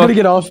scary, Yeah, I'm brother. gonna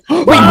get off.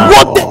 Wait,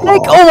 what the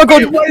heck? Oh my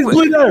god. Why is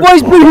Blue there? Why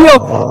is Blue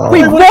here?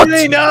 Wait, what?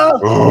 Hey,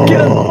 no.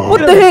 Get him.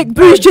 What the heck?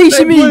 Blue's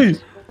chasing me.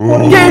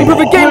 Get him,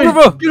 brother. Get him,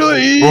 brother. Get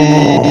away.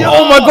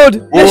 Oh my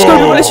god. Let's go,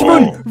 brother. Let's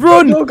run.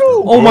 Run. Go,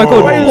 go. Oh my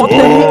god. Why is What the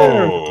Blue heck?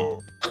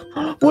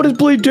 there? What is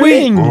Blue Wait,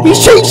 doing?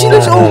 he's chasing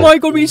us. Oh my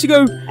god, we need to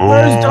go.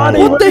 Where's Daddy?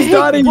 What the Where's heck?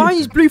 Daddy? Why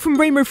is Blue from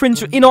Rainbow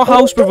Friends in our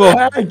house, What brother?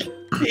 the heck?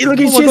 Hey, look,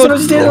 he's Oh my chasing God.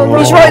 us. He's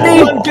He's right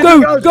there. Run, get Go,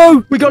 the house.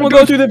 go. We gotta Oh my go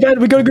God. through the vent.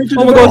 We gotta go through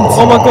Oh the my god. vent.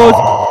 Oh my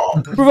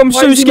god. Brother, I'm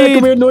Why so is he making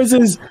scared. weird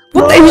noises?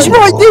 What the? He's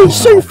right there. He's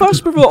so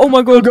fast, brother. Oh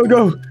my god. Go,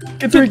 go.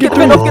 Get through, Get get the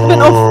through. vent off. Get the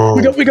vent off.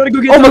 We gotta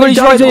go get Oh my god, Daddy. he's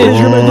right Daddy's there. in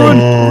his room, Run,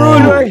 Get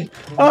run. away.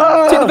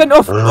 Ah. Take the vent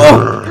off.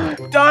 Oh,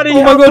 Daddy, oh my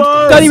help god.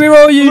 us. Daddy, where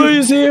are Blue you?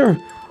 is here.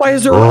 Why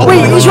is there?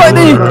 Wait, he's right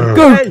there.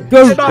 Go, Hey,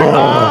 go. get back.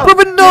 Ah.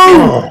 Brother,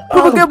 no.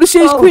 Brother, get up the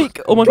stairs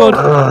quick. Oh my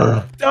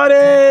god.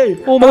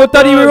 Daddy. Oh my god,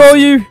 Daddy, where are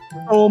you?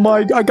 Oh my,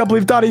 I can't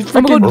believe Daddy's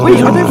Oh my freaking. god, wait,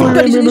 I don't think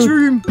Daddy's in his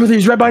room. Brother,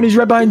 he's right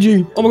behind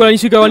you. Oh my god, I need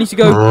to go. I need to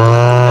go.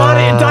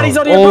 Daddy's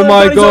on here. Oh brother,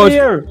 my Daddy's God. on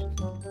here.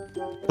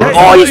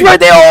 Oh, he's right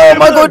there. Oh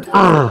my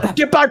god.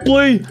 Get back,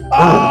 Blue.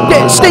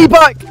 Ah. Stay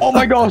back. Oh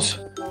my gosh.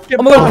 Get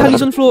Oh my god, back.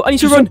 Candy's on the floor. I need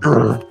to run.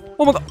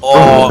 Oh my god.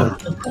 Oh.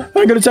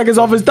 I'm gonna check his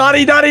office.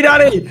 Daddy.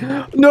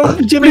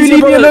 No, Jimmy,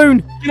 Leave me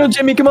alone. You know,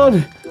 Jimmy, come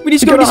on. We need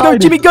to go.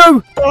 Jimmy,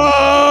 go.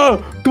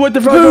 Oh, go at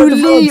the front. Go at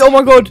the Holy. front. Oh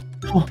my god.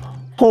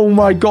 Oh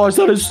my gosh,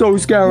 that is so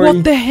scary.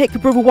 What the heck,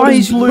 brother? Why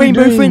is is Blue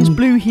Rainbow doing? Friends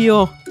Blue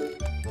here?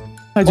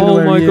 I don't know Oh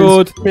where my he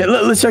god. is. Wait,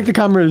 let's check the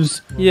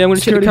cameras. Yeah, I'm gonna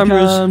check the Security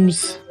cameras.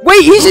 cams.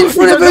 Wait, he's in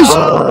front of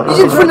us. He's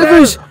in front of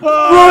us.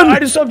 Run! I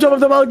just jumped off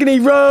the balcony.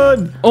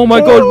 Run! Oh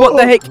my god, what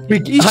the heck?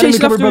 Wait, He's hide in the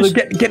chasing cupboard, after us.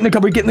 brother. Get in the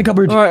cupboard. Get in the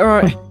cupboard.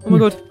 Alright. Oh my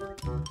god.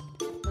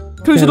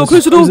 Close the door,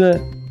 Close close the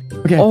door.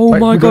 Okay. Oh right,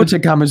 my we're gonna god.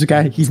 check cameras,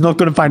 okay? He's not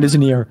gonna find us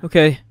in here.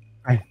 Okay.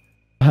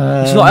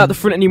 He's not out the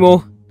front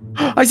anymore.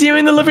 I see him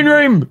in the living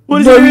room.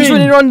 What is No, he he's doing?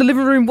 running around the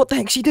living room. What the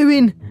heck's he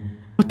doing?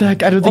 What the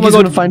heck? I don't think my he's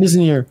god. gonna find us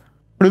in here.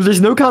 But if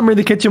there's no camera in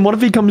the kitchen, what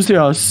if he comes to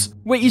us?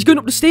 Wait, he's going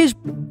up the stairs.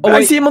 Oh, I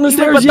wait, see him on the he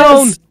went stairs, back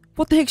down. yes.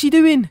 What the heck's he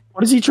doing?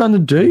 What is he trying to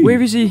do?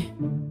 Where is he?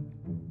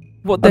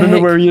 What the I don't heck?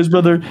 know where he is,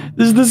 brother.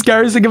 This is the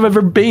scariest thing I've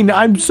ever been.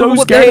 I'm so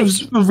What the scared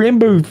heck? of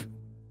Rainbow.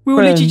 We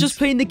were literally Friends. just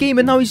playing the game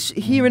and now he's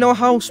here in our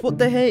house. What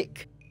the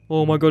heck?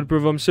 Oh my god,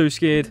 brother, I'm so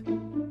scared.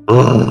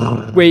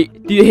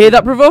 Wait, do you hear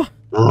that, brother?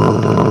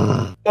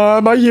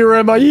 I hear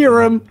him. I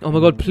hear him. Oh my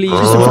god, please.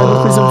 Please don't find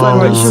us. Please don't find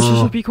Alright, us.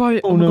 shush, be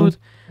quiet. Oh, my no. god.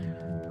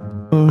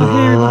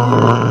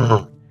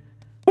 Oh,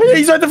 yeah,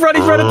 he's right at the front.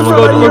 He's right at the Oh my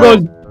front. god, oh my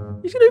god.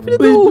 He's gonna open the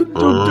Please, door. don't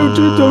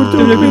Open the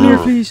door,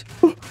 open please.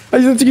 I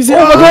don't think he's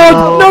Oh my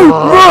god, no,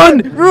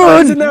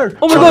 run. He's in there.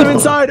 Oh my Shove god. him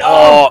inside.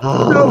 Oh,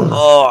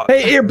 no.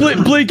 Hey, here,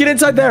 Blue, get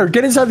inside there.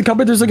 Get inside the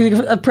cupboard. There's like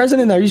a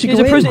present in there. You should There's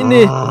go a in. present in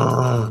there.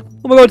 Oh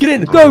my god, Get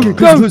in. Go, Okay,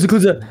 go.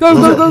 Close it. Go.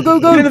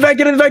 Get in the vent.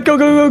 Get in the vent.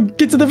 Go.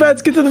 Get to the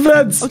vents. Get to the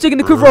vents. I'm taking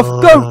the cover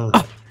off. Go.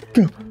 Ah,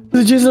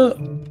 There's just a...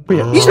 Wait,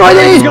 yeah. he's right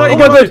there. He's got it, Oh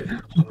my he got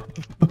god.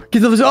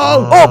 Get to the...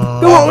 Oh!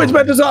 Go It's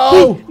meant to...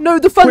 Oh! No,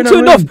 the fan Wait, no,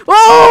 turned no. off.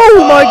 Oh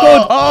my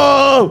god.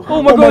 Oh!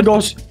 Oh my god.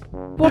 gosh.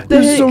 What the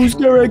This is heck? so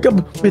scary.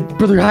 Wait,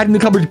 brother, hide in the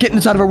cupboard. Get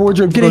inside of our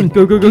wardrobe. Get in.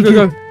 Go.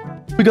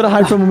 We gotta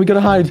hide from him. We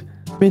gotta hide.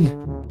 In,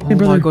 Oh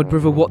brother. my god,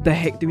 brother, what the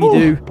heck do we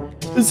do?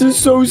 This is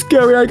so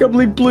scary. I can't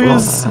believe Blue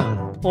is...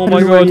 Oh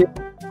my god.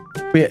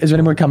 Wait, is there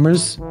any more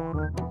cameras?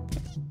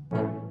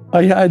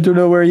 I don't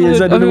know where he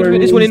is. I don't know where he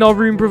There's is. one in our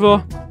room,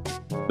 brother.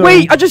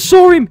 Wait, I just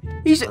saw him.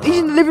 He's in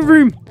the living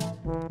room.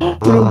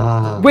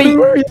 Wait,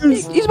 Where he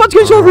is? he's about to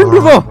go into our room,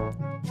 brother.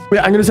 Wait,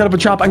 I'm gonna set up a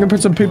trap. I'm gonna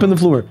put some poop on the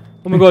floor.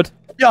 Oh my god.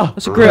 Yeah.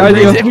 That's a great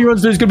idea. If he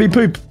runs, there's gonna be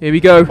poop. Here we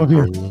go. Up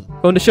here. Go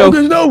on the Oh, shelf.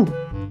 there's no.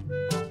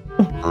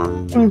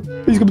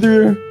 He's coming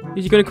through here.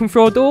 Is he going to come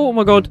through our door? Oh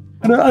my god.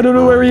 I don't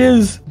know where he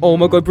is. Oh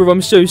my god, brother,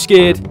 I'm so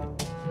scared.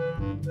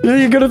 Yeah,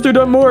 you're gonna have to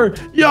do more.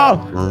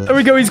 Yeah. There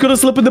we go. He's gonna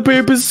slip in the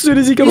poop as soon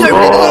as he comes. He's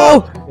opening the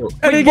door.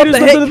 And he Wait, what gonna the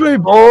slip in heck? the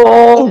poop.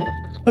 Oh.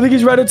 I think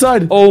he's right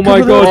outside. Oh my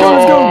Come on,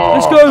 god.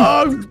 Let's go.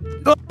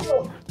 Let's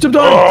go. Jump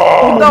down.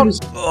 Oh, my Down.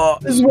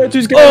 goodness. This is way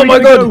too scary. Oh We my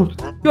gotta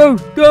god. go.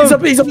 Go.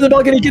 He's up in the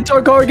balcony. Get to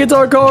our car. Get to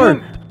our car.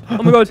 Jump.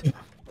 Oh my god.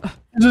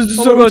 This is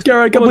Oh so my God.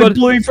 scary. I can't Oh my believe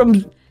Blue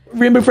from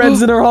Rainbow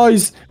Friends in our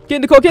house. Get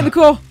in the car. Get in the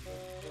car.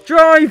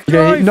 Drive.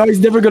 Okay, no, he's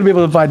never gonna be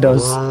able to find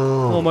us.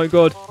 Oh my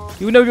god.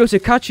 You will never be able to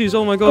catch us.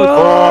 Oh my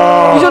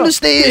god. He's on the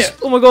stairs.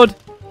 Oh my god.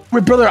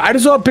 Wait, brother, I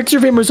just saw a picture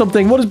of him or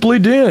something. What is Blue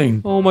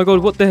doing? Oh my god.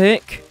 What the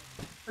heck?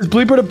 Has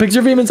Blue put a picture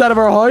of him inside of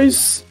our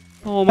house?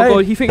 Oh my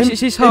god. He thinks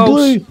it's his Hey, house.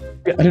 Blue.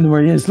 Yeah, I don't know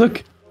where he is.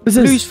 Look. This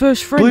is Blue's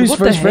first friend. Blue's what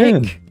first the heck?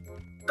 friend.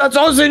 That's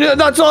us.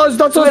 That's us.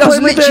 That's us. That's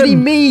playing with literally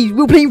him. me.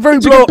 We were playing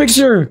Took a Roblox.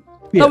 picture.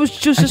 Yeah, That was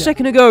just a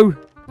second ago.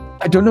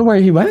 I don't know where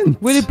he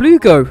went. Where did Blue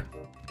go?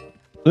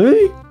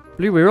 Blue?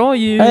 Blue, where are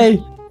you? Hey,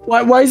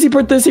 why is he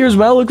put this here as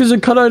well? Look, there's a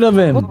cutout of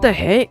him. What the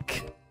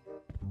heck?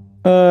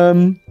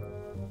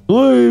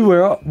 Blue,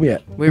 where are we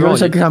at? Where We're are gonna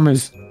check you? the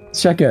cameras.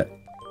 Let's check it.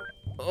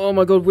 Oh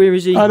my god, where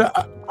is he?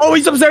 Oh,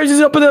 he's upstairs. He's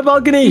up in the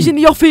balcony. He's in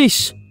the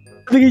office.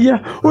 I think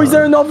yeah. Oh, he's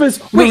there in the office.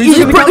 Wait, No, he's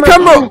in in front of the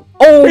camera.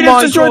 Oh He just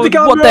my destroyed god, the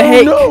camera. what the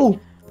heck? No.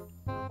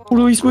 What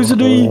are we supposed to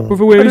do?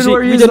 Brother, where I is don't he? know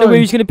where We is don't know where now.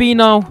 he's gonna be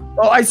now.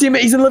 Oh, I see him.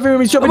 He's in the living room.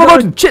 He's Oh jumping my down.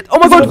 god, shit! Oh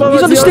my He's god, above us,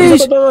 he's on the he's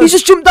stairs. above us. He's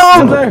just jumped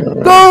down. He's there.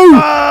 Go!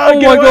 Ah, Oh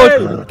get my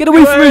away. god, get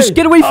away from us!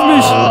 Get away from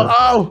us!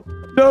 Oh,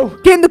 no.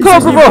 Get in the car,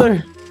 He's just brother!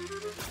 there.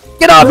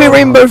 Get out of here,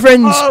 Rainbow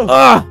Friends! Oh.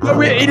 Ah! No,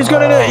 wait, he just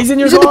got in it. He's in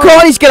your He's in car. the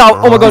car. He's get out!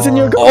 Oh my god! He's in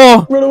your car.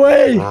 Oh! Run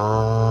away.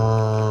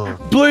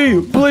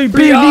 Blue, Blue, leave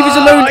us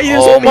alone! he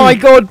just Oh hit me. my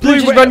god, Blue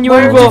just wait, ran you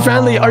why aren't you over.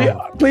 friendly? Are you?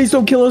 Please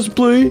don't kill us,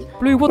 Blue.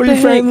 Blue, what Are the you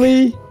heck?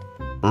 friendly?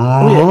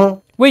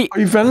 Wait, Are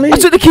you friendly? I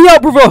took the key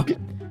out, brother.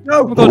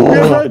 No. my God.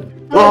 You're right.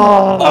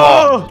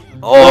 Oh.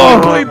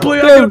 Oh, Blue,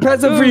 I go, got a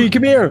present for you.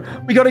 Come here.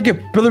 We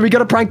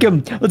gotta prank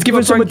him. Let's give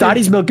him some of prank him.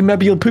 Daddy's milk and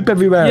maybe he'll poop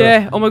everywhere.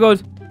 Yeah. Oh my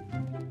god.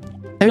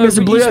 Hey, No,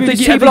 Mr. Blue, I think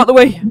table out the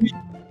way. Come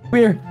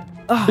here.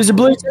 Mr.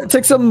 Blue,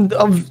 take some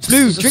of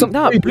Blue, some drink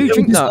that. food. Blue, It'll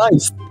drink be that.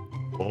 nice.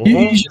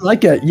 You should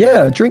like it.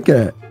 Yeah, drink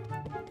it.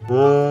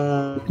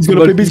 He's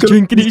gonna poop. He's gonna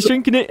drinking it. He's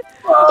drinking it.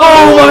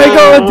 Oh my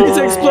god. It's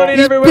exploding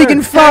He's everywhere. big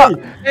and fat.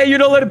 Hey, you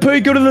don't let it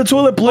poop. Go to the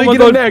toilet, Blue. Oh my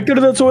Get in God. there. Go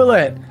to the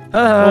toilet.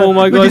 Oh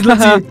my Look, God.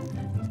 let's see.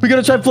 We're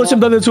gonna try to flush him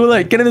down the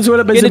toilet. Get in the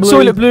toilet, Mr. Get in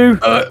the Blue.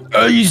 toilet,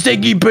 Blue. You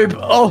stinky poop.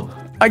 Oh,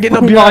 I'm getting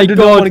up Oh here. my I do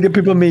not God. want to get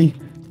poop on me.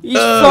 He's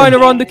flying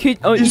around the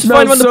kitchen. Oh, he's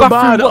flying around the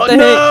bathroom. What the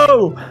heck?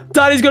 No!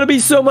 Daddy's gonna be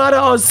so mad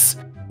at us.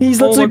 He's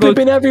literally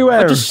pooping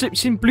everywhere. I just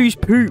slipped in Blue's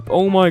poop.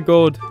 Oh my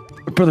god.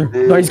 Brother,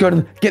 no, he's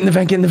going. Get in the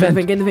vent. Get in the vent.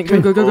 Get in the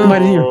vent. Go. He might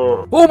be here.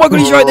 Oh my god,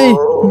 he's right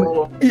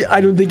there. Yeah,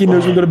 I don't think he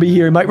knows we're gonna be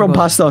here. He might run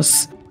past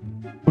us.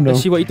 Oh no.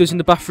 Let's see what he does in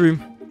the bathroom.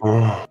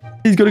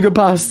 He's gonna go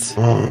past.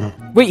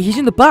 Wait, he's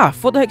in the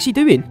bath. What the heck's he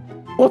doing?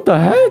 What the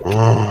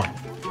heck?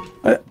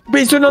 But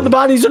he's turning on the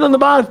bath. He's turning on the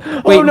bath.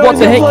 Wait, oh no, what he's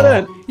the gonna heck?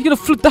 flood it. He's gonna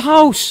flood the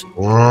house.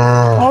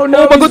 Oh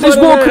no! Oh my god, there's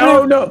water.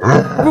 Oh no!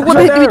 Bro, what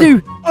the heck do we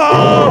do?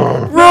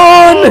 Oh!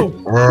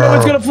 Run! No,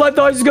 it's gonna flood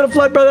the house. It's gonna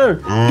flood, brother.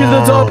 Get to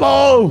the top.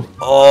 Oh!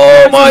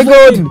 Oh my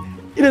god!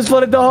 He just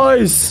flooded the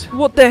house.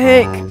 What the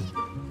heck?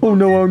 Oh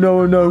no! Oh no!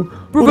 Oh no!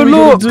 Brother, what are we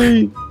look.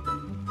 gonna do?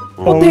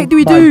 What the heck do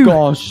we do? Oh my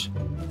gosh!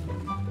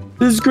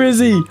 This is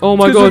crazy. Oh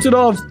my Just god! switch it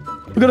off.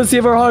 We're gonna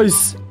save our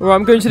house. Alright,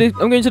 I'm going to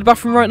the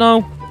bathroom right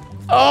now.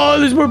 Oh,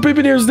 there's more poop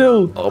in here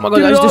still. Oh my god,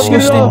 Get it that's off, get it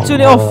disgusting. off. Turn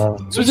it off.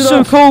 Switch It's it so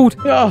off. cold.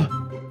 Yeah.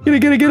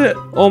 Get it.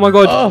 Oh my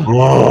god.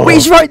 Oh. Wait,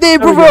 he's right there,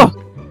 There we brother.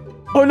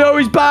 Oh no,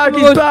 he's back. Oh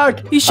He's god.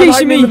 back. He's I'm chasing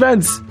hiding in me. the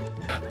vents.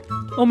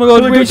 Oh my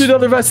god, Go where's... to the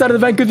other side of the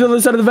vent. Go to the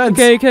other side of the vent.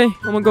 Okay.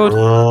 Oh my god.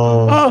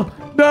 Oh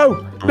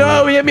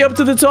no! He hit me up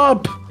to the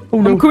top. Oh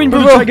no! I'm coming,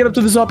 Brother, brother. Try to get up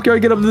to the top. Gary,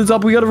 get up to the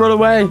top. We gotta run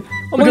away.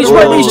 Oh my god, he's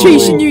right there.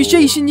 He's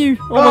chasing you.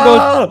 Oh my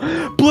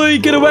god. Blue,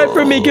 get away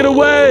from me. Get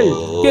away.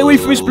 Get away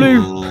from us,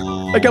 Blue.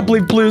 I can't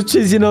believe Blue's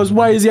chasing us.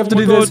 Why does he have to Oh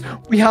do my this?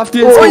 We have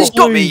to. Oh, he's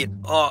Blue. got me.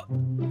 Oh,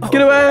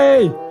 Get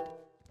away.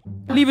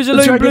 leave us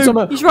Let's try alone, to get some Blue.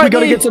 help. He's right We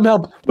gotta there. get some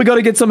help. We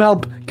gotta get some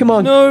help. Come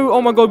on. No.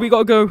 Oh my god, we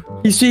gotta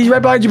go. He's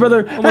right behind you,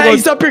 brother. my Hey, god.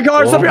 stop your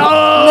car. Stop your.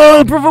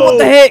 No, brother, what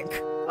the heck?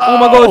 Oh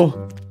my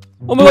god.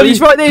 Oh my god, he's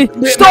right there.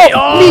 Stop,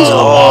 please.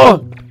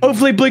 Oh.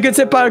 Hopefully, Blue gets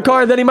hit by a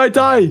car, then he might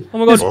die. Oh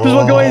my god. There's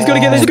one going. He's gonna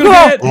get. He's There's a gonna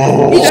get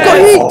car. hit. He just got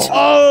hit.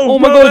 Oh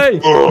my my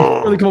god.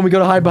 god. Really, come on. We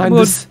gotta hide behind Oh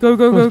my this. god.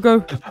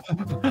 Go.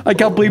 I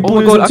can't believe Oh Blue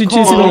my is god, I actually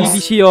can't chasing believe us.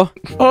 he's here.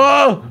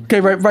 Oh,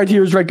 okay, right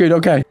here is right good.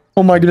 Okay.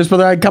 Oh my goodness,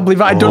 brother, I can't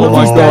believe it. I don't know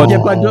Oh if he's my dead god.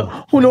 yet, but I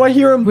don't. Oh no, I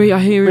hear him. Wait, I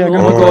hear Wait, I him.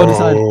 gotta Oh my look on the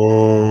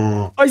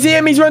god. side. I see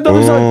him. He's right on the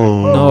other side.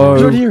 No.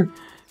 He's right here.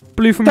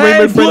 Blue from Hey,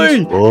 Rainbow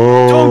Friends.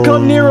 Blue! Don't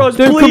come near us,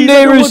 Don't please. come near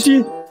I don't us. want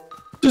you-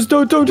 Just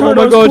don't Oh hurt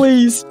my us, god.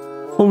 please.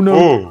 Oh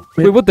no.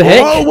 Wait, what the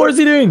heck? Oh, what is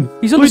he doing?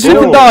 He's on the Blue,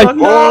 super don't- die.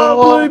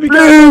 No, Blue, be Blue!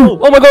 careful.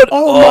 Oh my god.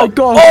 Oh my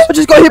gosh. Oh, I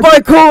just got hit by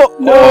a car.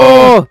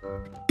 Oh.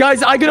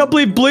 Guys, I cannot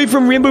believe Blue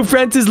from Rainbow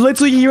Friends is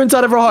literally here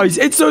inside of our house.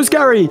 It's so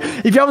scary.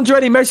 If you haven't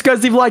already, make sure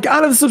guys leave a like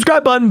and hit the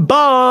subscribe button.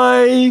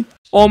 Bye.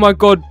 Oh my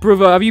god,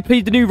 brother. Have you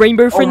played the new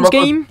Rainbow Friends my god.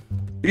 game?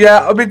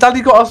 Yeah, I mean,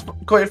 Daddy got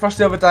it for us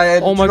the other day.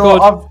 And Oh my do you know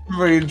god. what? I've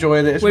really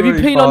enjoyed it. It's Wait, have really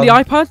you played fun. on the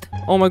iPad?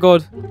 Oh my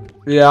god.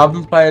 Yeah, I've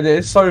been playing it.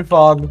 It's so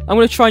fun. I'm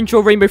gonna try and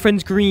draw Rainbow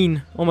Friends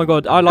green. Oh my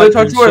god, I like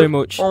Try green to draw so it.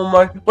 much. Oh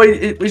my.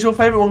 Wait, is your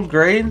favourite one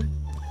green?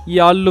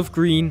 Yeah, I love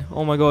green.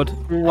 Oh my god.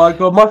 Oh my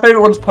god, my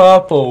favourite one's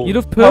purple. You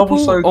love purple?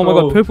 Purple's so Oh my god,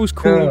 cool. purple's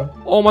cool. Yeah.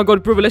 Oh my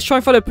god, brother, let's try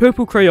and find a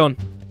purple crayon.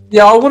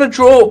 Yeah, I want to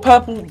draw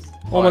purple.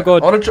 Oh my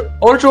god. I want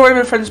to draw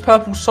Rainbow Friends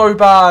purple so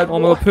bad. Oh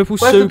my god,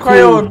 purple's Where's so the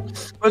crayon? cool.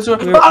 Where's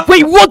the...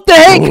 Wait, what the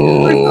heck?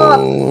 Wait,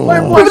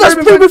 Brother, that's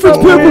Rainbow Friends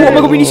purple. Oh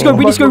my god, we need to go.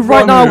 We need to go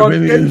right now.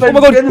 Oh my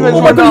god.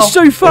 Oh my god, he's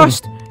so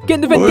fast. Get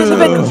in the vent, get in the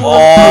vent.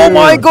 Oh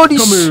my god,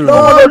 he's... Come here.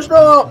 No,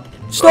 stop!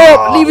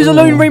 Stop! Leave us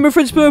alone, Rainbow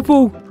Friends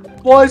purple.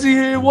 Why is he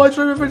here? Why is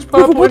Rainbow Friends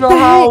Brother, purple what in the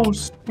our heck?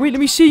 house? Wait, let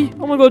me see.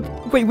 Oh my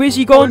god. Wait, where's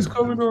he What gone? is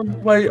going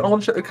on? Wait, I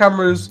want to check the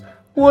cameras.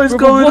 What is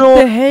Brother, going what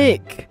the on?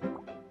 heck?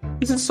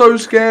 This is so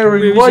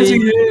scary. Where Why is is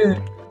he he?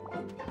 here?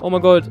 Oh my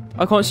god,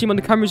 I can't see him on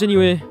the cameras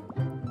anywhere.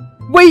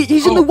 Wait,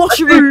 he's in the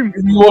washroom.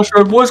 In the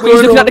washroom. What's Wait,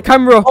 he's going looking on? at the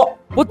camera. Oh,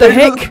 What the wait,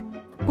 heck?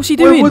 What's he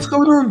Wait, doing? what's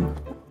going on?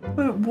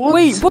 Wait, what?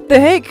 Wait, what the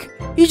heck?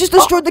 He just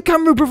destroyed the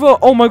camera, brother.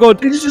 Oh my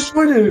god. He just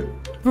destroyed it.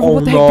 Brother, Oh,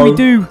 what the heck do we no.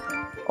 do?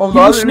 Oh He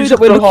no, must we know need that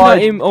we're to looking hide.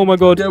 at him. Oh my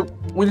god. Yeah,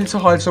 we need to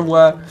hide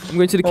somewhere. I'm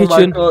going to the Oh my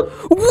kitchen. god.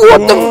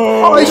 What the?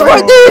 Oh, he's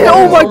right there.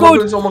 Oh my god.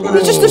 goodness, oh my He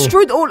goodness. just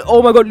destroyed all.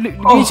 Oh my god. We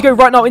need to go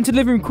right now into the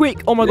living room,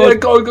 quick. Oh my Yeah,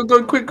 god.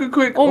 go, quick.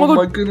 Oh my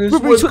god. goodness,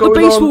 Brother, he what's took the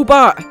going baseball on?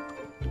 bat.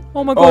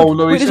 Oh my god. Oh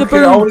no, Wait, he's there's a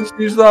okay. I bone. want to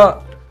use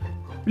that.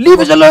 Leave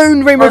us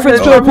alone, Rainbow Try Friends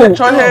him, try him, purple.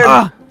 try him.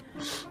 Ah,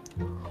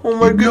 Oh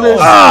my goodness.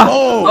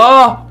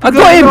 ah. I good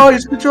got him.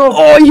 Guys, good job.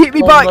 Oh, he hit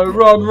me Oh, back. no,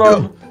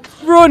 run.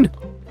 Run.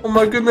 Oh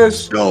my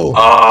goodness. Go. Oh,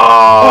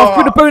 I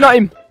threw the bone at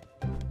him.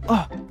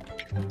 I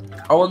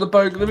want the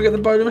bone. Let me get the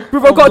bone.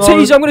 Brother, I've got a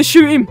taser. I'm gonna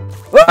shoot him.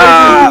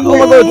 Ah! Oh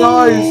my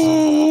god. Guys.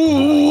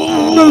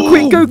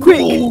 Go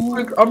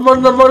quick. I'm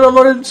running to our Oh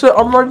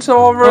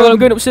my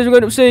god, room. I'm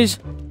going upstairs.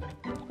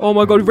 Oh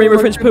my god, Rainbow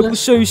my Friends purple goodness.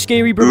 is so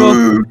scary,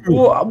 brother.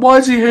 Why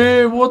is he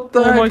here? What the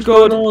Oh heck my is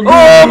god. going on?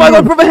 Oh my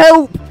god, brother,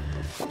 help.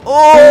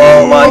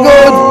 Oh my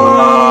god.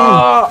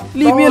 Ah,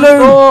 Leave me no,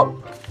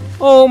 alone.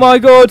 Oh my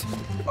god.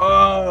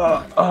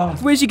 stop.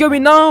 Where's he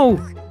going now?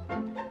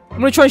 I'm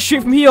gonna try and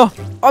shoot from here.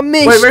 I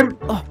missed.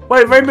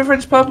 Wait, Rainbow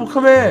Friends Purple,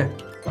 come here.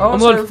 I'll I'm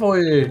something for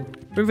you.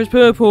 Rainbow Friends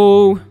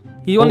purple.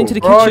 He went into the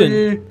Where are kitchen.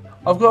 you?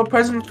 I've got a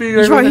present for you.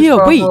 He's Rainbow right here.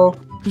 Friends Wait. Purple.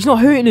 He's not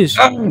hurting us.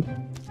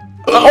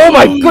 Oh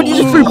my god, you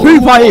just threw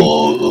poop at him.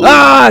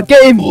 Ah,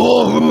 get him.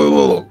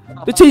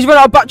 The T's run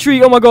out of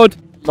battery. Oh my god.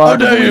 How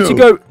dare We need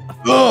to you?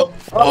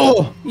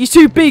 go. He's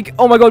too big.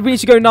 Oh my god, we need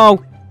to go now.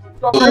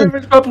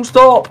 Purple,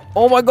 stop.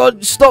 Oh my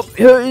god, stop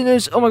hurting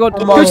us. Oh my god. Oh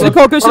Go my to the God.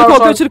 car, go to the car, go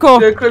outside. to the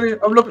car. Yeah, clearly,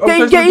 I'm looking. I'm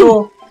Get in, closing get the in.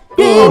 door.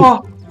 Get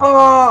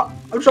in.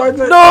 I'm trying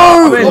to. No!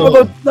 I'm in. Oh my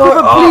god. No,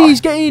 Brother,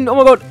 please get in. Oh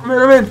my god.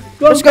 I'm in.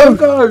 Go, Let's go.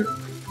 go.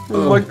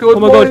 Oh my god. Oh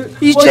my god.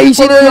 He's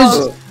chasing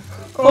us.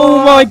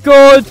 Oh my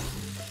god.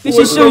 This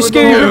is so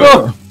scary,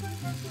 brother.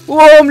 Whoa,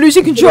 I'm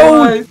losing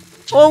control.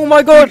 Oh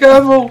my Be god.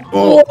 careful.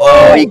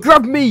 Oh, he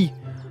grabbed me.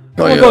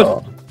 Oh my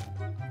god.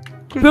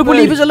 Purple,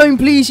 leave us alone,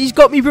 please. He's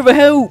got me, brother.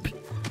 Help.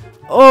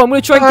 Oh, I'm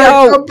going to try and get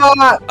out. Come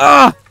back.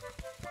 Ah.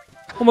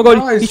 Oh my god,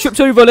 he Nice. tripped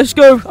over. Let's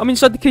go. I'm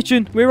inside the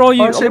kitchen. Where are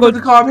you? I Oh hit my him with the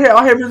god. car.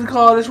 I hit him with the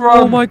car. Let's run.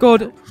 Oh my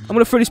god. I'm going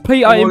to throw this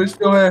plate at Oh, him. he's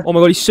still here. Oh my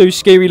god, he's so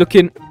scary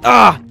looking.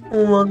 Ah.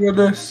 Oh my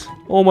goodness.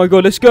 Oh my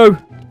god, let's go.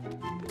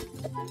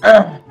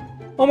 Ah.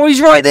 Oh my,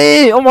 he's right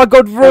there. Oh my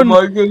god, Oh run.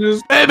 my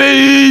goodness.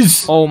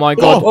 Babies! Oh my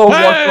god. Oh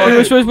my We're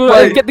god. supposed to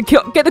Wait. get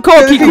the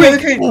car key quick.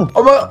 Get the key.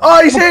 Oh my.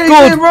 Oh, he's here. He's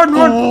God. here. Run.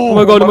 Oh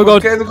my god, oh my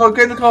god. Get in the car.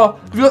 Get in the car.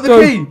 Have you got the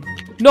Go. key?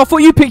 No, I thought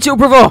you picked it up,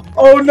 brother.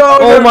 Oh no.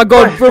 Oh no. my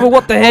god, brother,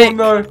 what the heck? Oh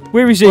no.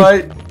 Where is he?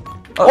 Right.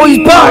 Oh, he's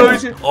No, back.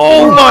 he's here.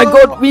 Oh my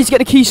god, we need to get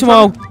the key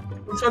somehow.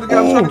 I'm trying to get.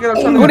 I'm trying to get.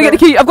 I want to get the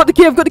key. I've got the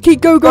key. I've got the key.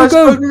 Go, go, Guys,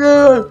 go.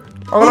 go.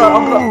 I'm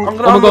gonna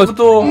my unlock God. the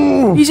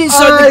door. He's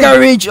inside the Hey.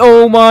 garage.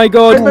 Oh my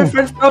god. Hey, my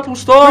friend's purple. Bro,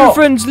 Stop.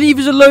 friends, leave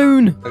us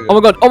alone. Oh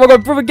my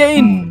god, brother, get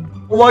in.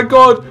 Oh my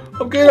god.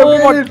 I'm getting.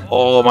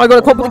 Oh my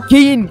god, I can't put the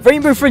key in.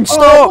 Rainbow friend, Oh,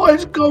 stop. what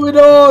is going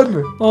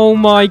on? Oh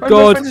my My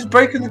god. friend is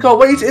breaking the car.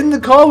 Wait, he's in the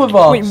car with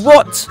us. Wait,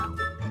 what?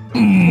 Oh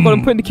my god,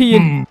 I'm putting the key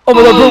in. Oh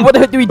my god, bro, what the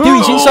heck do we do?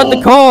 He's inside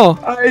the car.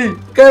 Hey,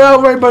 get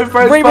out, Rainbow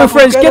Friends. Rainbow Purple,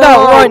 friends, get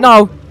out right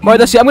now. Right,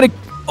 that's it. I'm gonna.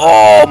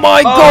 Oh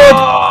my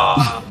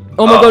god.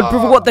 Oh my god,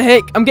 brother, what the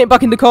heck? I'm getting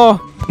back in the car.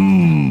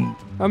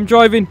 I'm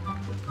driving.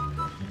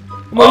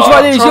 Oh my, he's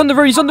right there. He's on the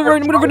road. He's on the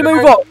road. I'm gonna run him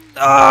over.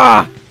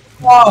 Ah.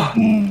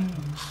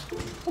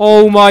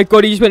 Oh my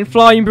god, he just went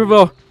flying,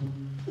 brother.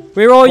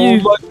 Where are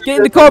you? my Get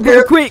in the car,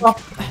 brother, quick.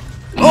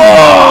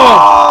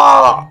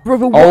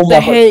 Brother, what Oh the my-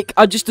 heck?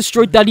 I just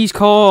destroyed Daddy's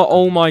car.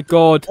 Oh my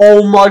god.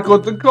 Oh my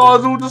god, the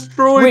car's all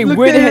destroyed. Wait, Look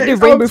where at the it. heck did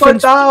It's Rainbow upside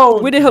Friends?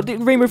 down. Where the hell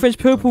did Rainbow Friends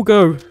Purple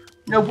go?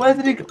 Yeah, where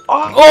did he go?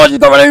 Oh, Oh, I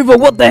just got run over.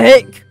 What the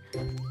heck?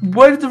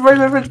 where did the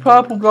Rainbow Friends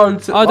Purple go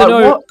to? I don't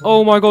know. What?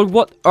 Oh my god,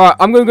 what? Alright,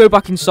 I'm gonna go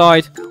back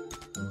inside.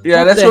 Yeah,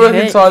 What let's the go look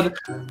heck? inside.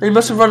 He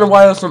must have run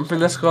away or something.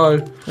 Let's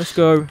go. Let's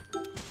go.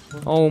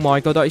 Oh my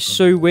god, that is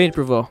so weird,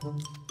 brother.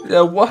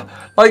 Yeah, what?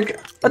 Like,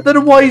 I don't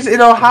know why he's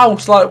in our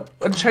house, like,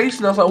 and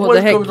chasing us. Like, What what the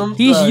is heck? going on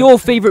He's today? your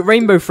favourite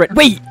rainbow friend.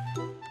 Wait!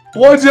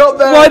 Why is he up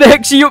there? Why the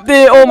heck's he up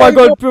there? Oh my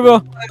god,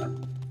 brother.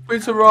 We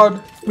need to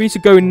run. We need to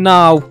go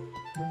now.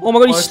 Oh my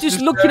god, he's it's just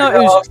just looking very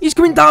at us. fast. He's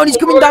coming down, he's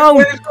coming Wait, down.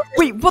 wait,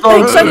 Wait, what the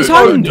heck's that in his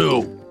hand?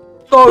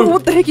 Bro, No.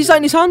 what the heck is that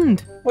in his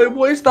hand? Wait,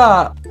 what is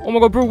that? Oh my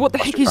god, bro, what the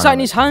heck is that in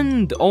his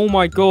hand? Oh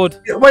my god.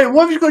 Yeah, wait,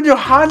 what have you got in your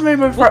hand,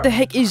 Rainbow What Friends? the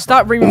heck is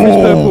that, Rainbow Friends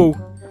Purple?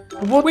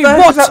 What Wait, the heck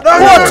what? is that?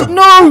 What?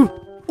 No!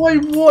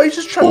 Wait, what? He's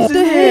just trapped What in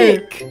the here.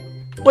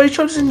 heck? Wait, he's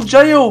trapped in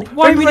jail.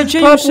 Why Rainbow would he Friends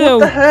jail Purple,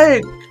 yourself? What the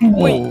heck?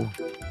 Wait.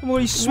 Oh my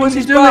god, he's What's he swinging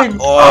his doing? bat.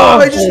 Oh,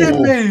 they just hit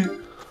me.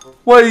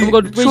 Wait, Oh my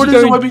God, where's surely he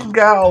there's a going? way we can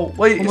get out.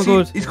 Wait, Oh my is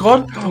God. he's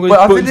gone? my God, Wait, his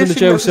I think buttons on this the thing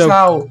jail lets us cell.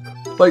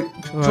 out. Wait, do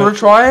you Alright. want to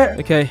try it?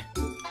 Okay.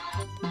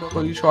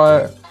 Well, you try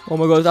it. Oh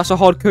my god, that's a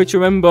hard code to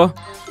remember.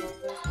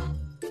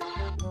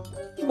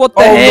 What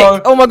the Oh, heck?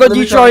 no. Oh my god, Let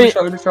you me try it.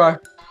 Let me try.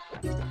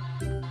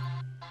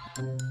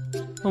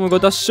 Oh my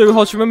god, that's so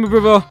hard to remember,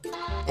 brother.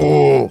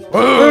 Oh.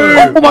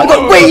 Oh my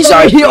god, wait, he's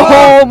right here.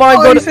 Oh my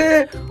Oh, god. he's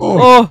here.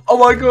 Oh, Oh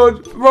my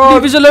god, run.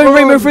 leave us alone, run.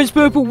 Rainbow Friends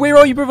Purple. Where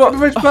are you, Rainbow brother?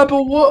 Friends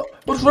Purple, what?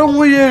 What's wrong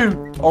with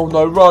you? Oh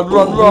no, run,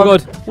 run, Oh run. my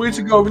god. We need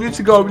to go, we need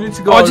to go, we need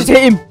to go. Oh, I just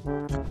hit him.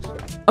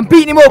 I'm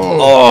beating him up.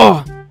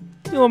 Oh.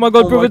 Oh my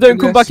god, Oh brother, my don't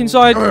come goodness. back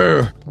inside.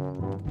 Uh,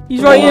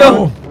 He's right here.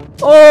 Oh.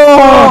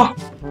 Oh.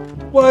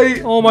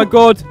 Wait, Oh my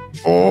god.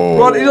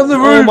 run, he's on the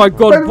Oh roof. my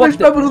god, Rainbow what Friends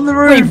the- Purple's on the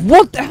Wait, roof.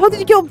 what? How did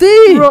he get up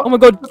there? Run. Oh my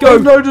god, No, go.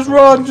 no, just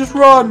run, just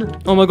run.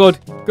 Oh my god,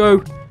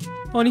 go.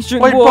 Oh, I need to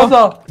drink Wait,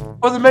 water.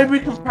 brother, maybe we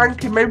can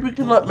prank him. Maybe we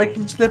can like make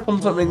him slip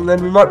on something, and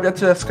then we might be able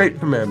to escape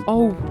from him.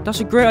 Oh, that's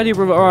a great idea,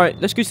 brother. Alright,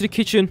 let's go to the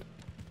kitchen.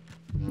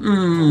 Oh my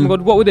Hmm.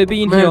 god, what would there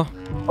be in Man. here?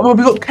 Oh, well,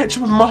 we got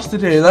ketchup and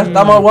mustard here. That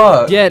might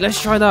work. Yeah, let's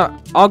try that.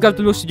 I'll grab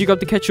the mustard, you grab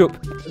the ketchup.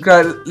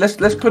 Okay, let's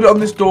put it on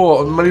this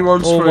door, and when he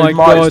runs Oh through, my he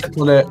might God. slip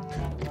on it.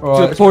 Alright,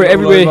 let's pour it put all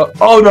everywhere. over.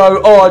 Oh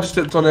no! Oh, I just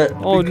slipped on it.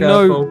 Oh Be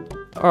no. careful.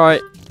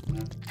 Alright.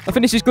 I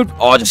think this is good.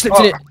 Oh, I just slipped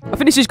in Oh. it. I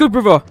think this is good,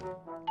 brother.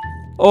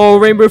 Oh,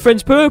 Rainbow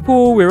Friends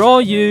Purple, where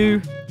are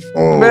you?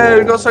 Man,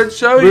 we got something to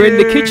show We're you. in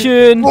the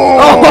kitchen.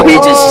 Oh, he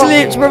just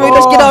slipped, brother.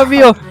 Let's get out of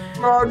here.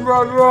 Run,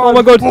 run, run. Oh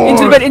my god,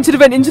 into the vent, into the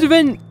vent, into the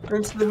vent.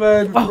 Into the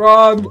vent.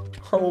 Run.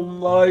 Oh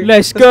my.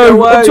 Let's go.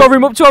 away. Up to our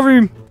room, up to our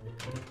room.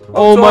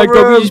 Oh to my our god,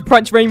 we room. just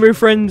pranked Rainbow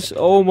Friends.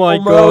 Oh my Oh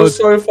that god. was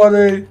so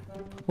funny.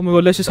 Oh my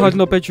god, let's just hide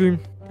in our bedroom.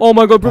 Oh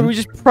my god, bro, we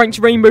just pranked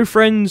Rainbow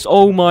Friends.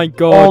 Oh my Oh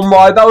god.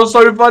 my, that was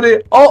so funny.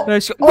 Oh.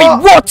 Let's go. Oh.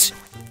 Wait, what?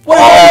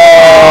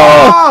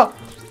 Ah!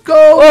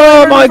 Go! Oh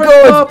Rainbow my Friends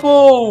God.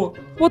 Purple.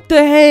 What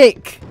the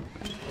heck?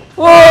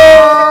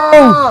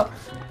 Whoa!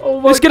 Oh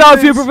my Let's get out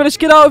of here, goodness. brother. Let's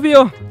get out of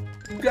here.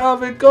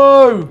 Gavin,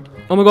 go!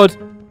 Oh my god.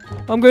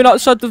 I'm going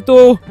outside the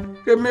door.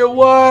 Get me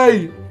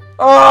away!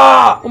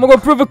 Ah! Oh my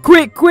god, brother.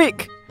 Quick,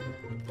 quick.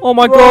 Oh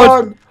my god.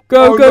 Run!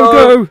 Go, Oh go,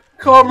 no. go.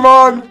 Come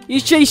on!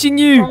 He's chasing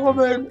you.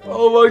 Coming.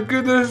 Oh my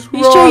goodness!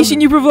 He's run.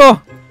 chasing you,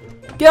 brother.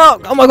 Get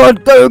out. Oh my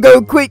god. Go,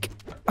 go, quick.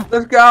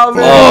 Let's get out of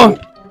here! Oh.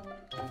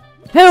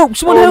 Help.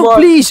 Someone Oh help, my-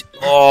 please.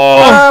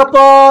 Oh. Help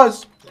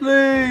us!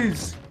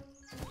 Please!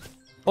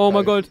 Oh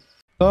my god.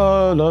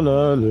 La, la,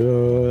 la,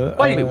 la.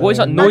 Wait, what is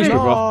that noise, Maybe-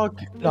 brother? Knock,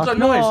 What's that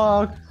knock, noise?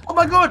 knock. Oh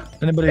my god!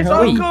 Anybody It's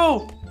home?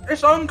 Uncle!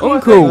 It's Uncle! I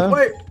Uncle. think.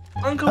 Wait,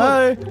 Uncle!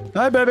 Hey,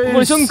 hi, babies. Well,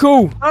 it's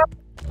Uncle. Hey,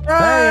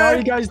 how are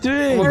you guys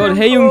doing? Oh my god.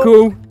 Hey,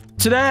 Uncle.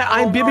 Today,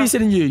 I'm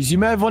babysitting you. You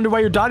may have wondered why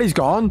your daddy's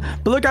gone,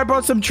 but look, I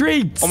brought some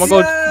treats. Oh my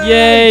god.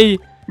 Yay. Yay.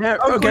 Yeah,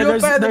 Uncle, okay, you're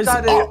better than there's.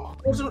 Daddy. Oh,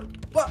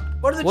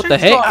 What are the What the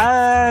treats heck?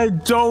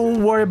 like?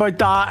 don't worry about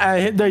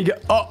that. There you go.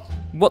 Oh,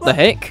 What the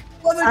heck?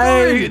 What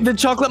are they hey, doing? the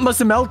chocolate must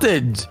have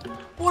melted.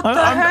 What the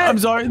heck? I'm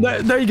sorry.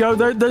 There you go.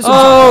 There's some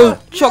Oh,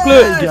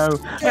 chocolate.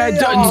 chocolate. There you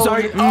go. Yes. I'm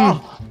sorry.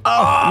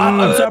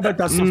 I'm sorry about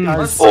that stuff,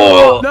 guys.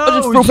 Oh, No, I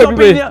just broke stop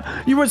everywhere. eating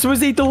it. You were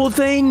supposed to eat the whole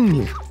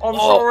thing. I'm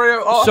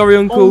sorry. Sorry, Oh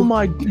Uncle.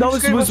 my, that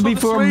was gave supposed us to be all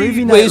the for a sweets.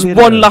 movie night. Wait, there's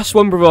later. one last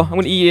one, brother. I'm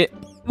gonna eat it.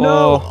 No.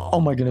 Oh, Oh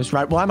my goodness.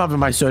 Right. Well, I'm having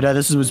my soda.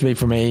 This is supposed to be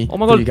for me. oh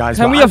my for god. you guys,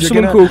 Can but we I'm have some,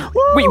 drinking Uncle? it.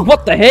 Woo! Wait,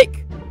 what the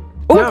heck?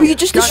 Uncle, you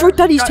just destroyed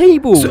Daddy's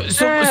table.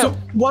 So,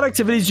 what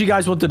activities do you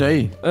guys want to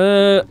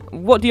do?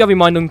 What do you have in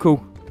mind,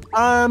 Uncle?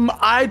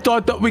 I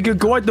thought that we could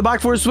go out the back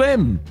for a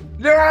swim.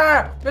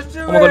 Yeah, let's do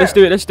it. Oh my god, let's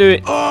do it. Let's do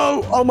it.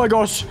 Oh my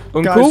gosh.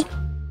 Uncle? Guys,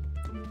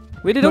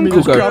 Where did let me Uncle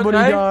just go? grab one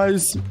of you Okay.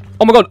 guys.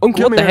 Oh my god,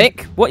 Uncle, Come what the here.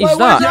 heck? What is Wait,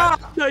 that? yeah.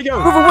 There you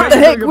go. Brother, what Guys, the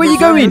you're heck? gonna Where go you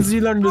for a swim going? as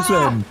you learn to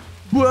swim.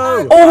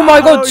 Whoa. Oh my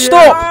god, yeah.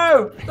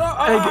 stop! No.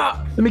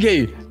 Hey, let me get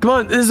you. Come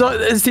on, this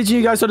is teaching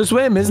you guys how to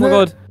swim, Oh isn't my it?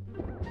 god.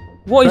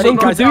 What is Ready,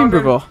 Uncle guys? doing,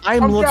 brother?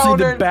 I'm I'm literally the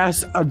drowning.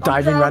 best at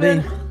diving.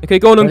 Ready? Okay,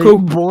 go on, Ready? Uncle.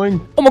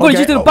 Boing. Oh my god, he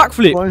just did a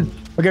backflip. Boing.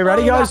 Okay,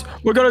 ready, guys?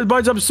 We're gonna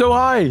bounce up so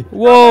high.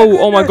 Whoa,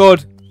 oh my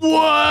god.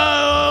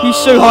 Whoa! He's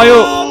so high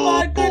up. Oh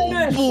my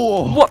goodness.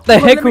 What the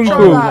heck, let me try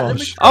Uncle? that, let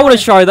me try I want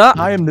to try that.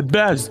 I am the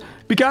best.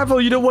 Be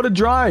careful, you don't want to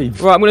drive.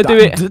 Right, I'm gonna do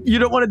it. You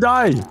don't want to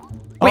die. Wait,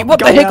 Oh, what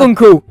the got heck, ya.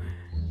 Uncle?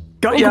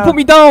 Got Uncle, ya. put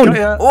me down. Got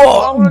ya. I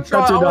Oh, want to try.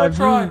 Got I your want to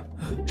try.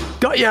 dive.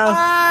 Got ya.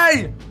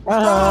 Hey.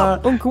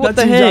 Uncle, what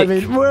That's the you heck?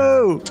 driving.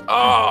 Whoa.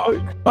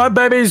 Oh. Alright,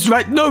 babies.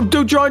 Right. No,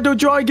 don't drown. Don't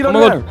drown. Get Oh on my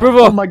there. god, brother.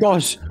 Oh my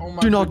gosh. Oh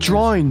my Do not goodness.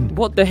 drown.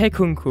 What the heck,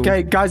 Uncle?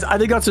 Okay, guys. I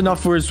think that's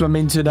enough for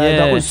swimming today.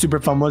 That Yeah. was super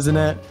fun, wasn't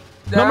it?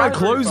 Yeah, Now my that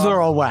was really clothes fun.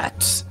 are all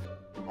wet.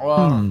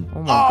 Wow. Oh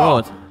my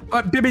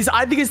god. Babies,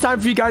 I think it's time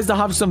for you guys to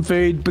have some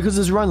food because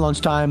it's around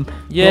lunchtime.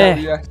 Yeah.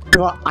 Yes.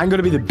 I'm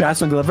gonna be the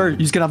best uncle ever.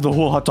 You're gonna have the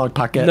whole hot dog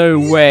packet. No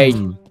way.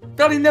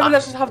 Daddy never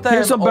lets us have them.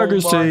 Here's some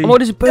burgers my- too. Oh my god,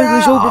 there's a burger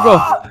as well,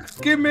 brother.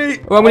 Give me.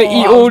 Oh, I'm gonna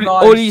eat all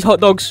nice. these hot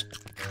dogs.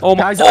 Oh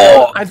my. Guys,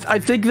 Oh. I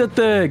think that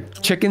the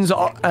chickens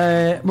are.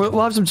 We'll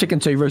have some chicken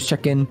too, roast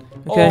chicken.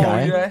 Okay.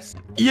 Oh yes.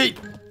 Yeah.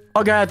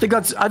 Okay, I think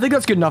that's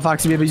good enough,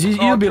 actually, babies.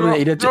 You'll be able to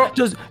eat it. no.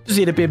 Just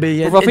eat it, baby.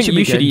 Brother, I think should you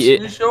be should good. eat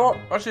You it. sure?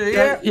 I should eat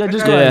Yeah, it. yeah,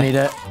 just Okay. go ahead and eat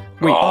it.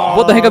 Wait,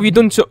 what the heck have you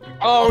done to...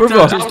 Oh, Brother.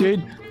 no, Just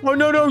dude. Oh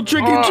no,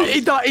 chicken!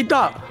 Eat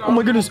that! Oh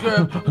my goodness!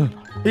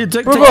 Here,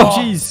 take Brother.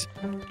 some cheese.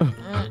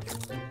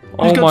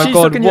 Oh You've got my cheese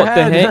god, stuck in your what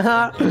the head.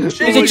 heck? Cheese.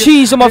 There's a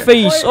cheese on my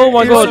face. Oh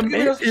my Here's god. some-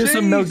 Here's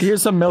some milk.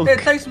 Here's some milk. Here,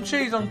 take some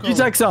cheese, Uncle. You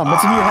take some.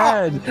 It's in your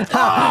head.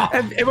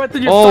 It went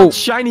in your Oh. fat,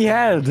 shiny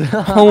head.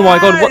 Oh my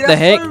god, what the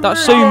Hey, heck?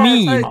 That's so rude.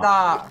 mean. Take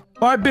that.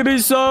 Alright, baby,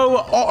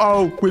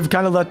 so... we've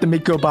kind of let the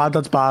meat go bad.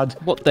 That's bad.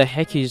 What the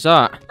heck is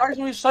that? Daddy's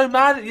gonna be so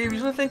mad at you.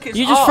 He's gonna think it's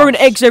You're just us. throwing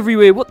eggs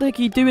everywhere. What the heck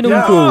are you doing,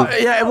 Uncle?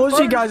 Yeah, it was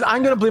you guys.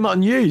 I'm going to blame it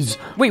on yous.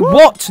 Wait,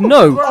 what?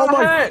 No. What Oh the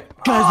my...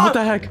 heck? Guys, what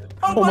the heck?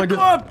 Oh my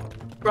god.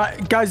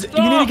 Right, guys,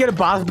 you need to get a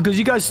bath because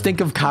you guys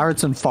stink of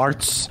carrots and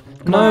farts.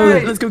 Come No.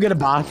 on, let's go get a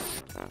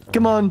bath.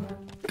 Come on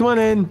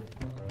in.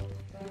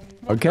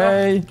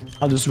 Okay,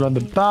 I'll just run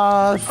the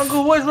bath.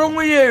 Uncle, what's wrong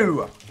with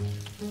you?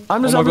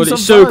 I'm Oh just my having god, some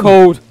it's so fun.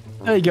 cold.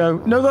 There you go.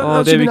 No, that, Oh,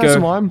 that there should be we nice go.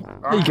 and warm.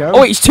 There you go.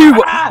 Oh, it's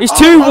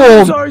too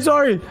warm.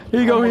 Sorry. Here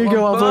you go. Here you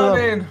go. I'll fill it up.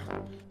 Burning.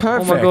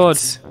 Perfect. Oh my god.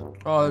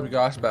 Oh, there we go.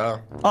 That's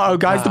better. Uh oh,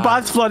 guys, the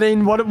bath's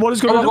flooding. What is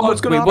going Oh on? my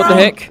What's God. going Wait, on? what the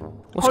heck?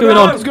 What's Oh going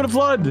no, on? It's gonna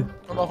flood.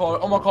 Oh my god.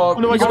 Oh my god.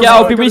 no, I Let's gotta get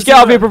out of go, here. I Let's gotta get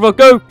out of see here, brother.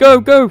 Go, go,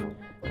 go.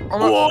 Oh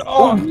my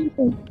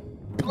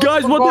oh.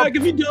 Guys, Oh what my the heck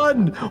have you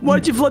done?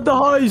 Why'd you flood the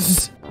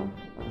house?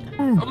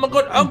 Oh my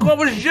god. Uncle, it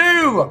was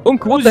you.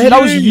 Uncle, what the heck?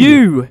 That was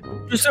you.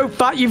 You're so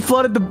fat you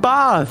flooded the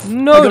bath.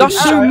 No,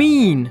 that's so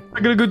mean.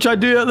 I'm gonna go try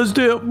to do it. Let's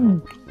do it.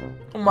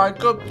 Oh my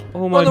god.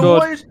 Oh my Brother,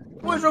 god.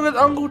 What is wrong with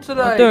Uncle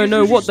today? I don't He's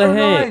know, usually what the so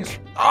heck? nice.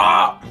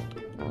 Ah!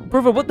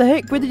 Brother, what the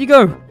heck? Where did you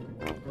go?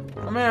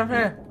 I'm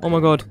here. Oh my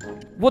god.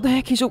 What the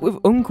heck is up with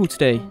Uncle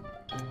today?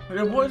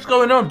 What is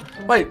going on?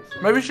 Wait,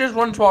 maybe we should just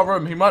run to our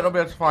room. He might not be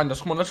able to find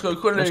us. Come on, let's go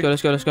quickly.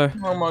 Let's go.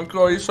 Oh my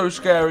god, he's so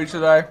scary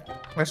today.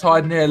 Let's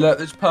hide in here. Look,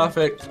 it's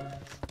perfect.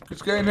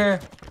 Let's get in here.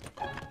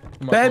 Oh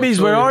my Babies,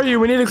 God, where sorry. are you?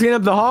 We need to clean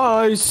up the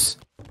house.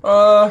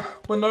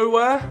 We're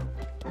nowhere.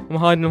 I'm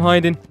hiding, I'm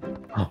hiding.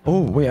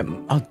 Oh, wait.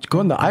 I'll go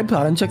on the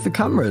iPad and check the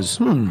cameras.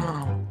 Oh,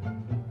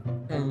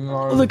 Oh,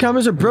 no. the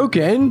cameras are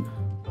broken.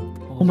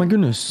 Oh, my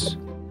goodness.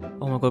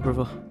 Oh my god,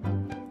 brother.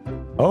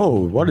 Oh,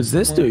 what does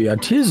this do? A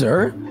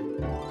teaser?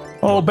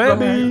 Oh,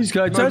 babies.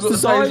 Can I test the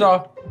side?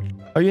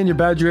 Are you in your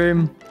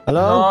bedroom?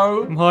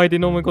 Hello? No. I'm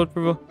hiding, oh my god,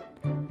 brother.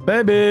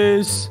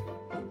 Babies.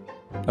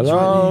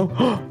 Hello?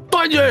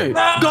 Find you!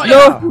 Got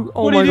No! you!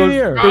 Oh What are my you god, doing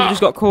here? brother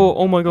just got caught,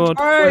 oh my god.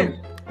 Hey!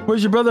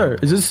 Where's your brother?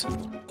 Is this...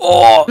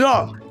 Oh!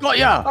 No! Got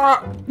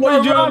ya! What are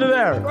you doing under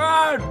there?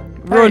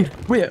 Run! Run! Hey,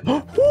 wait.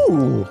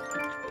 Ooh.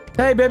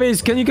 Hey,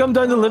 babies, can you come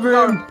down to the living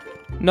room?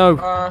 No.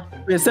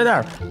 Wait, stay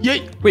there.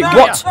 Yeet. Wait, No,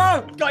 what?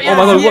 no. Got Oh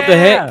my god, what the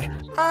heck?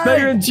 Now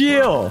you're in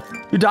jail.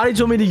 Your daddy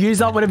told me to use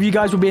that whenever you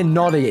guys were being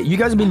naughty. You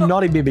guys are being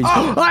naughty babies.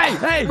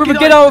 Hey, Brother,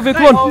 get out of here,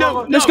 come on.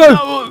 No, Let's no,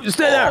 go. no,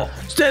 stay there.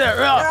 Stay there.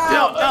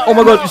 Oh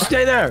my god.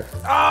 Stay there.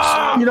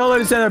 You're not allowed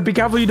to stay there. Be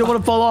careful, you don't want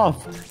to fall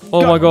off.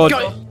 Oh my god.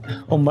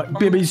 Oh my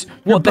babies.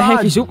 What the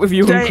heck is up with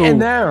you, Stay Uncle? in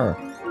there.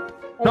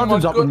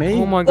 Nothing's up with me.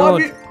 Oh my Why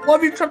god.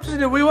 have you trapped us in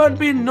here? We weren't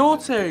being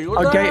naughty.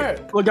 What the Okay,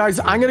 heck? well guys,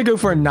 I'm gonna go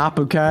for a nap,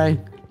 okay?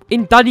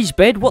 In Daddy's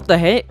bed? What the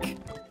heck?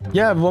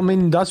 Yeah, well, I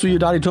mean, that's what your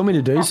daddy told me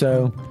to do,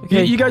 so...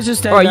 Okay. You guys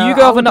just stay Alright, there. you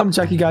go have a I'll nap. come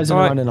check you guys in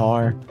Alright. around an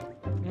hour.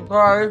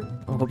 Okay.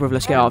 Oh god, brother,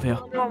 let's get out of here.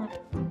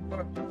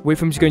 Wait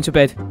for him to go into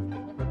bed.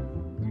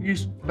 I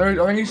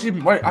think you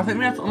should. Wait, I think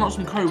we have to unlock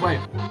some code. Wait.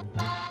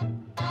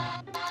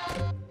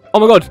 Oh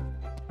my god.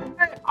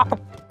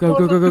 Go,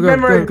 go, go, go, go,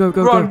 Memory. go,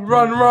 go, go, Run, go.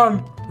 run,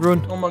 run.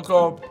 Run. Oh my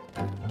god.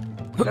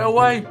 Get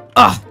away.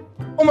 Ah!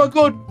 Oh my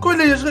god.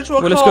 Quickly, let's get to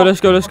our Well, car. let's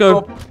go, let's go, let's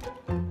Oh my go.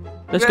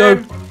 God. Let's Get go.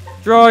 in.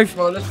 Drive.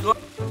 Oh, let's go.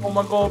 Oh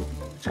my god. Oh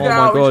Get my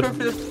out. God. Let's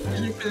go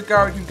through the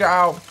garage and get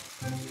out.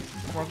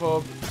 Oh my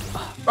god.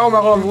 Oh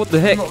my god. What the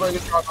heck? I'm not ready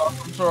to drive out.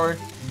 I'm sorry.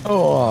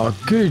 Oh,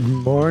 good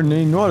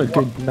morning. What a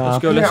good nap.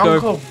 Let's go, let's Yeah, go.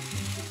 Uncle.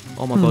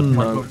 Oh my god,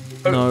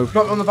 no. No.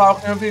 Not on the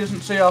balcony. Hopefully he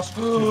doesn't see us.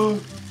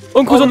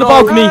 Uncle's Oh on the no.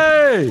 balcony.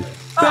 Hey!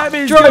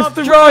 Babies, drive, get off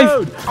the drive.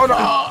 road! Oh no.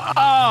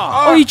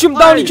 Oh, he jumped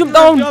down, he jumped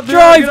down. Get off the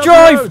Drive, road, get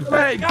off drive. the road.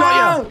 Hey, got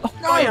ya!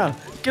 Got ya!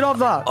 Get off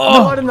that! Oh.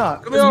 No, I did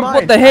not. It's on. mine.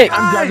 What the heck?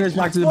 I'm driving this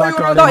back to the Why back you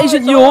garden. That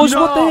isn't yours.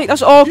 What the heck?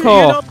 That's our You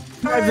car.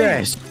 don't drive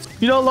this.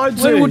 You're not allowed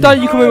to. When will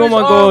Daddy come in? Oh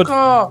my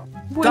god.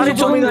 What Daddy is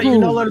it, told me that you're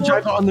not Uncle? allowed to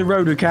drive it on the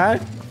road, okay?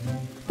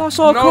 That's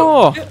our No.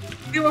 car.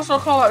 Give us our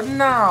car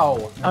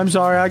now. I'm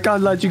sorry, I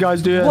can't let you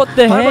guys do it. What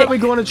the How heck? about we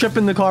go on a trip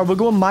in the car? We'll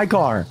go in my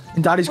car.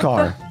 In Daddy's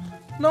car.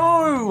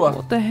 No.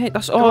 What the heck?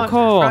 That's Come our on.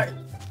 car. Right.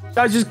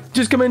 Guys,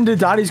 just come into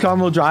Daddy's car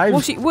and we'll drive.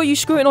 What are you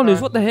squirting on us?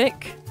 What the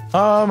heck?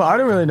 I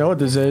don't really know what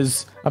this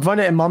is. I found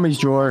it in Mommy's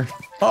drawer.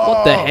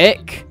 What the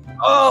heck?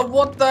 Oh,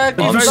 what the heck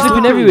Oh, is You're very that?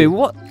 slipping slippery. everywhere.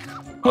 What?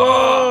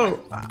 Oh,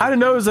 I don't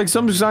know. It's like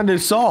some kind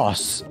of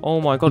sauce. Oh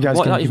my god, You guys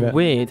what? can That is keep it.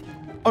 weird.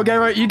 Okay,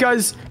 right. You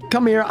guys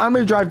come here. I'm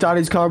gonna drive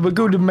Daddy's car. We'll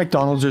go to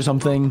McDonald's or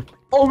something.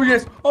 Oh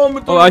yes. Oh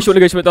my Oh, I actually want to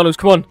go to McDonald's.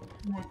 Come on.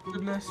 Oh my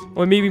goodness.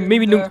 Or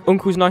maybe Yeah.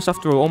 Uncle's nice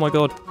after all. Oh my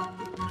god.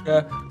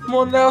 Yeah. Come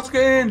on, now let's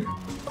get in.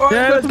 All right,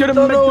 Yeah, let's go to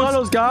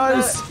McDonald's,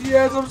 guys.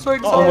 Yes, I'm so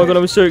excited. Oh my god,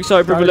 I'm so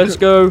excited, brother. Right, Let's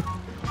go.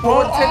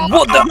 What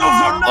the?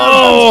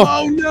 Oh,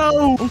 oh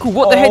no! Uncle,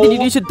 what the heck did you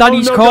do to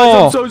Daddy's oh, no, car?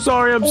 Guys, I'm so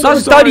sorry. I'm so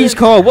That's sorry. Daddy's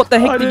car. What the I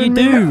heck did you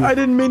didn't mean- do? I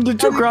didn't mean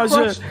to crash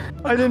it.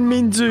 I didn't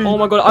mean to. Oh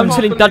my god, I'm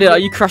telling Daddy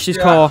that you crashed his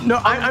car. No,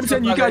 I'm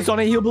saying you guys on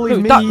it. He'll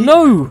believe me.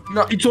 No.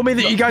 No, He told me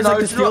that you guys no, like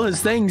to it's steal not.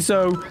 his things,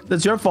 so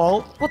that's your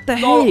fault. What the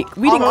No, heck?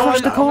 We didn't I'm crash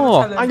the gonna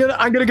car. tell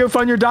I'm gonna go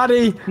find your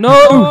daddy. No.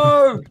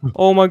 No.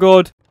 Oh my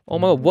god. Oh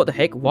my god, what the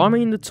heck? Why am I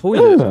in the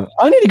toilet?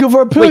 I need to go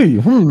for a poo.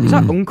 Is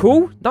that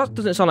Uncle? That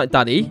doesn't sound like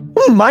Daddy.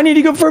 I need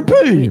to go for a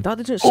poo. That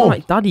doesn't sound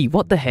like Daddy.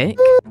 What the heck?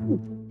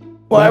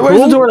 Wait, where's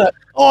the toilet?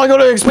 Oh, I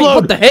gotta explode. Wait,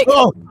 what the heck?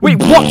 Oh. Wait,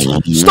 what?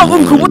 Stop,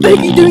 Uncle! What the heck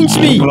are you doing to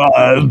me?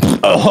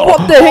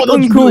 What the heck,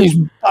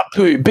 Uncle?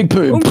 Poo, big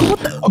poo. Uncle, what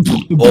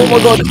the? Oh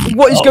my god,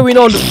 what is going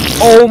on?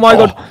 Oh my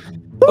god.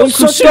 Uncle,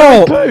 Such a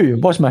stop! big poo.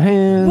 Wash my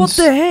hands. What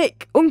the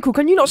heck? Uncle,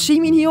 can you not see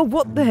me in here?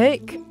 What the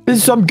heck? This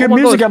is some good Oh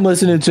my music God. I'm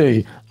listening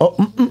to. Oh,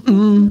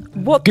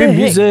 What Good the heck?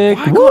 music.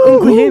 Why can't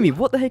Uncle hear me?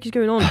 What the heck is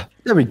going on?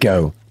 There we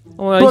go.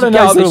 Oh my What god, a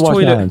get out nice of this little wash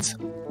toilet.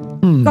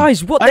 hands.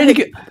 Guys, what the I need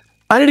heck? to go.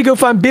 I need to go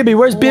find Bibby.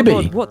 Where's Oh my Bibby?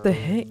 God, what the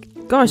heck?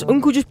 Guys,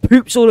 Uncle just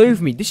poops all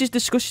over me. This is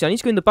disgusting. I need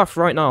to go in the bath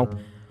right now.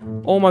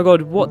 Oh my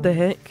god, what the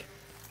heck?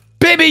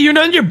 Bibby, you're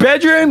not in your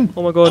bedroom.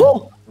 Oh my god.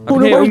 Oh, can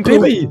no, hear where's Uncle.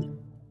 Bibby?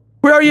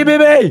 Where are you,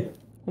 Bibby?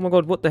 Oh my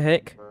god, what the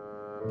heck?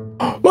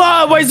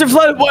 Ah, why is there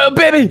flood? What,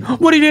 Bibby,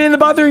 what are you doing in the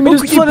bathroom? You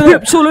Uncle, just you flooded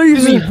pooped all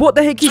over me. What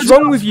the heck is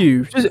wrong with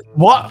you?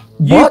 What?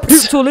 You What?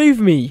 pooped all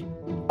over me.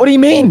 What do you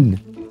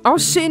mean? I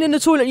was sitting in the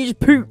toilet and you just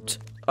pooped.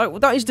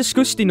 That is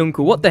disgusting,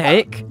 Uncle. What the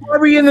heck? Why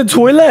were you in the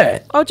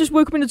toilet? I just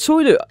woke up in the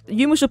toilet.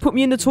 You must have put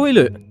me in the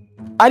toilet.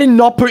 I did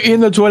not put you in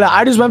the toilet.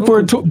 I just went for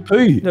a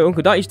poo. No,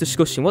 Uncle, that is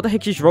disgusting. What the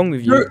heck is wrong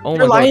with you? You're, Oh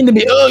you're my lying god. to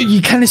me. Oh,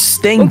 you kind of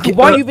stink. Uncle,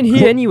 why are you even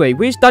here anyway?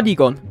 Where's Daddy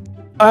gone?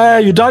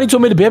 Your daddy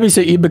told me to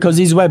babysit you because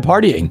he's away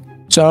partying.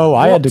 So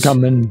I had to What?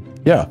 come and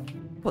yeah.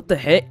 What the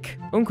heck?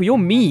 Uncle, you're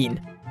mean.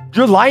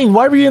 You're lying.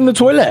 Why were you in the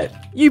toilet?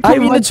 You put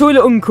me in the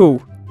toilet,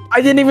 Uncle.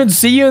 I didn't even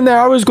see you in there.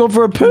 I was going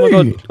for a poo. Oh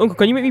my god. Uncle,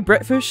 can you make me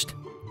breakfast?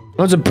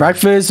 What's a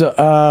breakfast?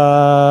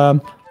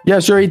 Yeah,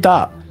 sure, eat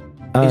that.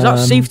 Is that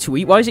safe to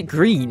eat? Why is it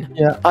green?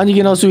 Yeah, and you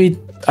can also eat.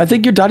 I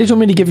think your daddy told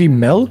me to give you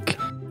milk.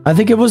 I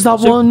think it was that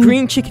So one.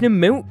 green chicken and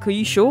milk, are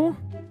you sure?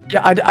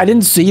 Yeah, I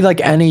didn't see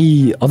like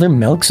any other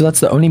milk, so that's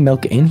the only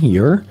milk in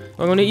here.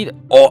 I'm gonna eat.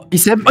 Oh, He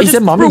said I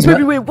just mommy's threw up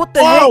milk. everywhere. What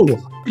the Whoa! heck?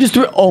 You just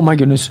threw it. Oh my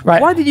goodness!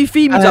 Right. Why did you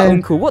feed me that,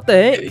 Uncle? What the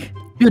heck?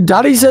 Your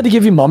daddy said to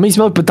give you mommy's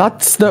milk, but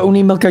that's the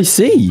only milk I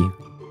see.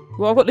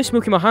 Well, I've got this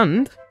milk in my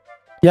hand.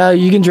 Yeah,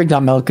 you can drink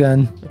that milk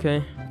then.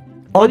 Okay.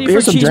 Oh, Why do you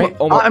here's throw some cheese drink.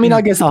 on- oh my- I mean,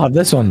 I guess I'll have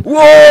this one. Whoa!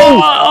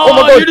 Oh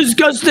my god! You're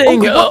disgusting!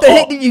 Uncle, what the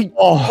heck did you?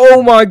 Oh,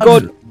 Oh my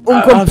god!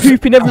 Uncle, I'm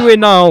pooping everywhere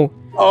now.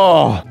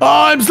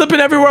 I'm slipping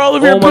everywhere all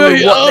over Oh your my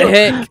poo. god! What the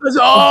heck?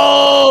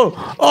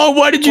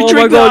 Why did you Oh my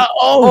drink god! that?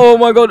 Oh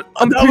my god!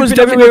 I'm that was pooping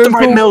definitely everywhere, not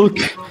the right Uncle.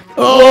 milk.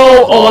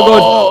 Oh my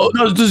god!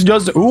 That was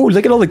disgusting. Ooh,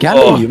 look at all the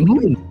candy.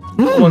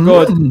 Oh my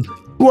god!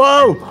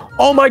 Whoa!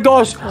 Oh my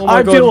gosh! Oh my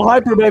I god. feel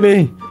hyper,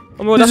 baby.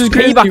 Oh my god! This That's is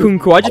crazy. payback,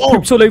 Uncle. I just Oh.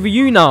 pooped all over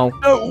you now.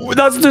 No,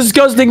 that's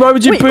disgusting. Why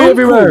would you Wait, poo Uncle,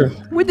 everywhere?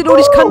 where did all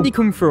this candy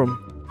come from?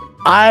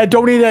 I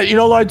don't eat it. You're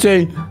not allowed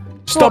to.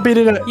 Stop What?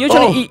 eating it. You're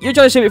trying to eat. You're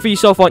trying to save it for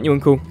yourself, aren't you,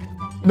 Uncle?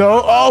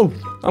 No. Oh.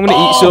 I'm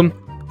gonna eat some.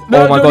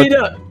 No, Oh my don't god! eat it.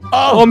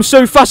 Oh, Oh. I'm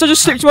so fast. I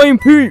just slipped my own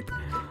poop.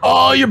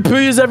 Oh, your poo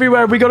is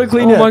everywhere. We gotta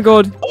clean Oh it. my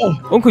god! Oh.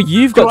 Uncle,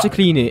 you've got Go to on.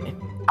 clean it.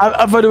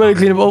 I found a way to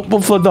clean it.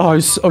 We'll flood the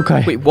house.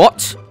 Okay. Wait,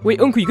 what? Wait,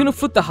 Uncle, you're gonna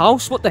flood the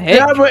house? What the heck?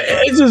 Yeah, but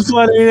it's just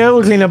flooding.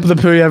 It'll clean up the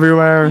poo Are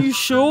everywhere. you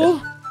sure?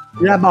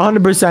 Yeah,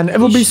 100%. It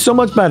will be so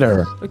much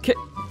better. Okay.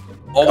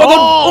 Oh my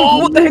god!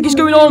 Uncle, what the heck is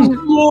going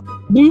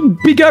on?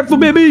 Be careful,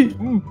 baby.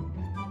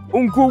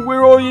 Uncle,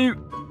 where are you?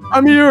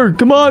 I'm here.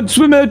 Come on,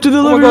 swim out to the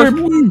Oh my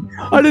living room.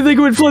 I didn't think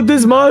it would flood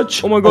this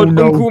much. Oh my god,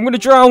 no. Uncle, I'm gonna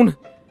drown.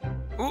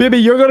 Baby,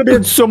 you're gonna be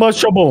in so much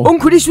trouble.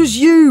 Uncle, this was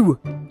you.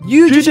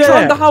 You Did just it?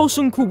 drowned the house,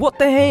 Uncle. What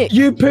the heck?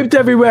 You pooped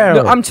everywhere.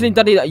 No, I'm telling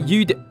Daddy that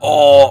you did.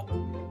 Oh,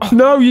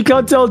 No, you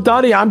can't tell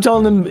Daddy. I'm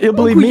telling him. He'll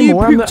believe Uncle, me you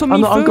more. I'm pooped the, on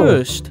I'm me the uncle.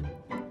 first.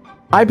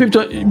 I pooped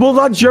on... Well,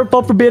 that's your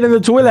fault for being in the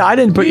toilet. I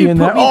didn't put you in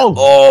put there. me- Oh,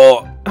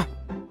 Oh,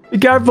 be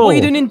careful. what are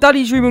you doing in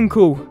Daddy's room,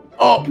 Uncle?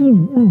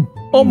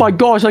 Oh my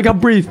gosh, I can't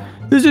breathe.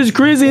 This is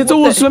crazy. It's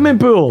all a swimming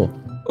pool.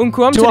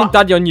 Uncle, I'm Do telling I-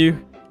 Daddy on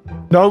you.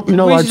 No, you're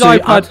not Where's his allowed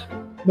to.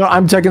 iPad? No,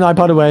 I'm taking the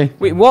iPad away.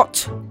 Wait,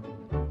 what?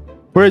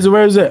 Where is it?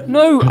 Where is it?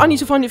 No, I need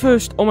to find it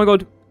first. Oh my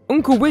god.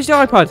 Uncle, where's the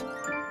iPad?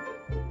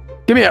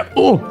 Give me it.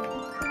 Oh,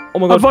 Oh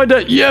my I'll god. find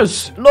it.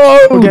 Yes. No!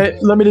 Okay,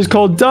 let me just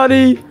call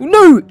Daddy.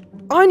 No!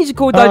 I need to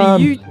call Daddy.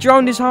 Um, You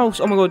drowned his house.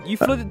 Oh my god, you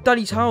flooded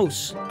Daddy's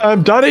house.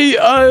 Daddy,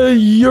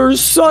 your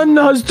son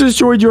has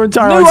destroyed your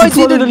entire No, house. I He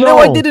flooded didn't. it No,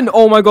 I all. didn't.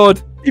 Oh my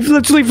god. He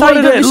literally Daddy,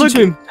 flooded don't it. listen Look.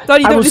 to him.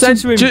 Daddy, I don't will listen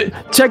send- to him.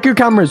 check your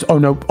cameras. Oh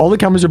no, all the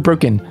cameras are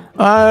broken.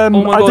 my I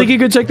God. think you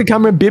could check the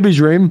camera in Baby's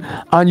room,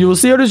 and you will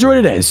see how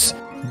destroyed it is.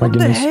 My What the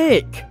goodness.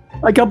 heck?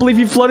 I can't believe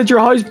you flooded your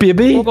house,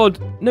 baby. Oh my god.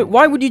 No,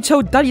 why would you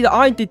tell Daddy that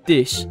I did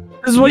this?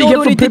 This is what you You're get the for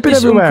one who did pooping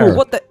this, everywhere. Uncle.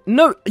 What the?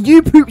 No,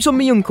 you pooped on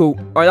me, Uncle.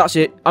 Alright, that's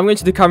it. I'm going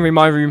to the camera in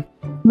my room.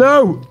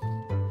 No.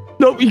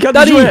 No, you can't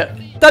Daddy! destroy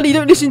it. Daddy,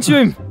 don't listen to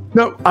him.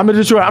 No, I'm gonna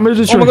destroy it. I'm gonna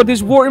destroy Oh my it. god,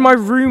 there's water in my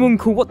room,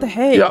 Uncle. What the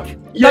heck? Yeah.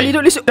 Daddy,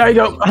 don't listen. There you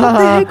go. What the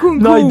heck, Uncle?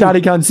 No,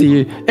 Daddy can't see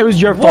you. It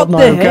was your fault What now,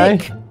 the okay?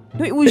 heck?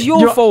 No, it was your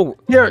You're- fault.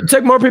 Here,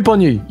 take more poop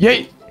on you.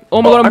 Yay.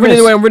 Oh my god, I'm I running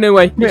missed. away. I'm running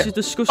away. Yeah. This is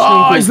disgusting, Oh,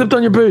 Uncle. I slipped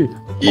on your poo.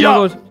 Oh Yeah.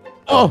 my god.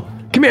 Oh,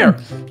 come here.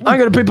 I'm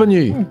gonna poop on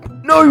you.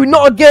 No,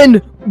 not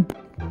again.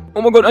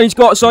 Oh my god, I need to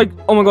go outside.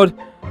 Oh my god.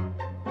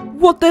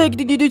 What the heck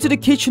did you do to the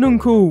kitchen,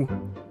 Uncle?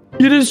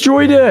 You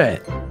destroyed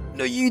it.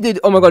 No, you did.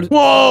 Oh my god.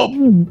 Whoa.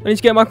 I need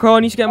to get my car. I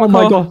need to get my Oh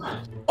car. my god.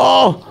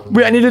 Oh,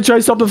 wait, I need to try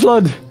to stop the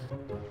flood.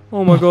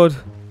 Oh my god.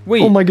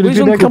 Wait. Oh my goodness,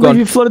 where's baby, I Uncle can't believe gone?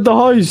 you flooded the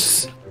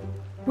house.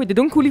 Wait, did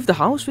Uncle leave the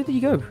house? Where did he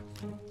go?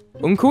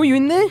 Uncle, you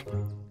in there?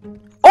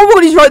 Oh my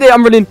god, he's right there.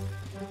 I'm running.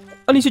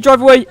 I need to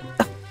drive away.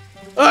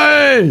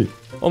 Hey.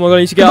 Oh my god, I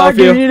need to get Come out back of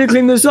here. here. You need to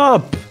clean this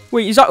up.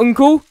 Wait, is that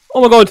Uncle?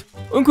 Oh my god.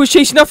 Uncle's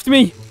chasing after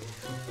me.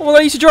 Oh my god,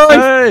 I need to drive.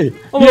 Hey.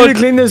 Oh you my need god. to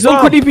clean this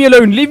Uncle, up. leave me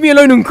alone. Leave me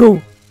alone,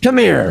 Uncle. Come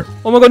here.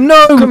 Oh my god,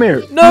 no. Come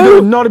here. No.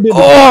 You do not be able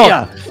to Oh,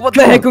 yeah. what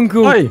the Come heck, on.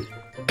 Uncle? Hey.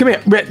 Come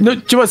here. Wait, no,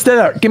 do you want to stay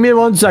there? Give me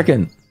 1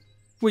 second.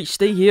 Wait,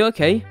 stay here,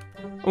 okay.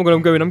 Oh my god,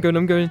 I'm going.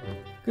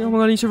 Oh my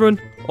god, I need to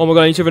run. Oh my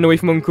god, I need to run away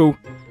from Uncle.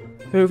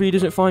 Hopefully he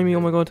doesn't find me, oh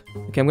my god.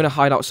 Okay, I'm gonna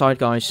hide outside,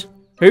 guys.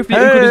 Hopefully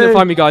Uncle doesn't Hey.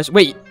 find me, guys.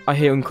 Wait, I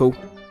hear Uncle.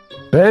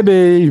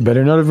 Baby, you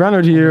better not have run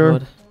out Oh here. my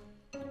god.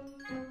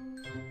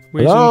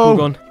 Where's Hello?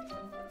 Uncle gone?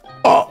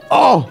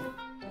 Oh.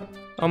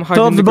 I'm Turn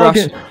hiding off in the the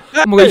grass. balcony.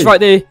 Oh my god, he's right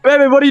there.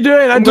 Baby, what are you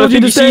doing? I I'm told gonna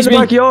you think to he stay in sees the me.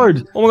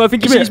 backyard. Oh my god, I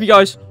think he Come sees here. me,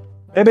 guys.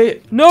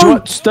 Baby,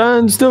 No.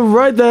 stand still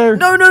right there.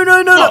 No.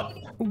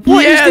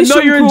 What is yeah, this,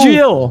 no, you're in Uncle?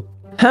 jail.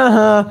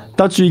 Haha,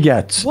 that's what you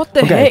get. What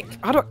the Okay. heck?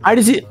 I don't. I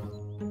just see.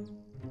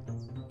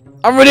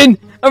 I'm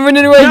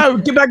running away. No,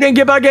 get back in,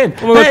 get back in.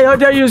 Oh my God. Hey, how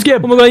dare you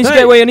skip? Oh my god, I need to Hey.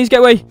 get away. I need to get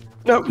away.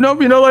 No,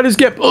 you're not allowed to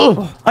skip.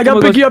 Oh, I oh gotta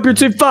my pick God. you up. You're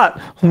too fat.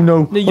 Oh no.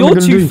 No, What am I you're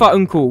gonna too do? fat,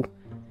 Uncle.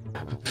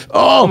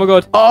 Oh, Oh my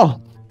god.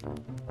 Oh,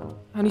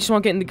 I need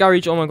someone to get in the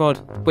garage. Oh my god.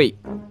 Wait,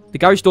 the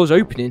garage door's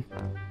opening.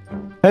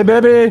 hey,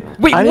 baby.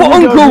 Wait, I need what,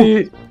 to go Uncle?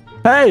 see-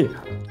 Hey,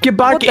 get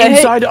back What the heck?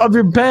 inside of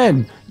your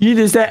pen. You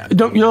need to stay.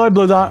 Don't. You know I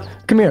blow that.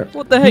 Come here.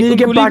 What the heck, You need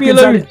to Uncle, get back leave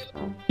me alone. inside.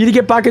 You need to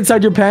get back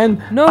inside your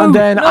pen. No, And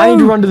then I need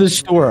to no. run to the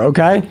store.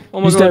 Okay. Oh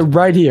my You stay God.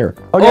 right here.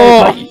 Okay.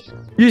 Oh. Right,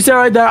 you stay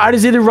right there. I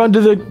just need to run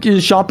to the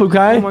shop.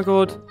 Okay. Oh my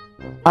God.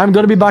 I'm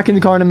gonna be back in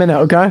the car in a minute.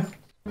 Okay.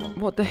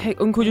 What the heck?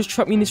 Uncle just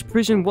trapped me in this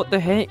prison. What the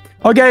heck?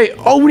 Okay.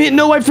 Oh wait,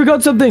 no, I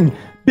forgot something.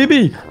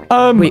 Bibi, Wait,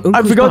 I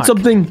Uncle's forgot back.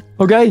 something.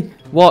 Okay.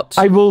 What?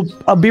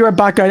 I'll be right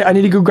back. I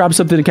need to go grab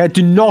something. Okay.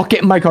 Do not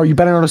get in my car. You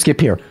better not escape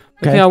here.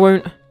 Okay, I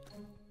won't.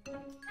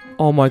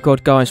 Oh my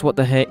God, guys, what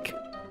the heck?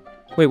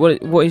 Wait,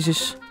 what is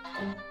this?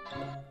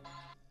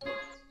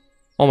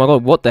 Oh my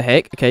God, what the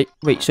heck? Okay,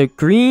 wait, so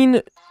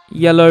green,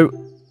 yellow.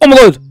 Oh my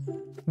God!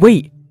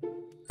 Wait,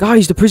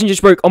 guys, the prison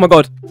just broke. Oh my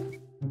God.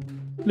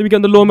 Let me get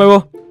on the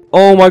lawnmower.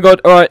 Oh my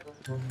God, alright.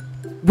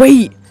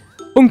 Wait,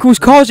 Uncle's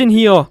car's in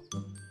here.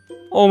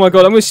 Oh my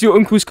God, I'm gonna steal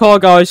Uncle's car,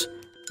 guys.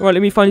 Alright,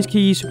 let me find his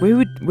keys. Where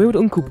would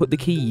Uncle put the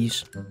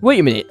keys? Wait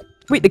a minute.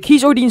 Wait, the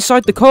key's already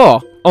inside the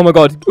car. Oh my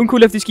God, Uncle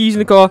left his keys in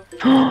the car.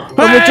 I'm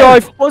gonna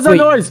drive. What's that Wait,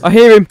 noise? I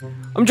hear him.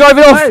 I'm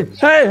driving off.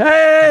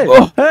 Hey!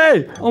 Oh.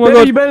 Hey! Oh my Baby,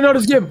 God. you better not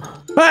escape.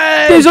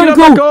 Hey! There's get out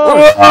my Uncle.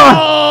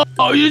 car.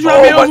 Oh, you just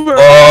ran me over.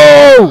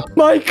 Oh!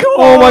 My car!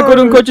 Oh my God,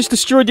 Uncle, I just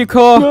destroyed your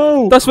car.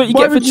 No. That's what you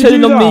Why get for would you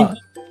telling do on that?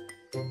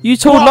 me. You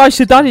told What? lies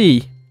to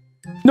Daddy.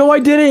 No, I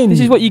didn't.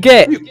 This is what you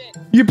get.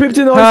 You pipped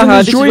in the Haha, house and this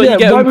is destroyed what you it.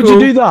 get, Why would you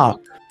Uncle. do that?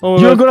 Oh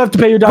my You're God. gonna have to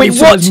pay your daddy Wait,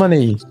 so much what?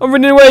 money. I'm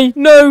running away.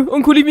 No,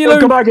 Uncle, leave me Oh, alone.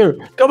 come back here.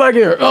 Come back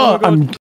here. Oh my Oh, God. I'm